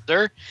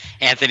DeVolder,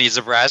 Anthony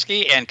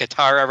Zabrowski, and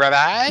Katara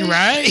Revive?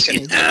 Right.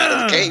 Out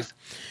of the cave.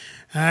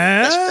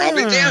 That's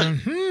probably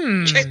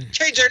them.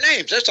 Change their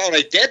names. That's all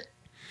they did.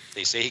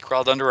 They say he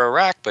crawled under a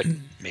rock, but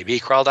maybe he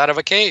crawled out of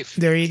a cave.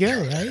 There you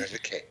go, right?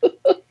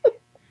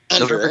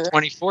 November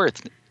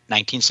 24th,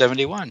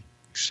 1971.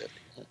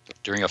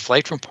 During a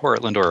flight from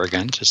Portland,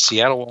 Oregon to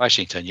Seattle,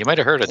 Washington. You might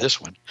have heard of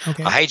this one.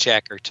 Okay. A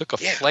hijacker took a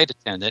flight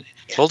attendant,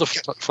 told a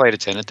flight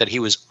attendant that he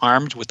was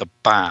armed with a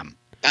bomb.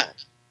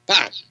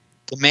 Bomb.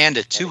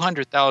 Demanded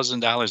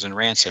 $200,000 in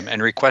ransom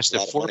and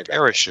requested 4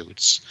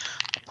 parachutes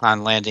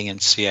upon landing in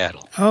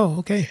Seattle. Oh,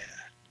 okay.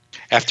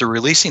 After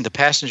releasing the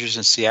passengers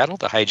in Seattle,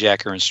 the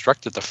hijacker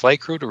instructed the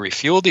flight crew to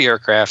refuel the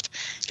aircraft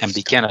and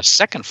begin a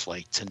second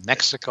flight to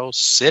Mexico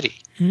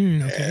City.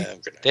 Okay.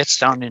 That's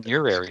down in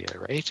your area,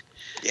 right?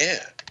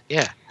 Yeah.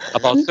 Yeah.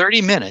 About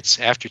 30 minutes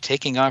after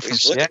taking off from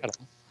Seattle,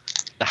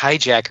 the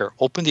hijacker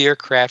opened the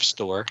aircraft's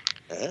door,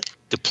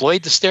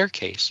 deployed the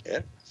staircase,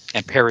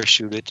 and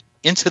parachuted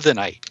into the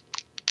night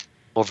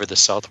over the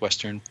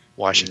southwestern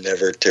Washington.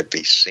 Never to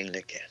be seen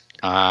again.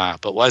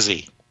 But was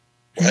he?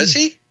 Was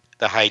he?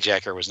 The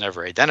hijacker was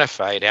never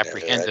identified,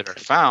 apprehended, or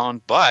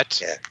found,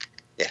 but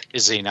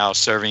is he now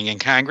serving in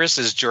Congress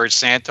as George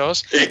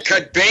Santos? It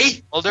could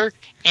be. Older,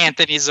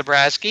 Anthony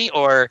Zabrowski,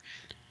 or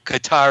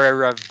Katara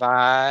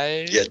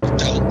Revive? You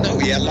don't know.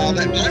 He had all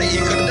that money. He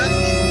could have done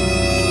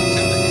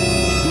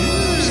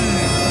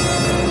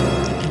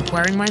it.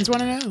 Inquiring minds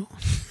want to know.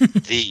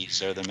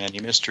 These are the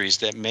many mysteries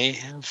that may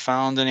have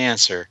found an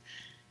answer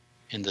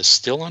in the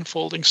still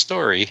unfolding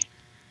story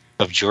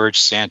of George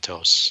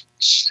Santos,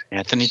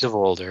 Anthony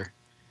DeVolder,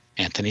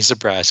 Anthony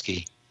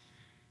Zabrowski,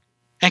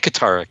 and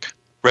Katara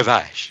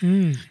Revive.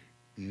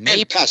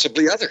 Maybe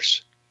possibly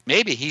others.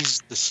 Maybe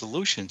he's the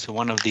solution to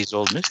one of these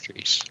old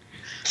mysteries.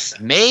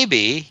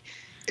 Maybe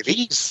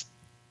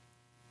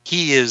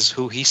he is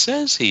who he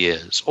says he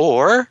is.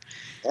 Or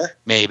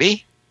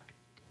maybe,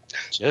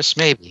 just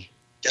maybe,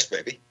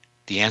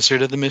 the answer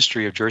to the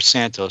mystery of George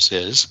Santos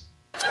is...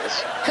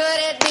 Could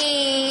it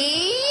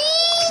be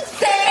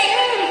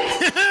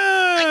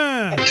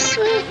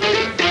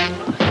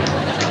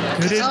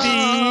Could it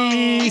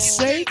be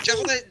Satan?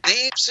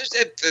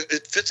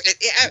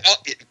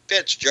 It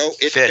fits, Joe.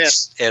 It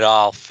fits. It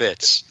all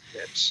fits.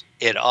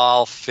 It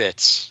all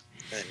fits.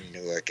 I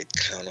knew I could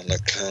count on the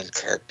clown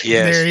car.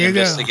 Yes, There you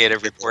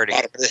investigative reporting.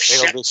 Wait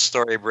till this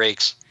story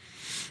breaks.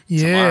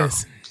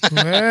 Yes.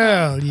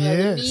 Well, The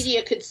yes.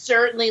 media could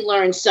certainly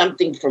learn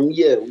something from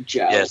you,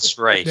 Joe. That's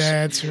right.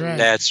 That's right.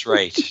 That's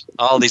right.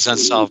 All these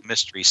unsolved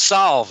mysteries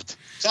solved.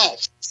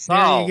 Solved.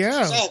 There you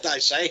go. Solved, I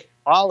say.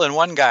 All in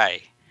one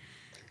guy.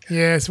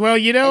 Yes. Well,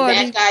 you know,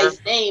 And that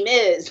guy's name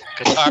is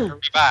Katara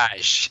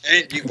Revive.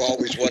 And you've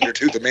always wondered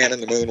who the man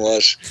in the moon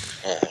was.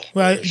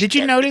 well, did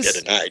you notice?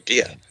 Get an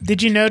idea.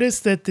 Did you notice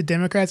that the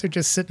Democrats are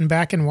just sitting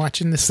back and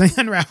watching this thing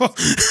unravel?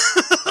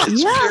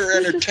 It's pure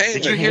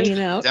entertainment. Did you hear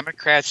the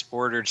Democrats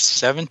ordered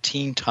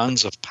 17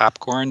 tons of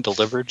popcorn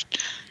delivered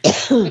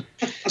to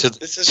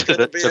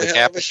the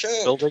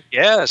Capitol building?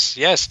 Yes,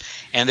 yes.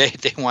 And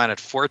they wanted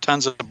 4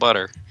 tons of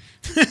butter.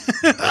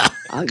 Yeah,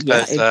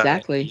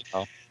 exactly.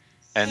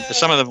 And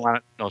some of them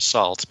want no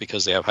salt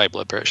because they have high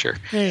blood pressure.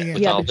 There you go.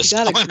 Yeah, but you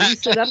got to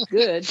grease it up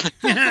good.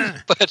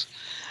 But,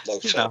 Low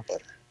salt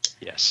butter.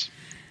 Yes.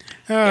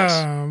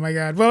 Oh my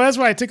God! Well, that's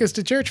why I took us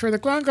to church for the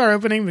clown car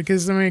opening,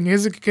 because I mean,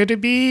 could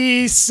it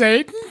be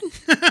Satan?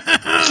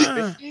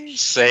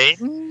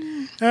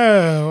 Satan?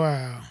 Oh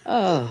wow!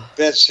 Oh,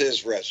 that's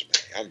his resume.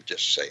 I'm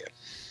just saying.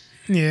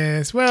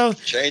 Yes. Well,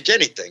 change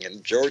anything,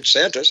 and George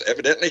Santos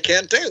evidently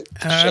can too.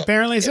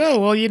 Apparently so.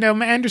 Well, you know,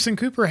 Anderson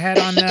Cooper had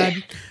on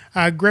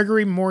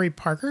Gregory Maury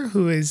Parker,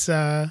 who was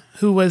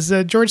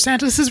George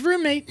Santos's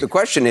roommate. The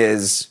question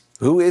is,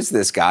 who is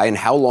this guy, and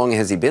how long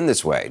has he been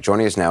this way?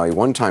 Joining us now, a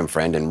one-time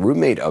friend and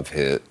roommate of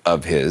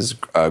his,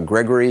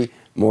 Gregory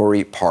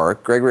Maury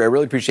Park. Gregory, I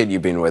really appreciate you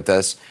being with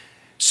us.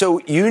 So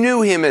you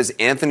knew him as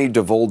Anthony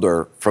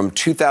DeVolder from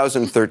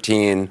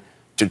 2013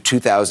 to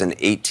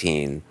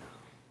 2018.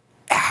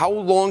 How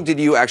long did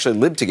you actually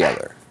live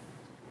together?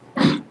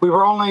 We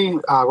were only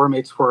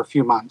roommates for a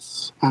few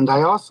months, and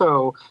I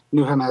also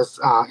knew him as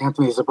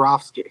Anthony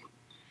Zabrowski.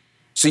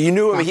 So you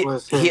knew him.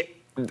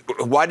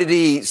 Why did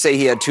he say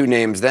he had two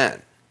names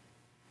then?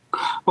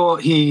 Well,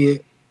 he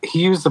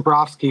used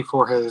Zabrowski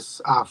for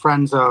his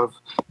Friends of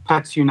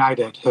Pets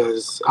United,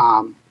 his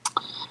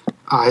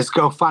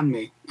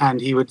GoFundMe,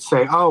 and he would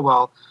say, "Oh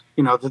well,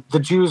 the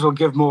Jews will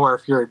give more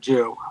if you're a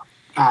Jew,"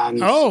 and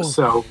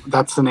so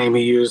that's the name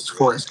he used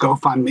for his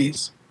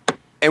GoFundMes.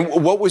 And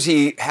what was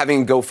he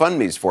having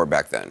GoFundMes for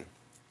back then?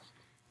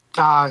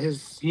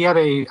 He had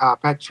a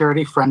pet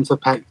charity, Friends of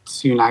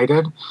Pets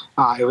United.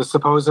 It was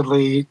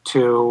supposedly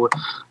to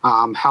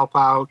help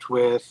out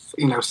with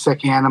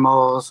sick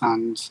animals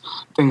and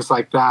things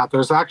like that.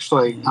 There's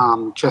actually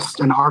just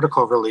an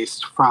article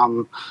released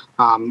from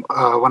one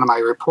of my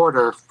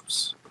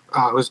reporters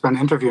who's been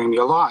interviewing me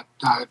a lot,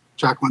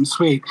 Jacqueline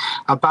Sweet,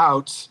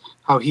 about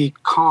how he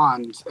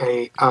conned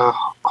a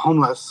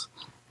homeless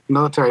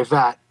military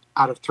vet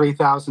out of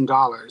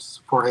 $3,000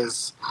 for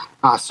his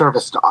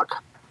service dog.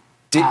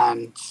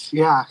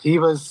 He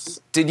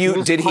was. Did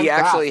he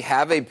actually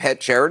have a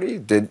pet charity?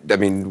 Did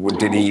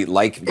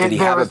he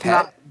have a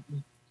pet?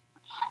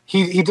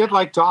 He did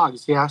like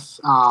dogs,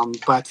 yes,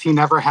 but he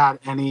never had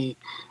any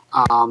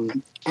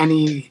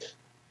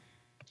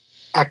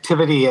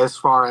activity as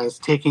far as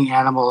taking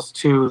animals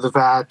to the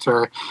vet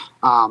or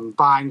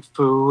buying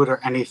food or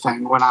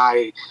anything. When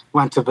I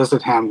went to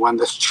visit him, when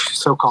this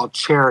so-called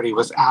charity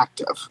was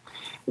active,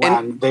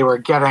 when they were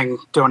getting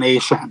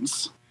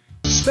donations.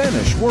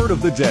 Spanish word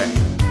of the day.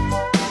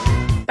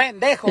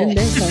 Pendejo.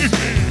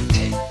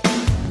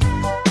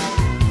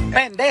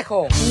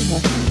 Pendejo.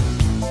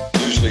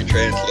 Loosely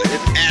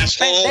translated,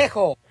 asshole.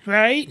 Pendejo.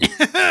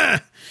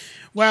 Right?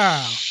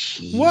 Wow.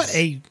 What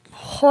a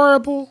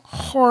horrible,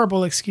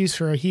 horrible excuse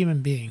for a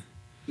human being.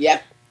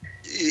 Yep.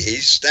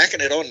 He's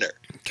stacking it on there.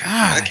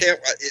 God.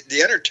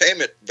 The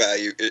entertainment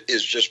value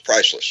is just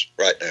priceless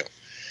right now.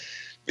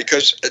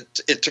 Because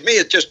to me,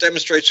 it just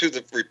demonstrates who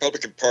the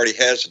Republican Party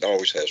has and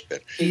always has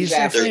been.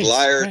 Exactly. They're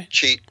liar,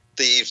 cheat,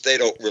 thieves. They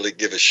don't really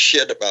give a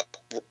shit about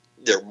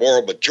their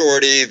moral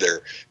majority,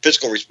 their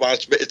fiscal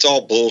responsibility. It's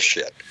all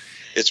bullshit.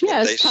 It's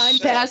as time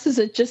passes,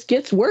 it just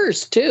gets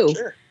worse, too.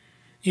 Sure.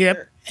 Yep.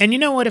 Sure. And you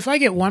know what? If I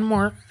get one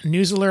more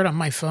news alert on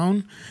my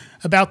phone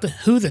about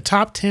who the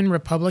top 10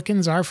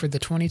 Republicans are for the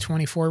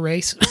 2024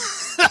 race.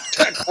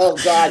 Oh,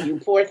 God, you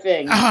poor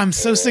thing. Oh, I'm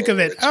so sick of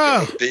it.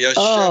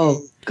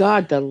 Oh,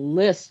 God, the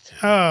list.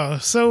 Oh,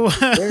 so.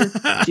 They're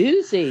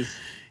doozies.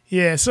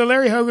 Yeah, so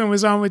Larry Hogan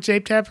was on with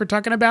Jape Tapper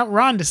talking about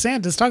Ron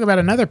DeSantis. Talk about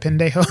another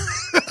pendejo.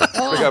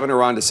 Governor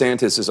Ron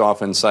DeSantis is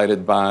often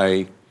cited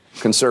by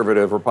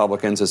conservative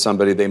Republicans as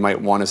somebody they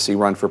might want to see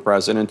run for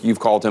president. You've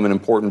called him an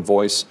important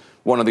voice,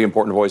 one of the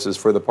important voices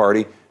for the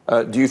party.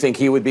 Do you think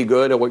he would be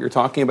good at what you're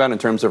talking about in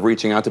terms of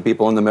reaching out to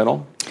people in the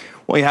middle?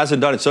 Well, he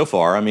hasn't done it so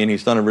far. I mean,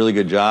 he's done a really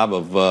good job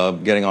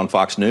of getting on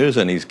Fox News,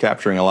 and he's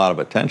capturing a lot of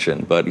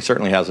attention. But he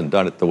certainly hasn't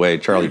done it the way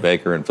Charlie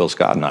Baker and Phil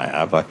Scott and I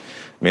have.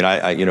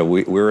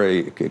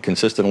 We're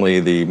consistently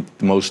the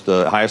most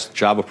highest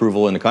job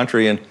approval in the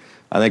country, and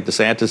I think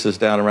DeSantis is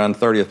down around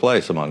 30th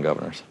place among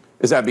governors.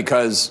 Is that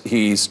because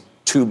he's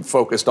too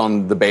focused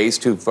on the base,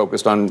 too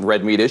focused on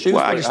red meat issues?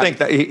 Well, I just think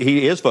that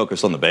he is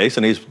focused on the base,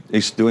 and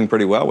he's doing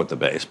pretty well with the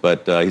base. But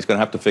he's going to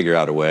have to figure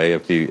out a way,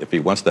 if he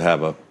wants to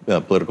have a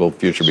political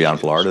future beyond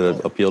Florida,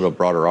 to appeal to a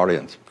broader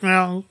audience.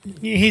 Well,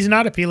 he's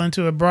not appealing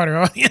to a broader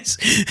audience.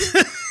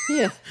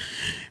 Yeah.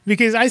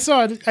 Because I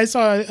saw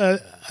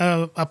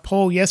a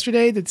poll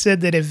yesterday that said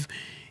that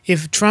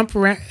if Trump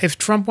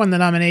won the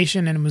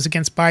nomination and it was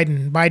against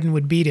Biden, Biden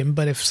would beat him.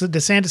 But if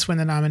DeSantis won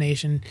the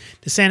nomination,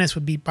 DeSantis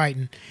would beat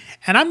Biden.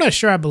 And I'm not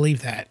sure I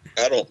believe that.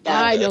 I don't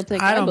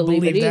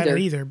believe that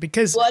either.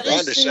 Because Ron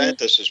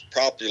DeSantis is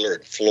popular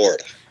in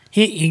Florida.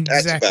 Exactly.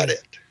 That's about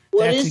it.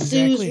 What is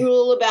Sue's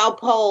rule about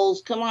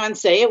polls? Come on,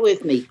 say it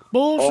with me.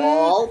 Bullshit.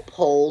 All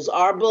polls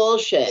are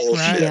bullshit.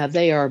 Yeah,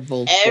 they are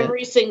bullshit.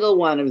 Every single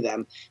one of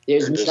them.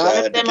 There's They're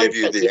none of designed them to give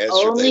you the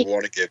answer they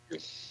want to give you.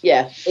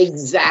 Yeah,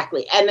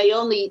 exactly. And they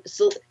only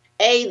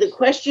the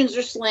questions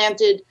are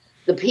slanted,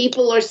 the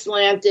people are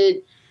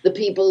slanted, the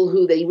people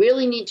who they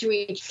really need to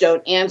reach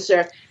don't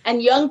answer,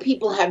 and young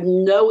people have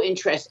no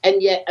interest.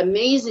 And yet,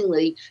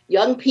 amazingly,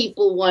 young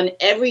people won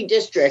every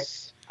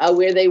district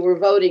where they were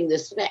voting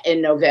this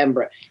in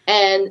November.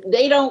 And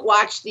they don't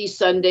watch these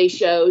Sunday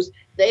shows.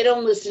 They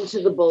don't listen to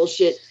the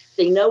bullshit.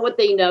 They know what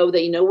they know.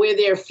 They know where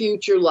their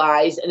future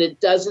lies, and it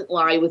doesn't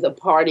lie with a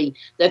party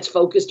that's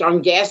focused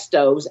on gas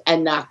stoves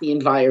and not the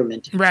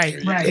environment. Right.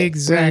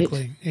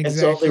 Exactly.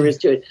 That's all there is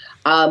to it.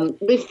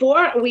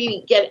 Before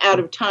we get out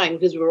of time,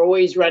 because we're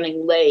always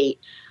running late,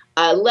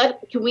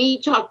 can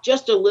we talk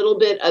just a little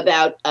bit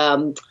about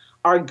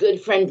our good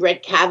friend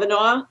Brett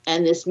Kavanaugh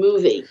and this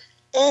movie?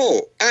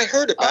 Oh, I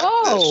heard about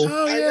this.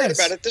 I yes. read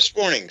about it this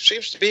morning.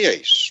 Seems to be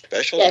a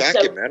special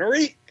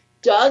documentary. So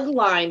Doug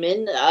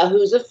Liman,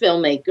 who's a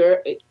filmmaker,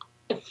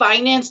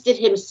 financed it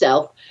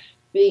himself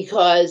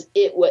because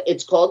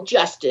it's called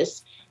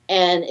Justice,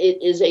 and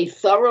it is a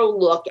thorough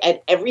look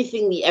at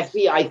everything the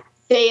FBI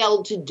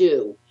failed to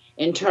do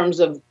in terms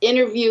of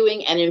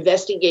interviewing and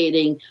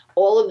investigating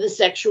all of the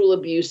sexual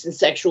abuse and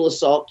sexual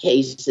assault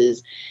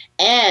cases.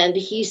 And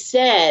he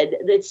said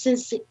that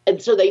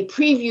so they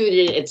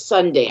previewed it at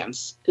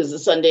Sundance, because the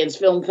Sundance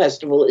Film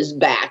Festival is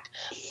back.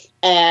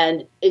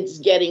 And it's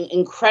getting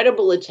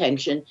incredible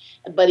attention.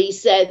 But he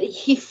said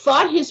he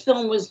thought his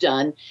film was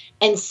done.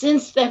 And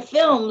since the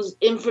film's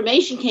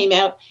information came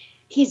out,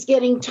 he's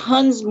getting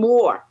tons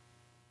more.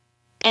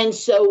 And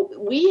so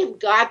we have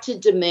got to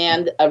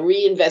demand a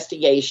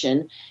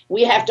reinvestigation.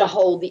 We have to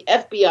hold the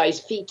FBI's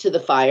feet to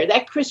the fire.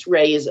 That Chris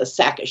Wray is a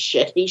sack of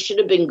shit. He should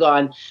have been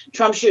gone.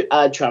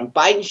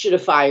 Biden should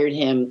have fired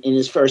him in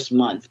his first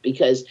month,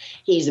 because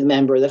he's a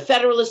member of the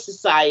Federalist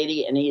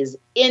Society and he is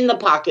in the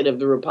pocket of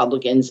the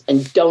Republicans.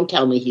 And don't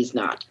tell me he's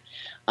not.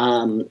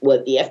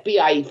 What the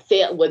FBI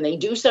failed when they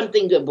do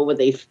something good, but what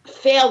they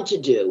failed to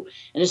do,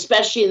 and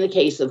especially in the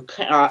case of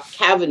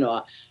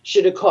Kavanaugh,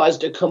 should have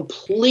caused a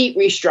complete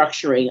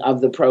restructuring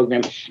of the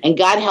program. And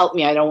God help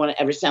me, I don't want to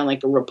ever sound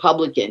like a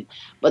Republican,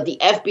 but the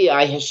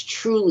FBI has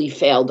truly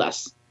failed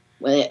us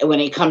when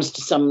it comes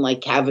to someone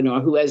like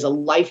Kavanaugh, who has a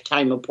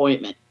lifetime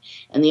appointment.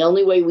 And the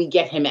only way we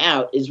get him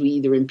out is we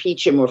either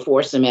impeach him or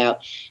force him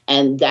out.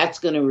 And that's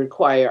going to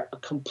require a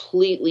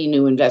completely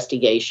new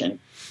investigation.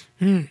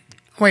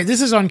 Wait,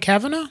 this is on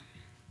Kavanaugh?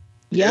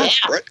 Yeah.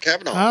 Brett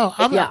Kavanaugh.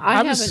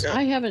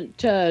 I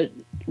haven't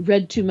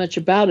read too much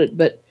about it,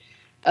 but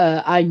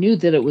I knew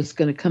that it was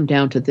going to come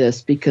down to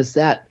this, because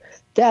that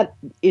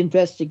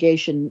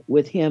investigation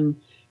with him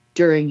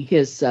during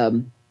his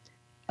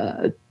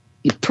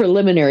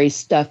preliminary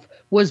stuff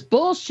was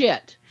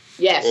bullshit.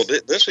 Yes. Well,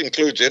 this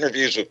includes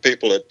interviews with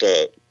people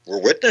that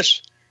were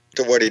witness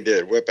to what he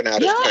did, whipping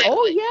out his pants.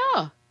 Oh,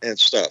 yeah. And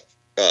stuff.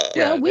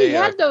 We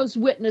had those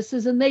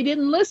witnesses, and they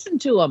didn't listen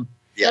to them.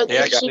 Yeah,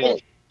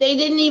 they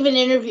didn't even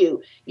interview.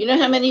 You know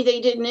how many they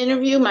didn't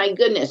interview? My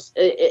goodness.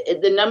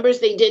 The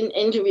numbers they didn't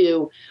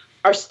interview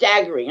are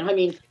staggering. I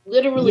mean,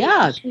 literally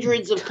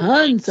hundreds of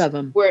tons of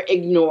them were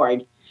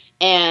ignored.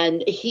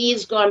 And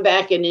he's gone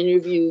back and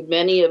interviewed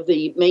many of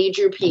the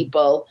major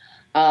people.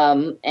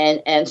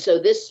 And so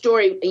this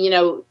story,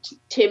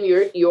 Tim,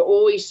 you're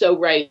always so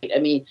right. I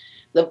mean,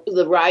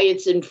 the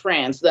riots in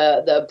France,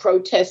 the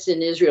protests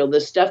in Israel,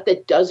 the stuff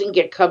that doesn't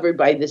get covered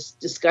by this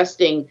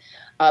disgusting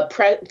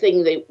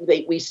thing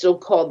that we still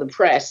call the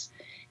press,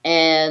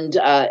 and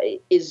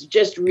is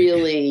just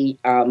really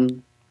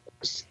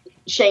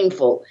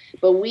shameful.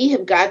 But we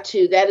have got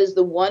to, that is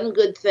the one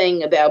good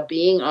thing about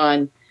being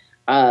on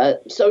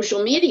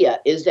social media,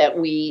 is that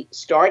we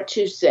start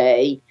to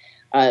say,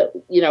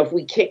 if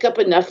we kick up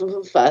enough of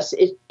a fuss,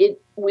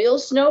 it will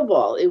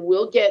snowball. It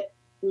will get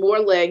more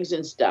legs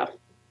and stuff.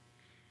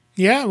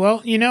 Yeah, well,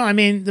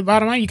 the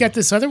bottom line, you got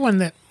this other one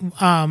that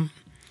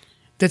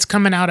that's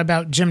coming out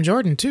about Jim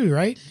Jordan too,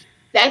 right?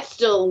 That's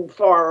still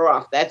far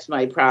off. That's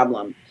my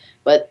problem.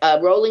 But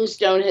Rolling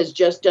Stone has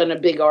just done a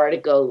big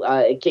article.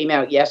 It came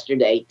out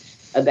yesterday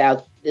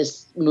about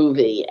this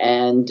movie,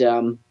 and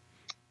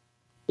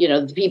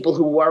the people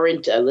who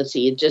weren't. Let's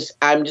see.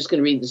 I'm just going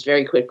to read this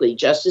very quickly.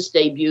 Justice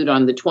debuted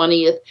on the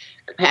 20th.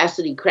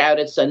 Capacity crowd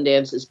at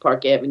Sundance's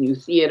Park Avenue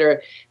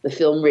Theater. The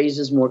film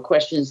raises more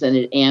questions than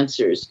it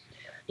answers.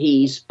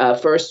 He's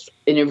first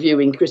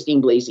interviewing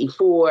Christine Blasey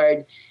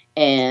Ford,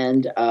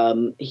 and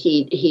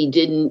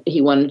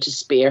he wanted to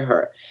spare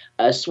her.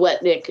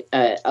 Swetnick,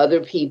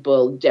 other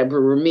people,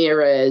 Deborah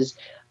Ramirez,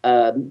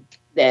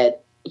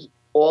 that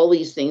all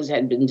these things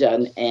had been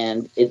done,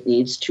 and it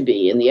needs to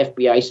be. And the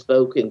FBI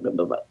spoke, and blah,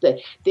 blah, blah.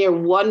 Their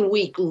 1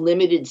 week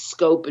limited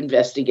scope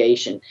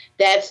investigation.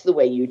 That's the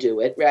way you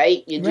do it,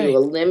 right? You do a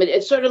limit.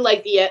 It's sort of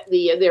like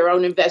their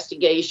own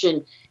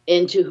investigation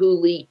into who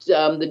leaked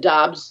the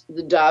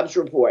Dobbs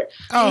report.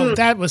 Oh,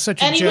 that was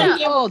such a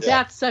joke.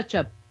 That's such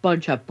a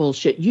bunch of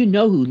bullshit. You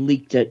know who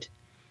leaked it.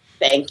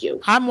 Thank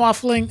you. I'm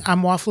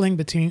waffling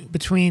between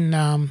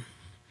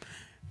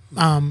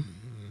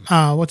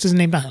what's his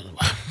name?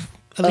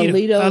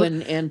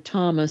 Alito and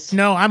Thomas.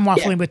 No, I'm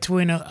waffling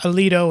between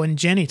Alito and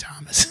Jenny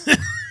Thomas.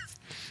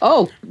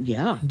 Oh,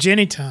 yeah.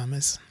 Jenny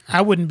Thomas.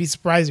 I wouldn't be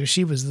surprised if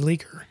she was the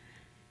leaker.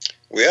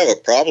 We have a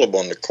problem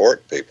on the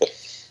court, people.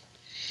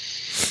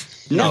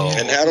 No.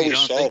 And how do we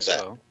solve that?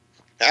 So.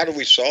 How do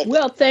we solve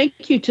Well,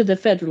 thank you to the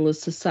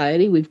Federalist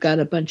Society. We've got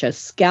a bunch of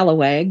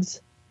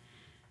scalawags.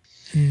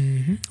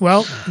 Mm-hmm.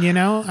 Well,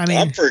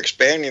 I'm for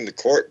expanding the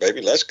court,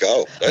 baby. Let's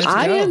go.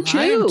 I am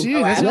too.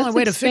 That's the only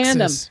way to fix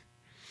this.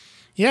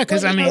 Yeah,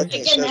 because again,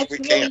 that's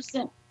really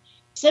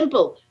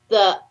simple.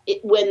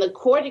 When the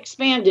court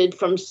expanded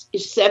from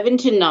 7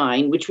 to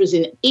 9, which was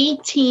in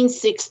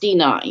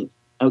 1869,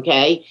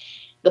 okay,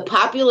 the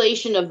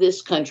population of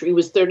this country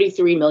was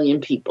 33 million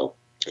people.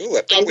 Ooh,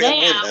 I think we have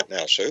more than that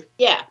now, Sue.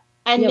 Yeah,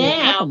 and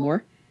now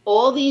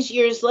all these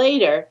years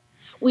later,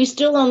 we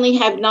still only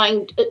have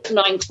nine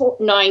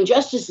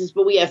justices,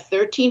 but we have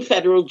 13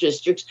 federal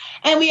districts,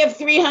 and we have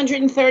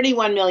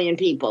 331 million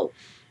people.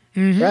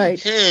 Mm-hmm. Right.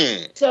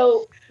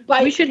 So,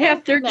 We should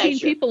have 13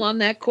 people on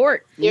that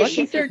court. There Lucky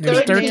should be 13.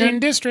 There's 13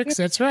 districts.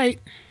 That's right.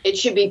 It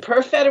should be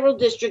per federal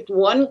district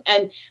one.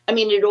 And I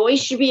mean, it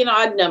always should be an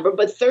odd number,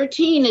 but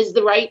 13 is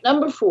the right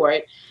number for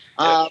it.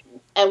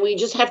 And we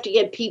just have to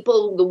get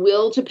people the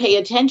will to pay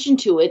attention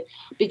to it,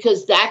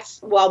 because that's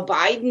while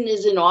Biden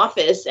is in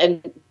office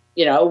and,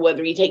 you know,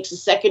 whether he takes a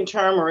second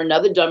term or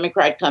another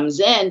Democrat comes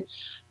in,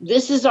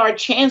 this is our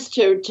chance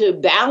to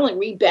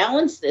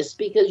rebalance this,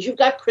 because you've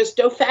got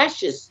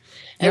Christo-fascists.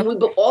 And we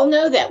all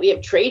know that. We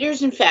have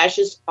traitors and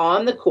fascists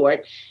on the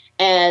court.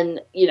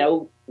 And, you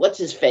know, what's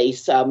his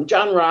face?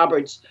 John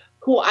Roberts,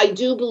 who I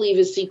do believe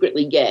is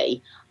secretly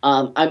gay.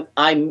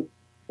 I'm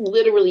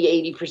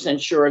literally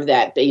 80% sure of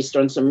that based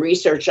on some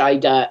research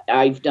I've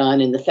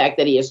done, and the fact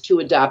that he has 2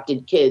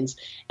 adopted kids.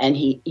 And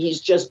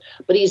he's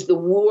the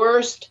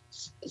worst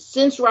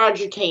since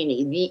Roger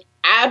Taney, the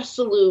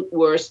absolute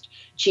worst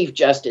Chief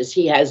Justice.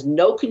 He has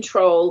no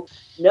control,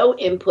 no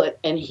input,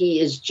 and he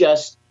is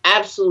just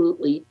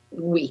absolutely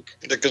weak.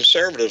 The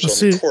conservatives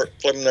on the court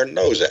flipping their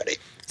nose at him.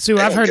 Sue,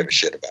 They I've don't heard give a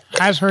shit about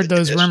I've heard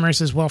those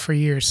rumors as well for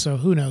years, so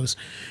who knows?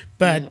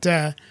 But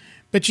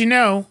you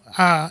know,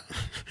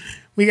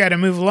 we got to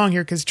move along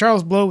here because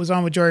Charles Blow was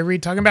on with Joy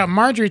Reid talking about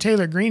Marjorie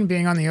Taylor Greene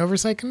being on the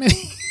oversight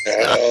committee.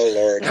 Oh,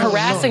 Lord.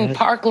 Harassing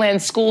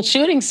Parkland school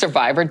shooting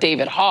survivor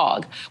David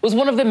Hogg was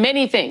one of the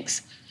many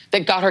things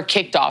that got her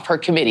kicked off her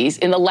committees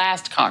in the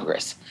last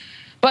Congress.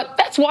 But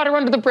that's water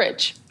under the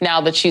bridge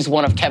now that she's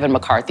one of Kevin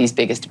McCarthy's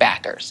biggest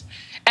backers.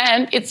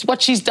 And it's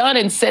what she's done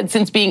and said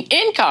since being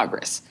in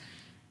Congress.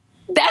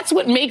 That's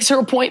what makes her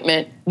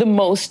appointment the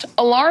most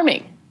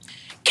alarming.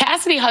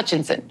 Cassidy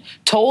Hutchinson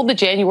told the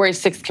January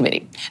 6th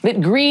committee that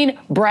Greene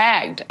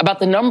bragged about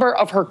the number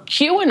of her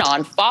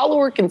QAnon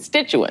follower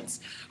constituents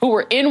who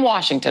were in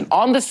Washington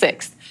on the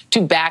 6th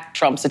to back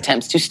Trump's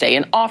attempts to stay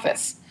in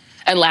office.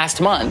 And last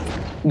month,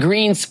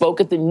 Greene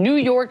spoke at the New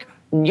York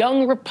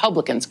Young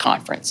Republicans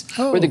Conference,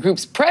 where the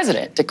group's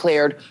president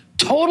declared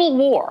total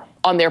war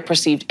on their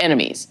perceived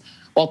enemies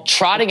while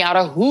trotting out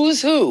a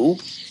who's who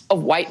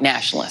of white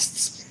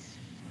nationalists.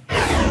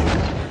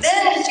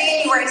 Then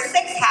January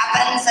 6th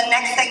happens, and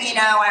next thing you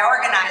know, I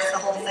organized the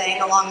whole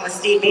thing along with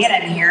Steve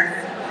Bannon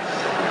here.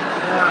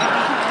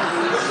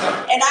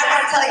 And I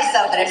want to tell you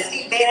something, if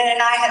Steve Bannon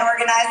and I had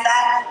organized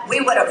that, we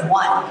would have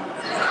won.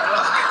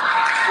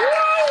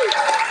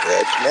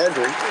 That's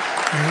Marjorie.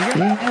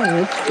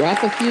 Let's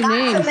drop a few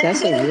names.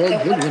 That's a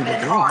real good one to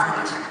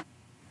draw.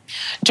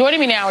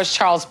 Joining me now is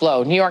Charles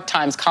Blow, New York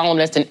Times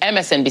columnist and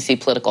MSNBC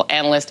political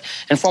analyst,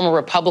 and former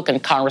Republican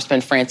Congressman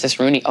Francis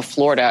Rooney of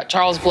Florida.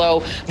 Charles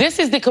Blow, this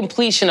is the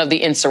completion of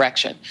the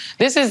insurrection.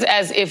 This is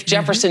as if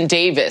Jefferson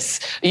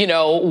Davis,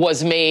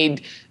 was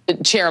made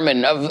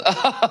chairman of,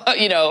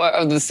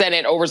 of the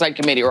Senate Oversight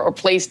Committee or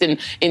placed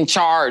in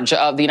charge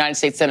of the United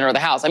States Senate or the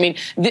House. I mean,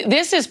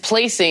 this is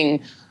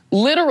placing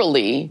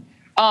literally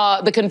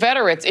the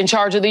Confederates in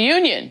charge of the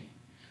Union.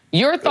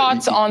 Your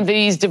thoughts on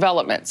these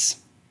developments?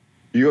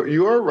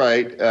 You are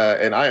right,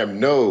 and I am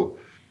no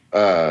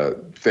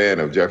fan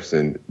of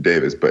Jefferson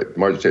Davis, but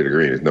Marjorie Taylor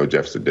Greene is no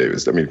Jefferson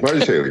Davis. I mean,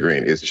 Marjorie Taylor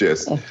Greene is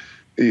just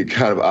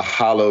kind of a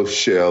hollow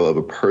shell of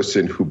a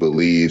person who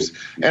believes,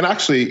 and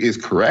actually is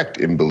correct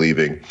in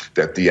believing,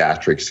 that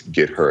theatrics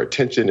get her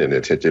attention, and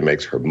attention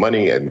makes her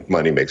money, and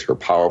money makes her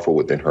powerful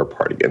within her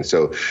party. And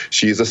so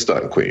she's a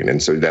stunt queen,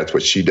 and so that's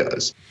what she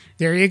does.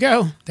 There you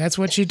go. That's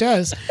what she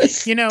does.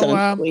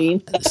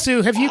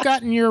 Sue, have you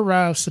gotten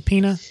your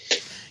subpoena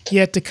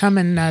yet to come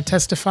and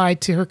testify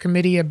to her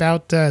committee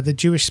about the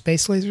Jewish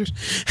space lasers?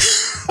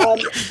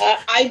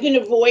 I've been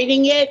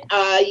avoiding it.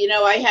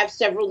 I have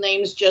several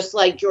names just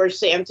like George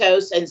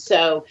Santos, and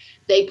so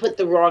they put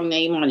the wrong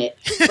name on it.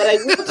 But I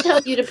will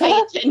tell you to pay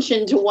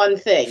attention to one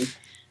thing.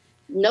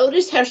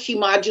 Notice how she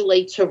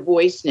modulates her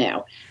voice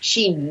now.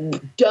 She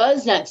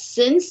does not,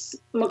 since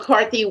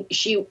McCarthy,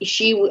 she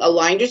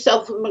aligned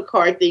herself with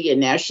McCarthy,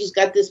 and now she's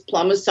got this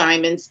plum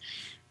assignments.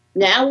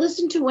 Now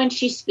listen to when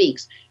she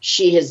speaks.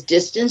 She has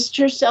distanced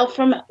herself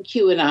from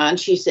QAnon.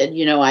 She said,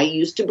 I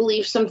used to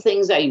believe some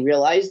things. I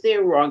realized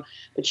they're wrong.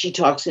 But she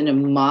talks in a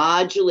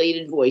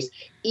modulated voice.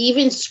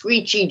 Even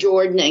Screechy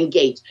Jordan and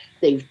Gates,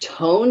 they've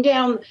toned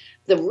down.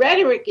 The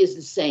rhetoric is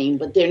the same,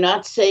 but they're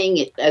not saying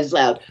it as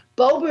loud.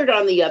 Boebert,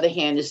 on the other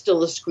hand, is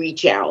still a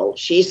screech owl.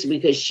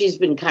 Because she's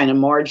been kind of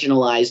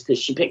marginalized because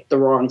she picked the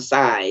wrong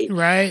side.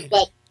 Right.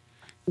 But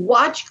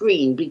watch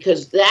Greene,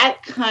 because that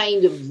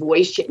kind of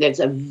voice, that's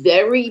a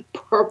very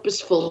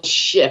purposeful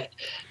shift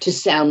to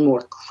sound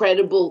more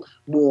credible,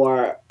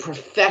 more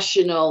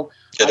professional.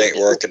 It ain't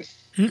working.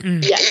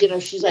 Yeah,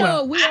 she's like,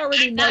 no, we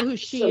already know who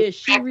she is.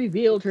 She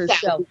revealed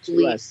herself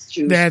to us.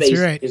 That's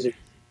right.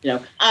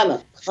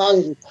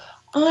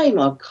 I'm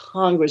a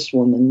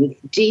congresswoman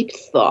with deep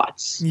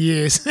thoughts.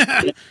 Yes.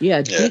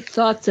 Deep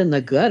thoughts in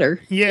the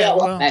gutter.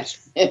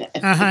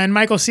 And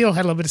Michael Seal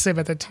had a little bit to say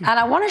about that too. And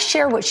I want to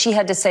share what she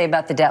had to say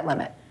about the debt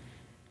limit.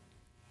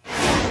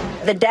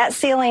 The debt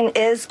ceiling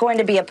is going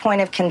to be a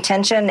point of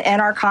contention in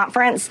our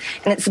conference,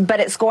 but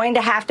it's going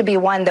to have to be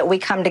one that we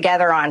come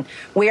together on.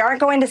 We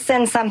aren't going to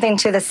send something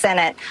to the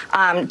Senate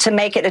to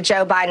make it to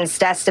Joe Biden's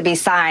desk to be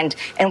signed,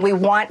 and we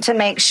want to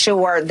make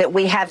sure that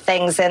we have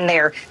things in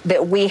there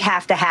that we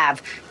have to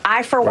have.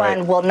 I, for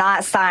one, will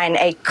not sign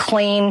a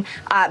clean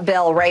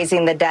bill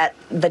raising the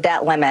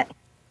debt limit.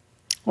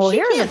 Well,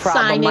 here's the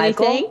problem,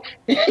 Michael.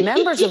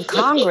 Members of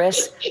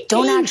Congress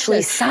don't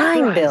actually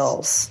sign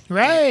bills.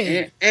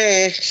 Right.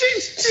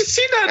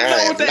 She doesn't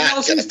know what the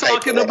hell she's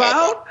talking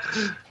about.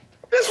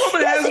 This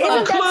woman has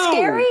no clue. That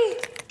scary?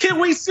 Can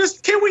we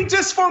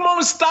just for a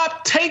moment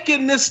stop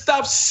taking this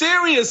stuff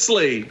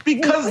seriously?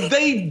 Because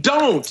they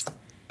don't.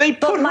 They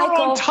put her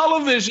on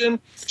television.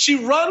 She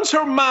runs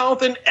her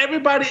mouth, and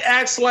everybody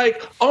acts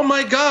like, "Oh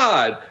my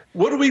God,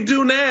 what do we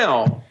do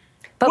now?"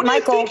 But what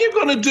Michael, do you think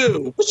you're going to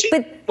do?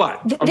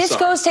 This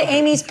goes to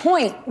Amy's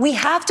point. We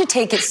have to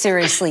take it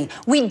seriously.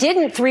 We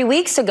didn't 3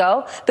 weeks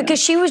ago because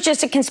she was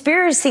just a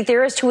conspiracy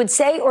theorist who would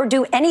say or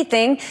do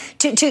anything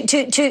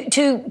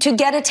to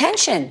get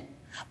attention.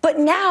 But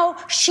now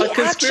she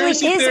actually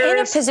is in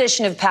a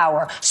position of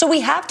power. So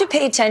we have to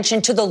pay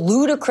attention to the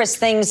ludicrous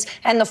things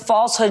and the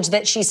falsehoods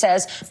that she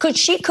says, because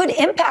she could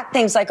impact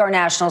things like our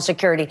national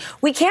security.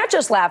 We can't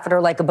just laugh at her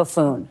like a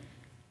buffoon.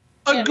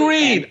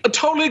 Agreed.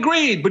 Totally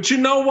agreed. But you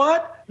know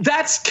what?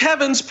 That's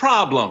Kevin's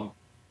problem.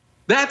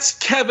 That's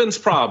Kevin's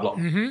problem.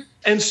 Mm-hmm.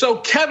 And so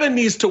Kevin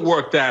needs to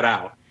work that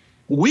out.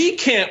 We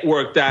can't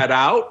work that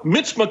out.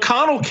 Mitch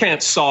McConnell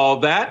can't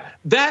solve that.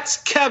 That's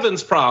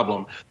Kevin's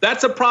problem.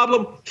 That's a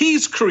problem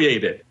he's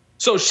created.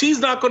 So she's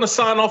not going to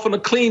sign off on a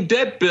clean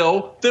debt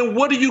bill. Then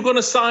what are you going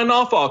to sign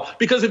off on?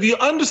 Because if you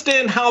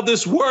understand how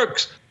this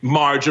works,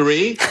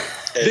 Marjorie,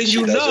 then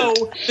you know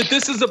that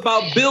this is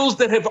about bills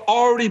that have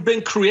already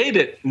been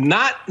created,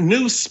 not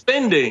new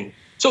spending.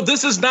 So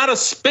this is not a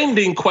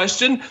spending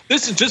question.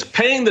 This is just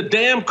paying the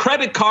damn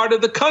credit card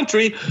of the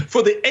country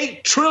for the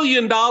 $8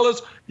 trillion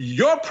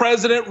your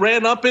president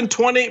ran up in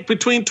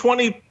between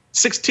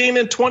 2016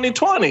 and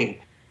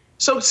 2020.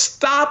 So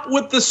stop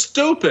with the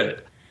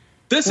stupid.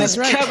 This is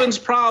Kevin's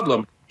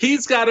problem.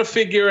 He's got to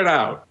figure it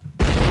out.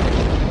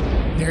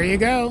 There you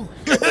go.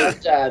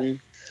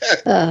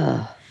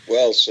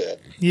 Well said.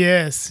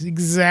 Yes,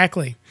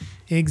 exactly.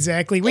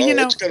 Exactly. Well,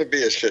 it's going to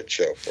be a shit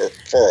show for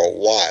a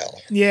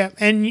while. Yeah,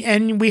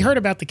 and we heard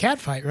about the cat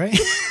fight, right?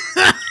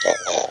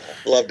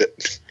 Loved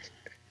it.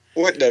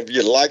 Wouldn't have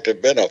you liked to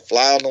have been a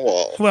fly on the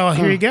wall? Well,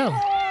 here you go.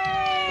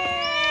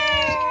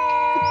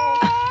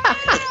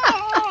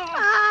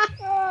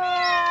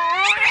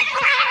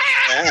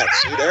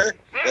 See there?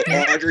 What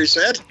Marjorie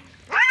said?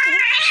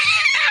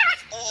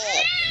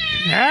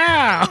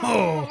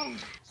 Ow.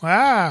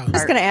 Wow. I'm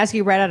just going to ask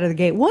you right out of the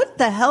gate, what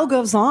the hell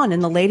goes on in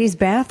the ladies'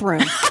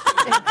 bathroom?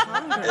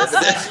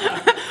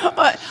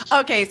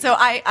 Okay, so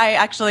I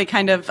actually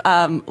kind of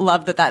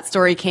love that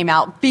story came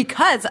out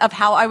because of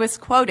how I was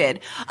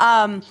quoted.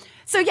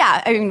 So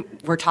yeah, I mean,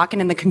 we're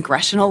talking in the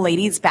congressional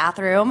ladies'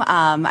 bathroom.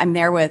 I'm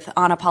there with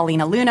Anna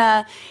Paulina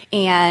Luna,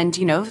 and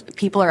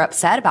people are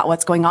upset about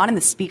what's going on in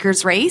the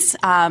speaker's race.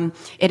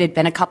 It had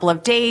been a couple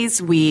of days.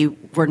 We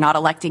were not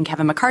electing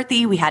Kevin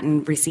McCarthy. We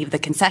hadn't received the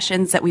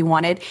concessions that we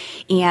wanted,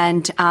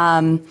 and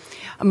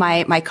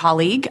my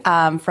colleague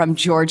from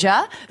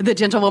Georgia, the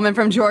gentlewoman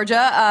from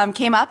Georgia,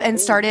 came up and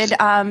started,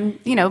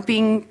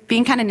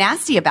 being kind of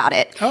nasty about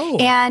it. Oh.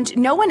 And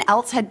no one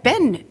else had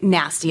been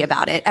nasty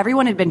about it.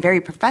 Everyone had been very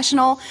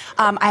professional.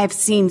 I have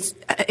seen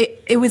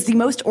it was the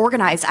most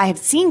organized I have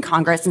seen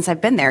Congress since I've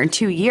been there in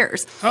 2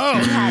 years. Oh.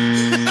 We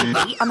had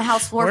debate on the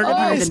House floor,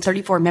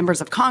 434 members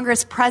of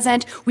Congress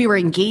present. We were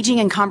engaging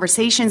in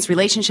conversations.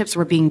 Relationships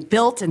were being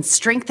built and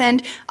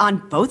strengthened on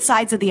both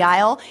sides of the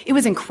aisle. It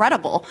was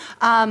incredible.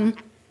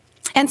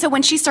 And so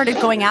when she started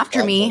going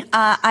after me,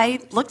 I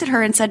looked at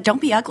her and said, "Don't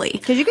be ugly."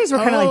 Because you guys were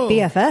kind of like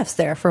BFFs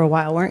there for a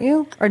while, weren't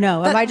you? Or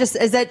no?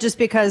 Is that just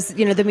because,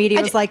 the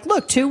media was like,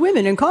 look, 2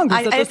 women in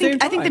Congress at the same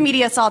time? I think the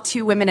media saw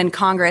 2 women in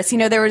Congress.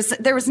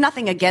 There was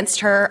nothing against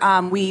her.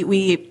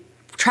 We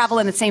travel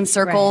in the same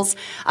circles,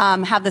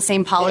 have the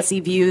same policy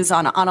views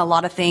on a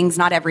lot of things,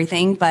 not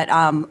everything, but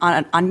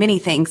on many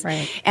things.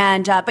 Right.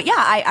 And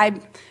I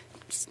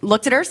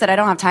looked at her, said, "I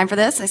don't have time for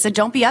this." I said,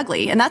 "Don't be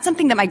ugly." And that's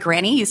something that my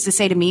granny used to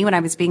say to me when I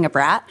was being a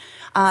brat.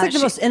 It's like the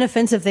most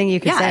inoffensive thing you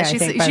could say, I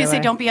think, she'd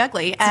say, "Don't be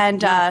ugly." And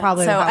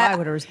probably so how I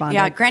would have responded.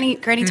 Yeah, Granny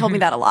told me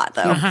that a lot,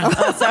 though.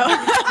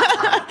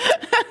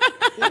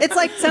 It's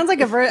like, sounds like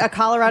a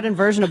Coloradan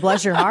version of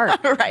Bless Your Heart.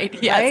 Right,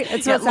 yes. Right?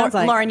 It's what it sounds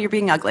like. Lauren, you're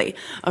being ugly.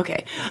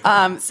 Okay.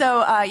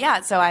 So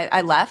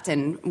I left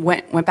and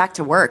went back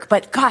to work.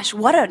 But gosh,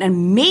 what an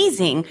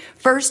amazing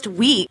first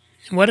week.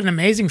 What an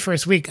amazing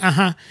first week.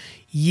 Uh-huh.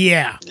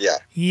 Yeah. Yeah.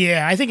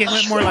 Yeah, I think it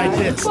went more like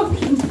this.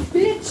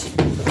 Bitch.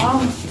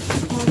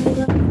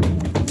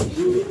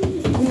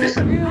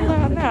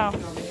 No.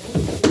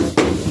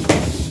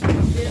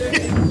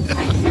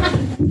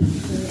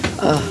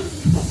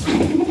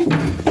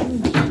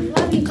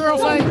 Girl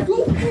fight.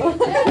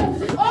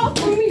 Off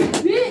me,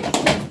 bitch.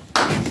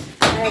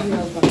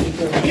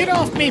 Get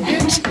off me,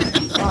 bitch.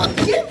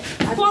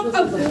 fuck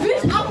up,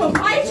 bitch. I'm gonna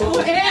bite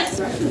your ass.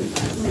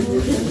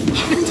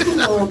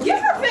 You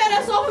ever fed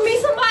us off of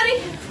me,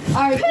 somebody?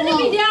 Putting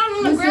me down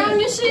on the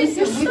ground and shit.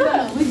 We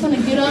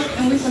finna get up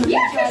and we finna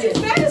try it.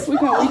 Fat as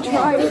fuck. We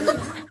tried it.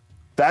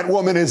 That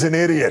woman is an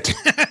idiot.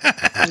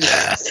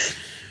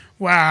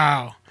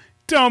 Wow.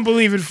 Don't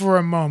believe it for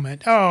a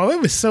moment. Oh,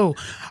 it was so...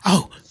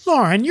 Oh,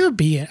 Lauren, you're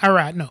being... All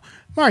right, no.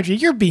 Margie,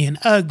 you're being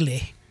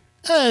ugly.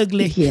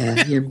 Ugly.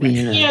 Yeah, you're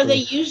being ugly. You know,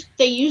 they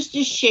used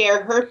to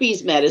share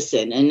herpes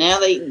medicine, and now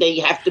they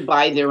have to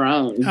buy their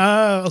own.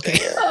 Oh, okay.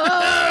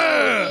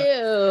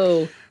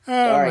 Oh,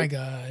 Oh, my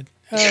God.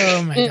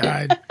 Oh, my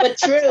God. But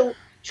true,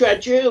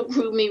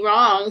 prove me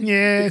wrong.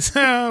 Yes.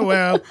 Oh,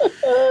 well,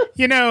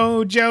 you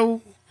know,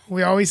 Joe,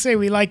 we always say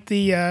we like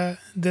the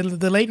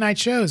late night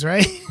shows,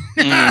 right?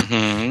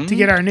 Mm-hmm. To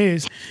get our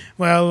news.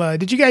 Well,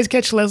 did you guys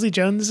catch Leslie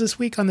Jones this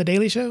week on The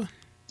Daily Show?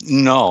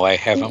 No, I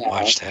haven't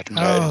watched that.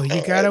 Oh,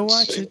 you gotta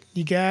watch it.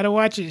 You gotta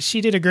watch it.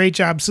 She did a great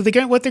job. So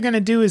what they're gonna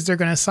do is they're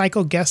gonna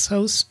cycle guest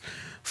hosts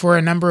for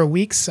a number of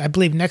weeks. I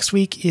believe next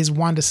week is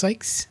Wanda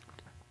Sykes.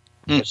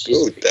 Ooh,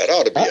 that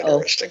ought to be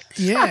interesting.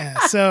 Yeah.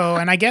 So,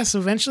 and I guess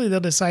eventually they'll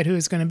decide who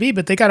it's going to be,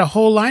 but they got a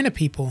whole line of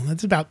people.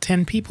 That's about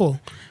 10 people,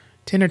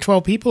 10 or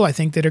 12 people, I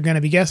think, that are going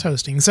to be guest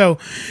hosting. So,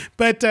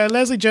 but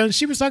Leslie Jones,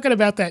 she was talking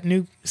about that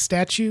new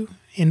statue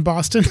in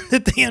Boston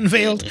that they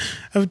unveiled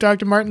of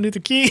Dr. Martin Luther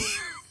King.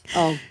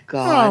 Oh,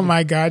 God. Oh,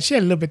 my God. She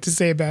had a little bit to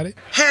say about it.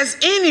 Has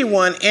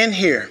anyone in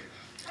here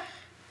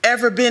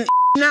ever been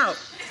out?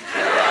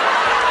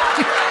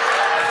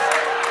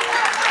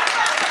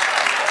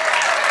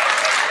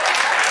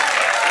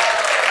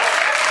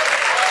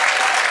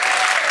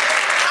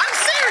 I'm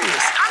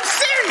serious.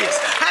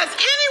 Has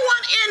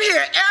anyone in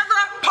here ever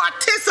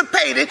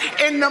participated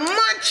in the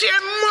munch?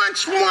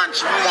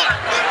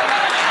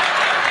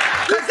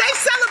 Because they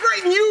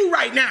celebrating you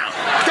right now.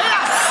 They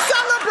are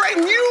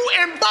celebrating you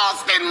in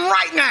Boston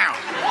right now.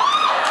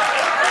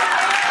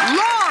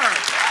 Lord.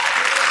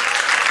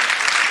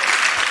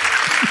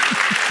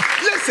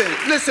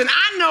 Listen,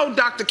 I know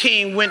Dr.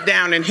 King went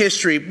down in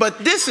history, but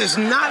this is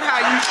not how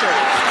you show it.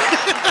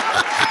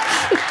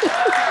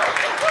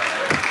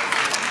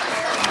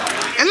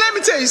 And let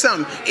me tell you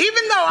something.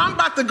 Even though I'm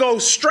about to go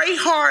straight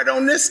hard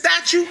on this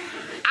statue,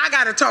 I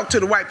got to talk to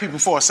the white people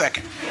for a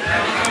second.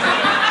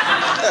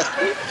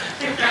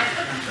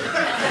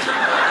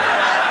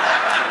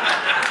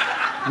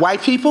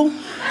 White people,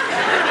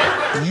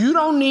 you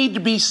don't need to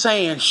be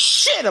saying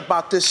shit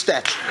about this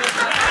statue.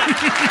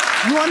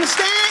 You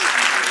understand?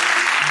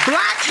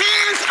 Black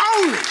hands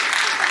only.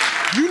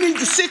 You need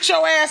to sit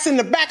your ass in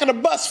the back of the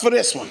bus for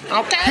this one,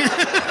 okay?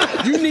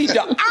 You need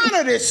to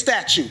honor this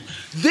statue.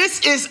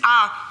 This is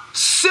our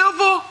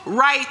civil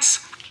rights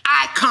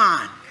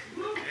icon.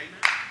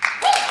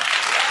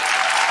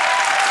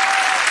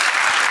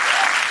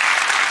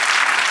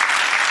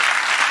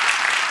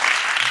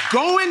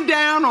 Going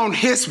down on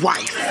his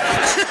wife.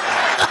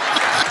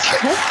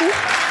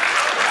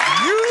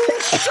 You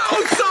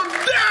show some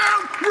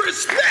damn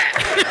respect.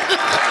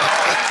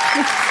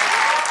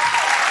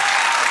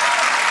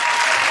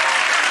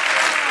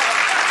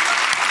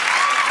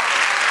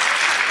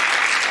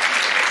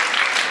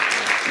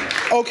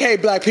 Okay,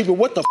 black people,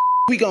 what the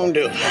we gonna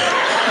do?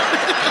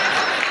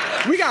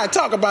 We gotta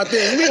talk about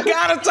this.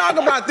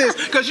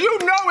 Because you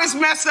know it's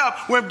messed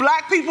up when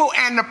black people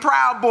and the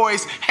Proud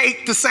Boys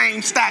hate the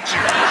same statue.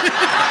 But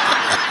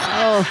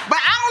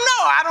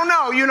I don't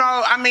know. You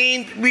know, I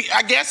mean,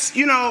 I guess,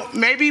 you know,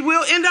 maybe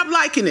we'll end up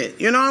liking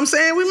it. You know what I'm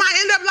saying? We might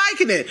end up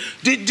liking it.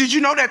 Did you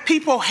know that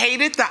people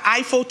hated the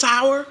Eiffel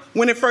Tower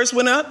when it first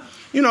went up?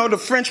 You know, the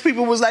French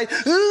people was like,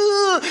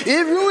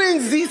 it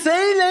ruins the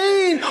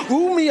lane.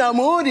 Ooh, mi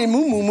amor, moo,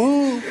 moo,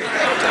 moo.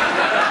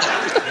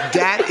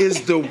 That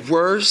is the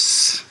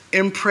worst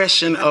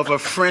impression of a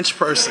French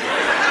person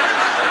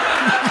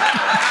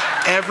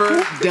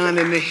ever done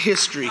in the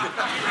history.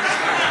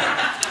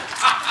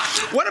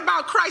 What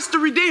about Christ the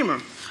Redeemer?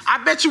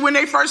 I bet you when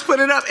they first put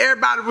it up,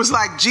 everybody was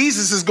like,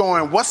 Jesus is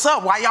going, what's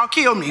up? Why y'all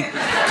kill me?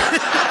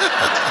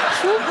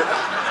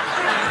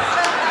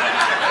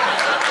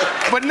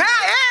 But now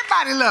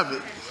everybody love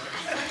it.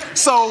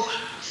 So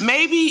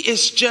maybe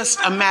it's just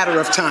a matter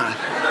of time.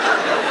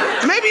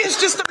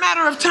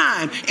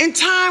 In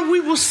time, we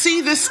will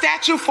see this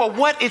statue for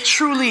what it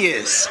truly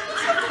is.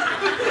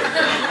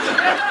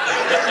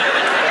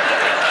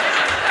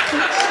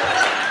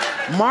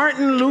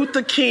 Martin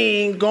Luther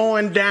King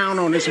going down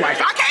on his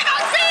wife. I can't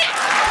unsee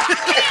it.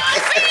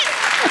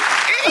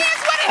 It is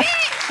what it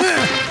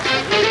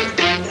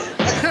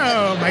is.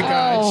 Oh, my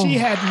God. She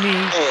had me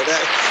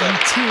in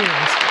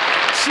tears.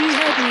 She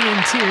had me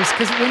in tears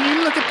because when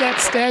you look at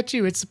that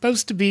statue, it's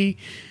supposed to be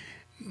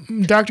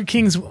Dr.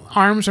 King's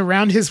arms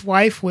around his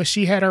wife, where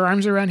she had her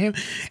arms around him,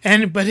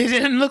 but it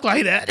didn't look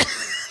like that.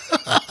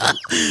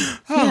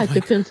 Yeah, it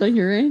depends on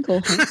your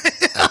angle.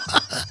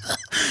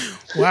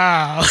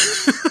 Wow.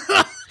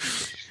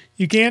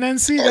 You can't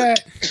unsee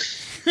that.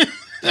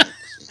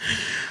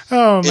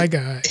 Oh, my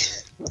God.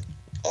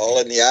 All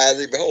in the eye of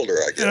the beholder,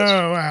 I guess.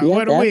 Oh, wow. Yeah,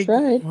 what a that's week.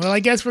 right. Well, I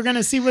guess we're going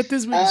to see what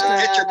this week's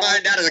Get your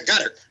mind out of the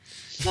gutter.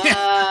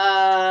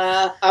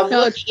 I'm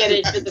looking at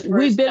it for the first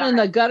We've been time. in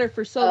the gutter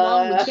for so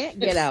long we can't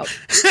get out.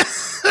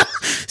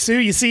 Sue,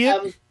 you see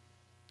it?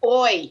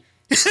 Oi.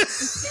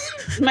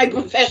 My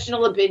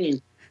professional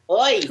opinion.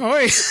 Oi.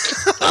 Oi.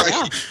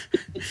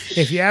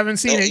 If you haven't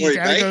seen it, you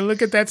gotta go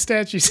look at that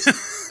statue.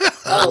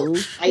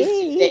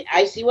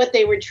 I see what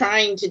they were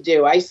trying to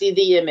do. I see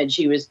the image.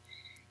 He was,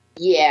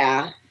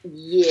 that's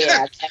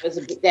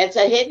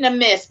a hit and a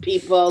miss,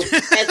 people.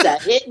 That's a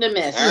hit and a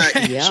miss. All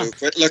right, so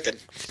quit looking.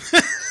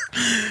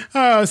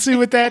 Oh, Sue,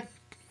 with that,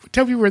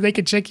 tell me where they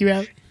can check you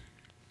out.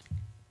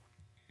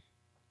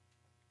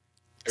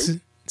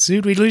 Sue,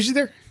 did we lose you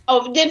there?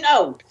 Oh,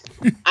 no.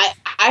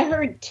 I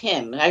heard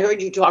Tim. I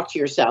heard you talk to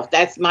yourself.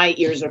 That's my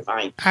ears are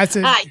fine. Hi,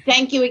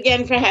 thank you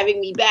again for having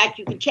me back.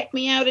 You can check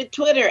me out at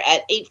Twitter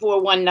at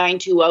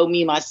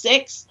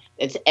 841-920-MEMA6.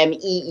 That's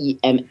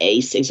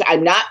MEEMA6.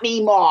 I'm not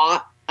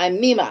Meemaw. I'm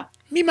Mima.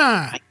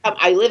 Mima.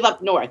 I live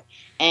up north.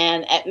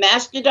 And at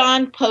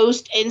Mastodon,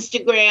 Post,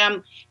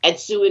 Instagram, at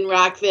Sue in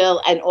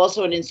Rockville, and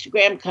also on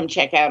Instagram. Come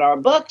check out our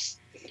books,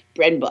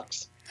 Bren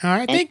Books. All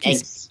right, thank you.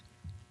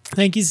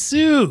 Thank you,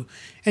 Sue.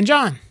 And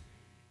John.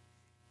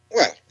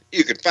 Well,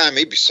 you can find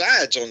me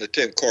besides on the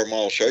Tim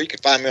Cormall Show. You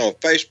can find me on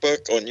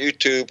Facebook, on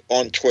YouTube,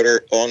 on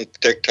Twitter, on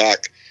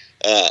TikTok.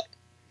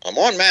 I'm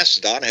on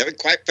Mastodon. I haven't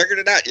quite figured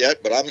it out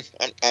yet, but I'm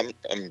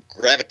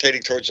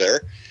gravitating towards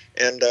there.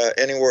 And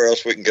anywhere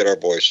else we can get our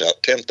voice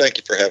out. Tim, thank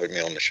you for having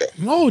me on the show.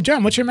 Oh,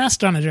 John, what's your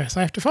Mastodon address?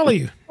 I have to follow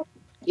you.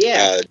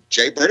 Yeah.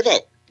 Jay Britavo.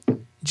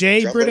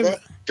 John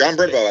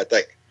Britavo, I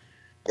think.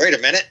 Wait a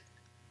minute.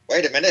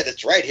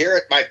 It's right here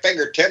at my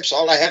fingertips.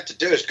 All I have to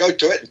do is go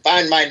to it and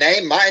find my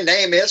name. My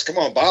name is, come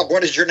on, Bob.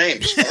 What is your name?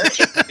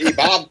 Be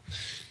Bob.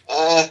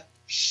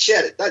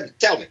 Shit, it doesn't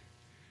tell me.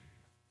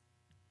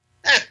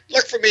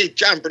 Look for me,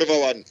 John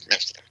Britavo on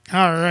Mastodon.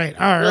 All right.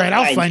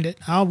 I'll find it.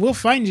 We'll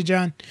find you,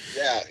 John.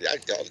 Yeah.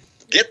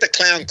 Get the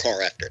clown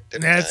car after it.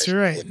 That's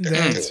right.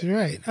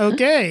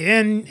 Okay.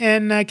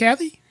 And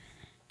Kathy?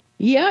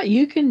 Yeah,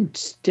 you can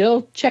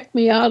still check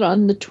me out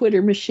on the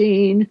Twitter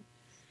machine.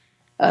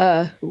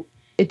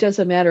 It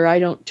doesn't matter. I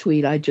don't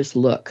tweet. I just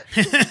look.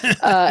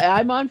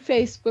 I'm on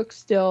Facebook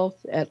still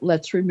at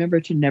Let's Remember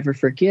to Never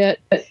Forget.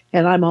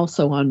 And I'm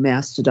also on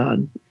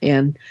Mastodon.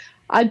 And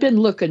I've been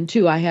looking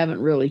too. I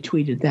haven't really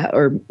tweeted that,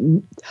 or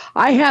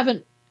I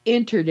haven't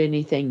entered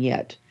anything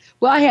yet.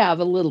 Well, I have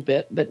a little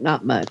bit, but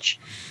not much.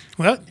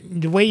 Well,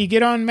 the way you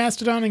get on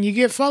Mastodon and you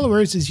get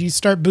followers is you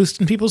start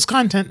boosting people's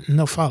content and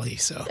they'll follow you.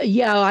 So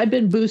yeah, I've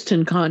been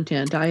boosting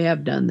content. I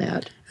have done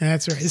that.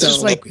 That's right.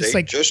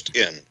 It's just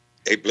in.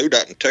 A Blue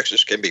Dot in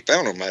Texas can be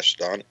found on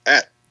Mastodon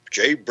at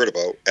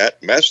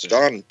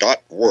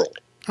jbritavo@mastodon.world.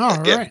 All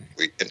right.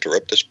 We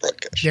interrupt this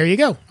broadcast. There you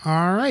go.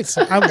 All right.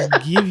 So I will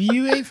give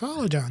you a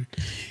follow, John.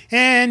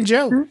 And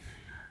Joe.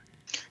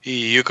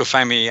 You can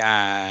find me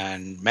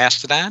on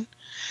Mastodon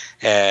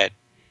at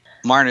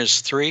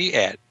Marnus3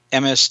 at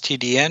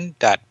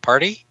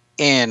mstdn.party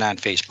and on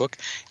Facebook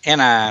and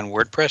on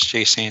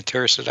WordPress,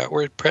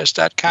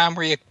 jsanteresa.wordpress.com,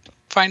 where you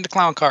find the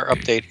Clown Car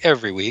update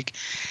every week.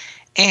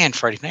 And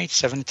Friday night,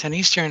 7 to 10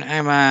 Eastern,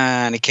 I'm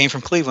on It Came From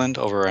Cleveland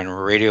over on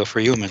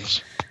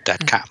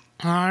radioforhumans.com.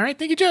 All right.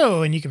 Thank you,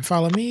 Joe. And you can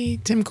follow me,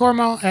 Tim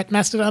Cormall, at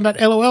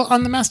mastodon.lol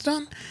on the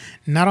Mastodon,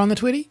 not on the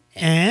Twitty,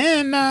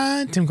 and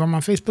Tim Cormall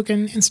on Facebook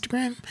and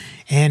Instagram.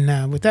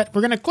 And with that,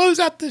 we're going to close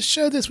out this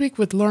show this week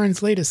with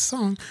Lauren's latest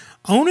song,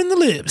 Owning the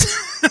Libs.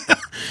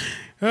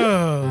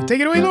 Oh,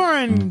 take it away,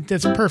 Lauren.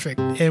 That's perfect.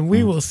 And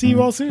we will see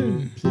you all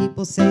soon.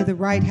 People say the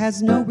right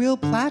has no real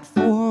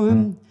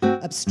platform.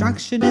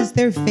 Obstruction is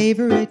their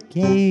favorite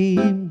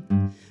game.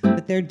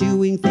 But they're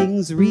doing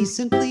things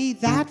recently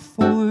that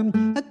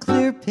form a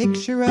clear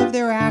picture of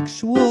their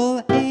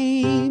actual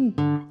aim.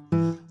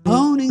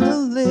 Owning the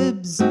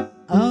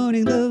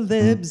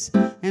libs,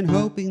 and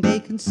hoping they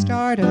can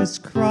start us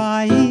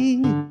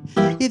crying.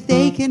 If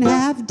they can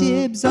have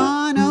dibs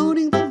on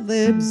owning the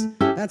libs,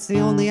 that's the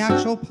only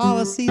actual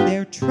policy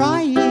they're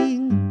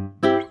trying.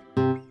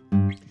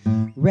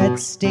 Red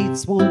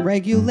states won't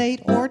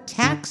regulate or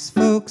tax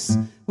folks,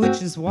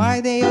 which is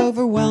why they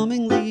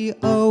overwhelmingly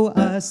owe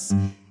us.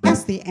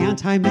 As the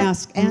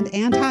anti-mask and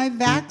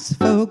anti-vax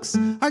folks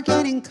are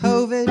getting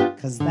COVID,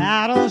 'cause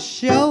that'll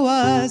show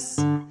us.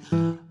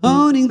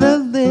 Owning the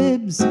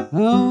libs,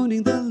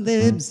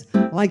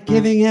 like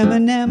giving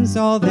M&Ms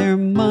all their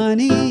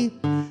money,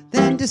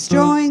 then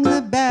destroying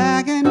the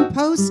bag and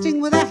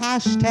posting with a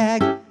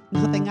hashtag,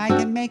 nothing I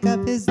can make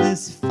up is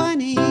this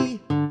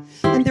funny.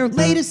 And their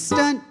latest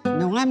stunt,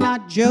 no, I'm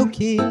not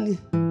joking,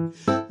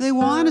 they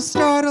want to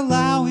start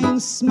allowing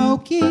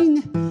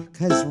smoking,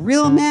 'cause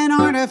real men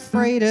aren't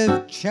afraid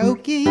of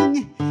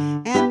choking,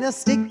 and they'll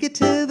stick it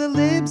to the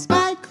libs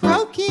by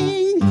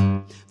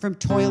croaking. From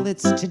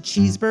toilets to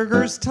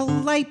cheeseburgers to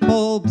light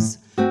bulbs,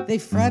 they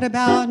fret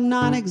about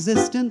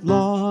non-existent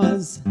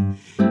laws.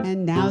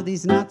 And now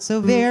these not so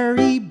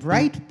very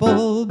bright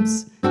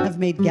bulbs have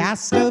made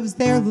gas stoves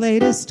their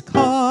latest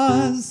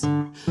cause.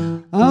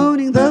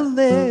 Owning the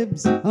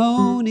libs,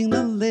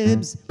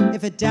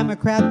 if a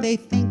Democrat they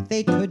think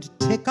they could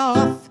tick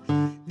off,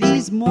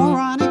 These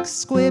moronic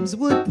squibs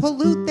would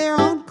pollute their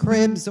own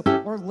cribs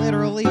or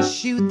literally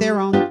shoot their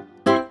own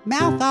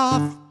mouth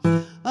off.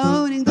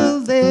 Owning the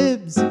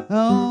libs,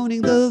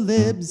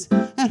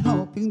 and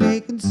hoping they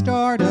can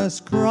start us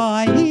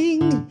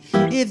crying.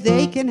 If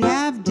they can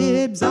have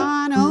dibs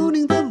on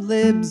owning the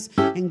libs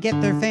and get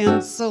their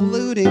fans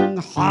saluting,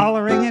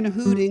 hollering and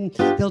hooting,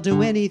 they'll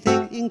do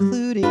anything,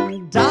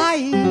 including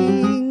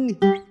dying.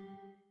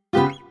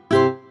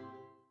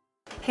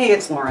 Hey,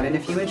 it's Lauren, and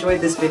if you enjoyed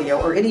this video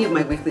or any of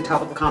my weekly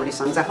topical comedy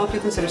songs, I hope you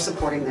consider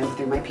supporting them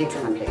through my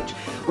Patreon page,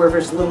 where for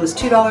as little as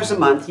 $2 a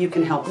month, you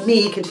can help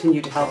me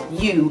continue to help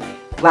you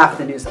laugh at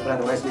the news that would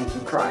otherwise make you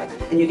cry.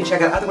 And you can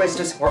check out other ways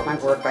to support my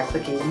work by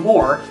clicking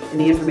more in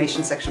the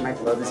information section right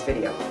below this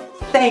video.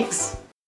 Thanks!